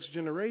train the next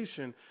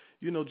generation.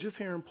 Just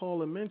hearing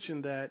Paula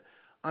mention that,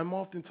 I'm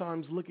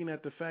oftentimes looking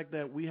at the fact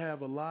that we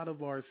have a lot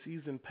of our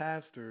seasoned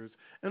pastors,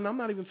 and I'm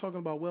not even talking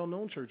about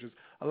well-known churches.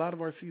 A lot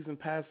of our seasoned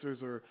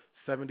pastors are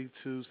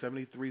 72,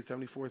 73,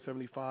 74,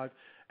 75.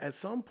 At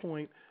some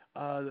point,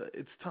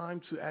 it's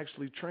time to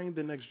actually train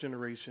the next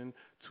generation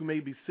to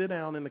maybe sit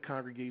down in the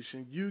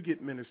congregation, you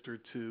get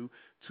ministered to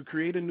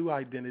create a new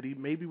identity.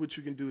 Maybe what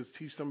you can do is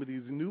teach some of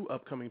these new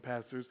upcoming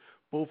pastors,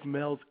 both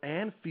males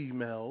and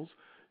females,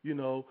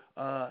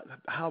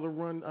 how to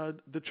run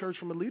the church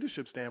from a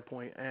leadership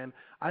standpoint. And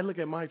I look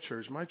at my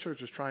church. My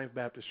church is Triumph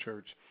Baptist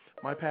Church.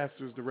 My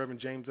pastor is the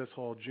Reverend James S.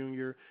 Hall,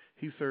 Jr.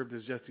 He served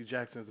as Jesse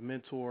Jackson's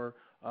mentor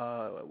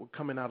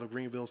coming out of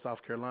Greenville, South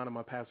Carolina.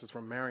 My pastor's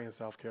from Marion,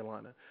 South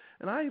Carolina.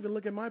 And I even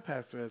look at my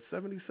pastor at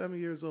 77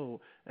 years old,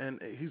 and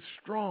he's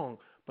strong.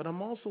 But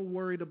I'm also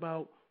worried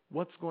about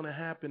what's going to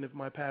happen if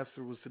my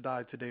pastor was to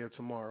die today or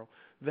tomorrow,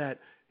 that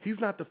he's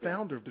not the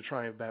founder of the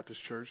Triumph Baptist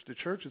Church. The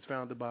church is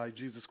founded by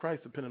Jesus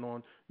Christ, depending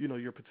on,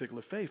 your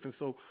particular faith. And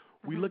so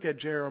we look at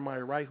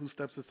Jeremiah Wright, who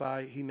steps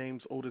aside. He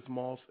names Otis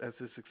Moss as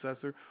his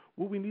successor.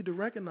 What we need to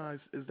recognize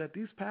is that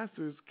these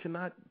pastors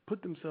cannot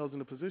put themselves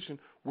in a position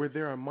where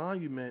they're a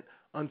monument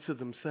unto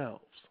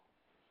themselves.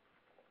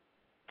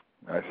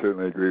 I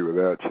certainly agree with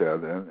that,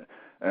 Chad.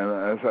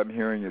 And as I'm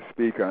hearing you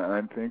speak,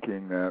 I'm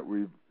thinking that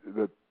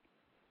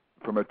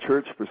from a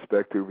church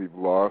perspective, we've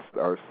lost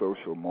our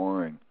social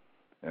mooring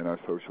and our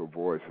social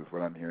voice, is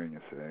what I'm hearing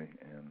you say.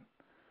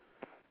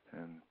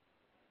 And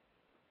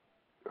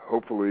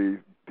hopefully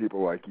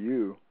people like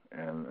you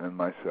and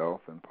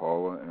myself and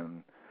Paula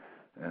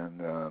and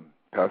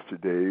Pastor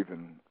Dave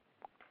and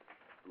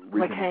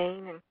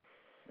LeCaine.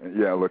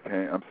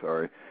 LeCaine, I'm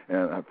sorry.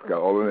 And I forgot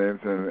all the names.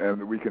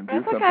 And we can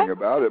do something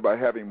about it by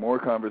having more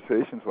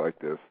conversations like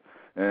this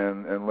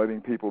and letting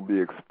people be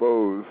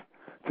exposed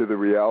to the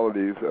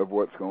realities of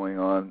what's going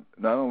on,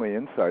 not only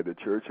inside the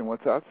church and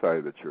what's outside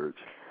of the church.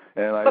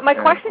 But my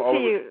question to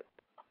you,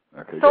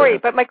 sorry,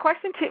 but my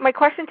question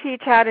to you,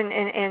 Chad,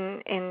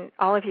 and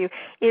all of you,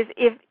 is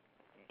if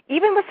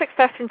even with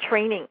succession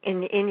training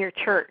in your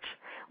church,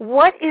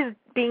 what is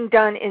being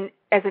done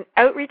as an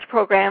outreach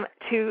program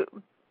to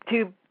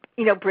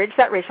bridge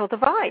that racial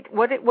divide?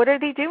 What are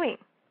they doing?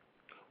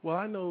 Well,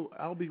 I know,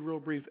 I'll be real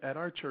brief. At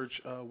our church,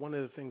 one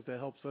of the things that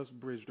helps us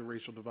bridge the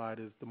racial divide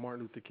is the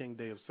Martin Luther King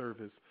Day of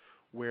Service,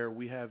 where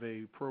we have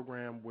a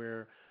program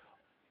where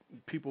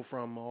people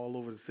from all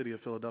over the city of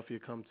Philadelphia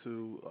come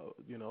to,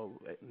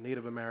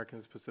 Native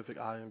Americans, Pacific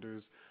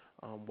Islanders,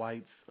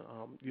 whites,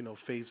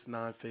 faiths,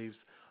 non-faiths.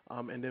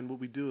 And then what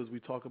we do is we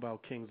talk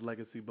about King's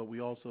legacy, but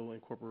we also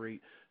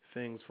incorporate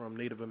things from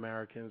Native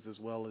Americans, as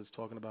well as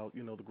talking about,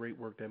 the great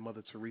work that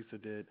Mother Teresa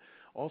did.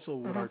 Also,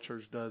 what our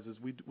church does is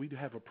we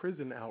have a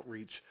prison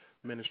outreach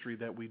ministry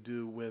that we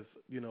do with,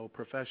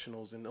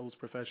 professionals, and those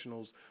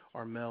professionals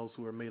are males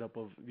who are made up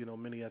of,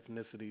 many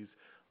ethnicities.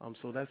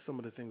 So that's some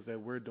of the things that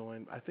we're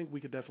doing. I think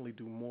we could definitely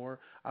do more.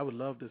 I would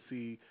love to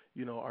see,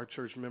 our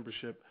church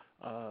membership,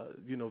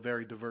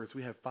 very diverse.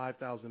 We have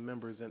 5,000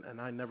 members, and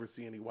I never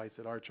see any whites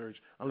at our church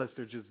unless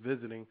they're just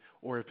visiting,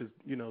 or if it's,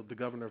 the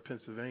governor of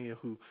Pennsylvania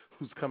who's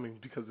coming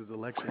because it's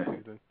election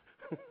season.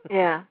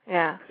 Yeah.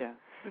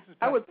 This is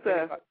I would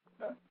say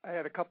I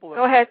had a couple of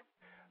Go ahead.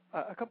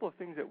 A couple of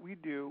things that we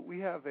do. We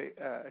have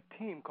a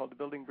team called the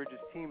Building Bridges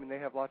team, and they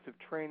have lots of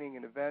training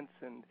and events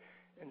and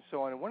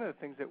so on. And one of the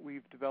things that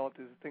we've developed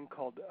is a thing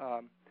called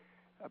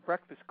a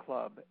breakfast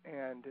club,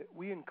 and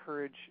we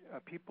encourage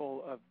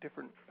people of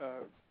different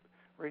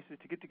races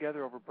to get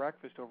together over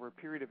breakfast over a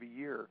period of a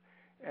year,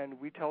 and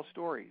we tell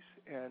stories.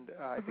 And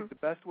I think the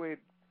best way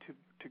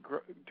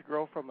to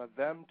grow from a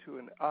them to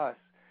an us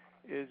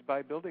is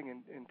by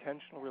building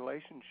intentional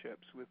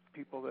relationships with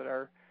people that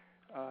are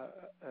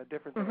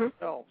different than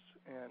ourselves.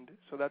 And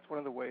so that's one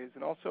of the ways.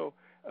 And also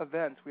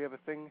events. We have a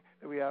thing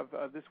that we have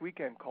this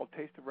weekend called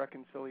Taste of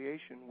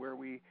Reconciliation, where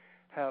we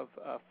have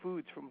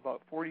foods from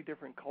about 40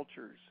 different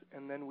cultures,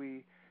 and then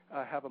we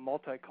have a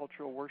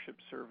multicultural worship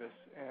service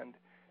and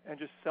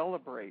just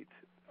celebrate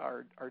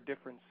our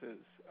differences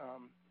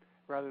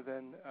rather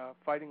than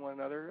fighting one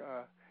another,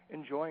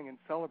 enjoying and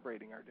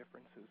celebrating our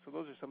differences. So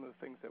those are some of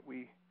the things that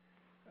we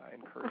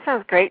encourage. That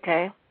sounds great,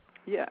 Dave.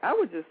 Yeah, I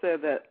would just say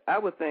that I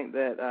would think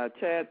that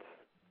Chad's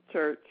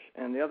church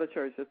and the other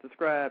churches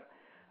described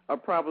are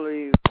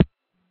probably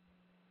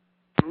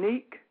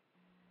unique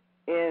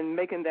in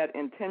making that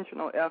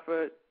intentional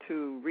effort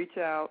to reach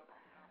out.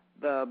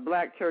 The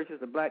black churches,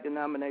 the black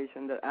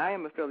denomination that I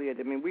am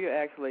affiliated, we are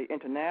actually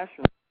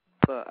international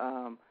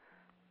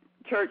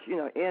church,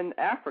 in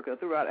Africa,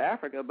 throughout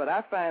Africa, but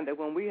I find that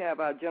when we have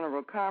our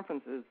general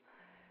conferences,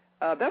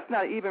 that's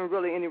not even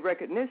really any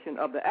recognition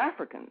of the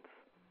Africans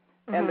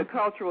and the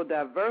cultural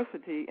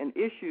diversity and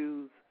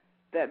issues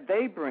that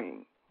they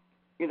bring.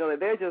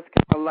 They're just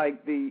kind of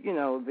like the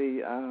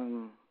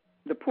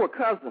poor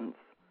cousins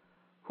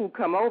who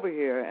come over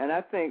here, and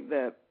I think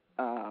that,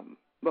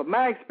 but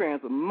my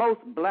experience with most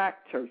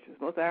black churches,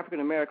 most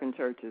African-American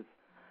churches,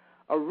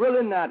 are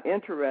really not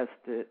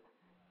interested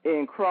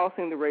in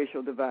crossing the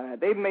racial divide.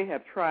 They may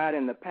have tried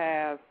in the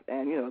past,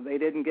 and, they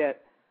didn't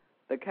get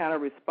the kind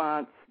of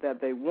response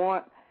that they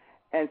want,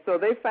 and so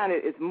they find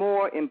it's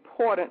more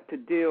important to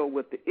deal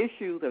with the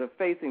issues that are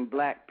facing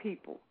black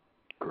people.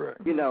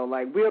 Correct.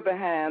 Like we're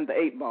behind the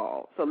 8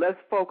 ball, so let's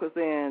focus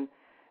in.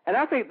 And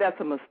I think that's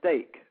a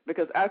mistake,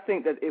 because I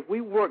think that if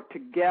we work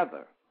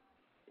together,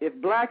 if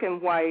black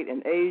and white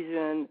and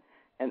Asian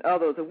and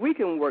others, if we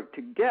can work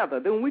together,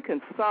 then we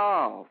can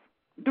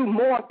do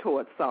more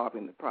towards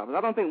solving the problems.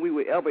 I don't think we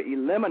would ever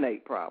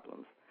eliminate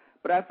problems,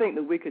 but I think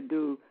that we could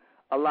do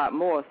a lot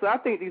more. So I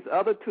think these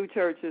other two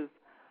churches,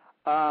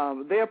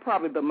 they're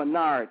probably the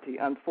minority,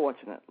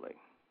 unfortunately.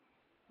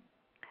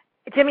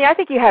 Jimmy, I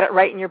think you had it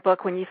right in your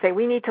book when you say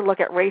we need to look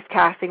at race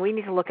casting, we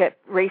need to look at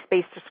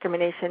race-based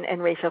discrimination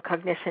and racial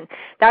cognition.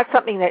 That's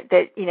something that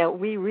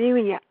we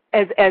really,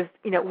 as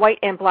white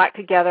and black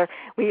together,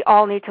 we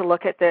all need to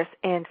look at this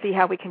and see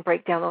how we can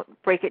break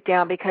it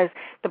down, because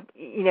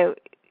the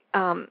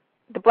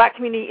black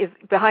community is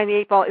behind the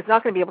 8 ball, is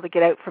not going to be able to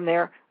get out from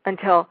there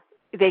until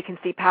they can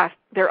see past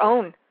their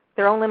own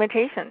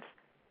limitations.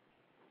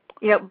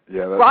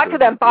 Brought to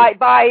them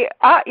by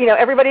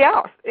everybody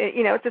else.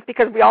 It's just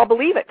because we all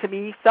believe it to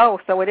be so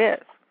it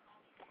is.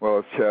 Well,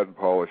 as Chad and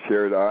Paula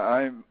shared,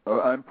 I'm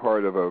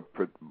part of a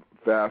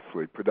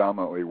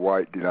predominantly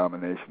white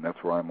denomination. That's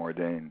where I'm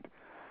ordained,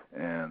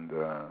 and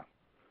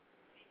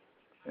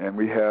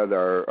we had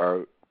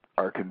our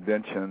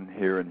convention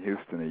here in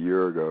Houston a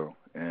year ago,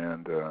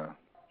 and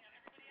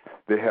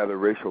they had a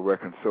racial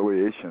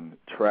reconciliation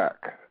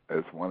track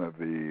as one of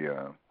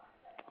the.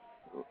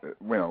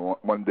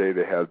 One day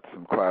they had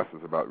some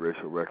classes about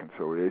racial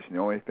reconciliation.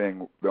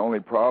 The only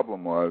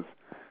problem was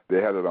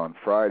they had it on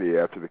Friday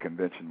after the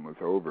convention was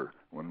over,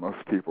 when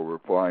most people were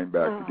flying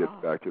back to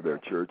get back to their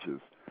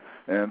churches.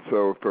 And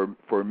so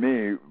for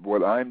me,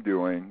 what I'm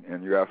doing,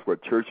 and you ask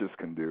what churches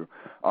can do,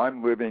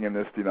 I'm living in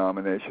this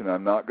denomination.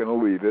 I'm not going to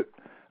leave it.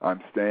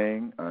 I'm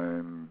staying.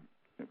 I'm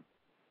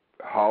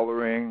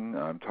hollering.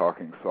 I'm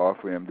talking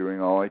softly. I'm doing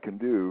all I can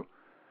do.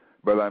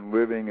 But I'm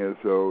living as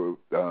though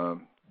the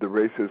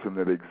racism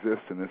that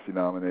exists in this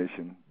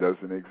denomination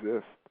doesn't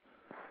exist.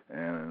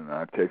 And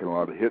I've taken a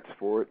lot of hits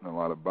for it and a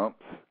lot of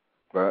bumps.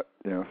 But,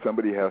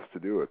 somebody has to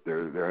do it.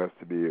 There has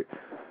to be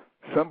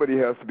somebody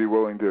has to be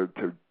willing to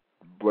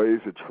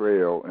blaze a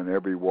trail in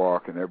every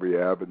walk and every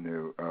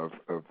avenue of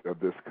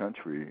this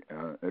country.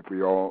 If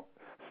we all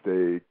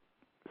stay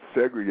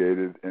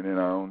segregated and in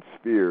our own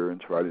sphere and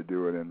try to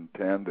do it in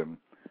tandem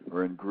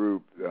or in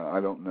group,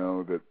 I don't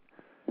know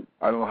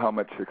how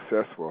much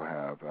success we'll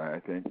have. I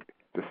think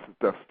this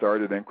stuff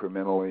started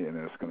incrementally, and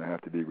it's going to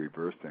have to be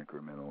reversed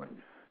incrementally.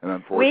 And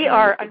unfortunately, we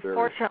are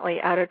unfortunately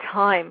out of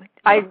time.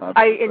 I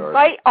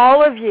invite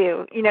all of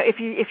you.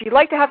 If you'd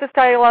like to have this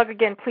dialogue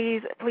again,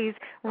 please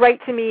write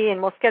to me,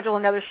 and we'll schedule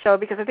another show,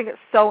 because I think it's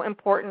so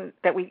important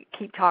that we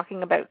keep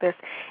talking about this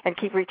and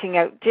keep reaching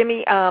out.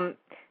 Jimmy,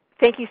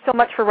 thank you so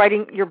much for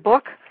writing your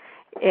book,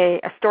 A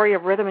Story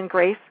of Rhythm and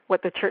Grace: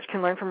 What the Church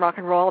Can Learn from Rock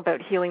and Roll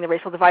About Healing the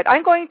Racial Divide.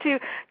 I'm going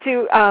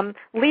to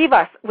leave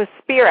us with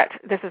Spirit.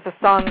 This is a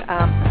song,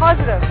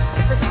 positive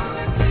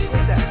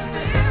music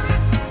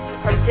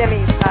from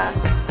Jimmy's.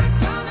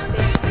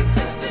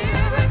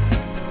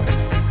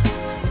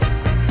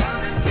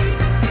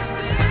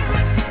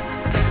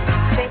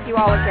 Thank you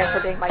all again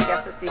for being my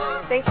guest this evening.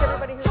 And thanks to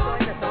everybody who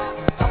joined us.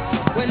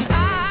 When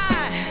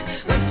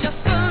I was just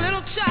a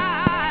little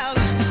child,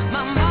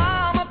 my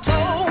mama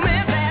told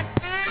me that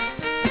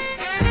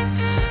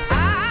I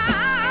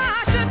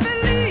should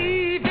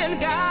believe in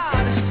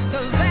God,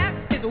 'cause that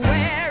is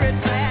where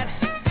it's at.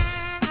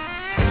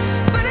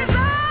 But as I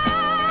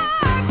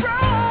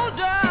grow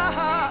older,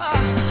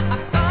 I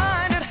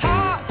find it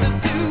hard to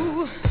do.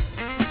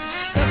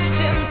 The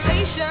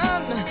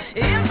temptation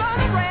is on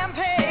a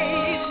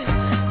rampage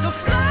to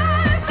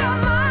fly the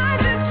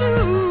mind into.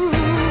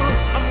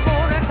 I'm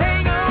gonna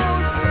hang on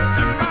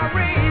to my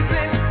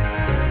reason.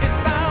 It's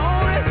my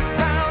only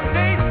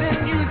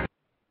foundation.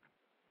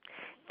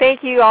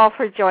 Thank you all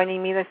for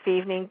joining me this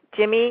evening.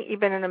 Jimmy, you've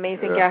been an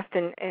amazing guest,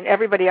 and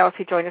everybody else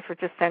who joined us was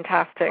just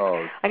fantastic.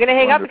 I'm going to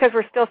hang up because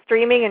we're still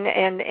streaming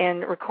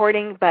and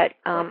recording, but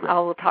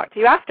I'll talk to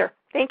you after.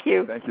 Thank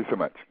you. Thank you so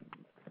much.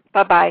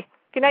 Bye-bye.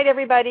 Good night,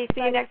 everybody.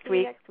 See you next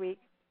week.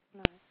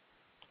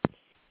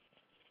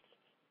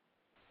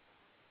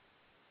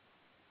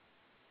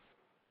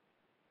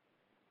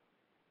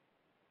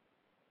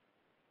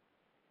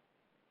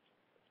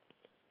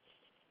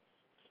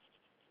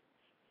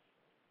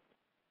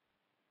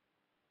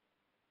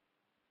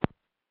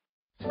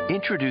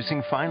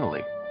 Introducing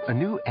Finally, a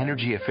new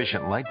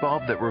energy-efficient light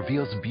bulb that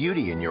reveals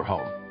beauty in your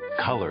home.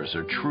 Colors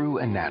are true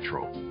and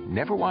natural,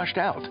 never washed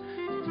out.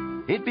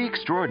 It'd be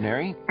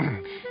extraordinary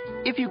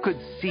if you could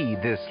see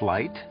this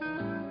light,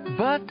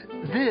 but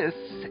this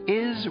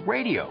is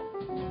radio.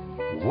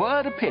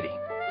 What a pity.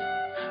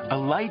 A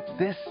light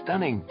this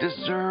stunning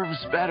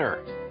deserves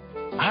better.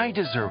 I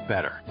deserve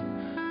better.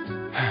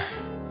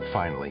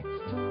 Finally,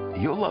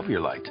 you'll love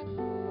your light.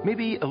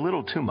 Maybe a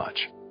little too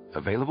much.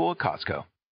 Available at Costco.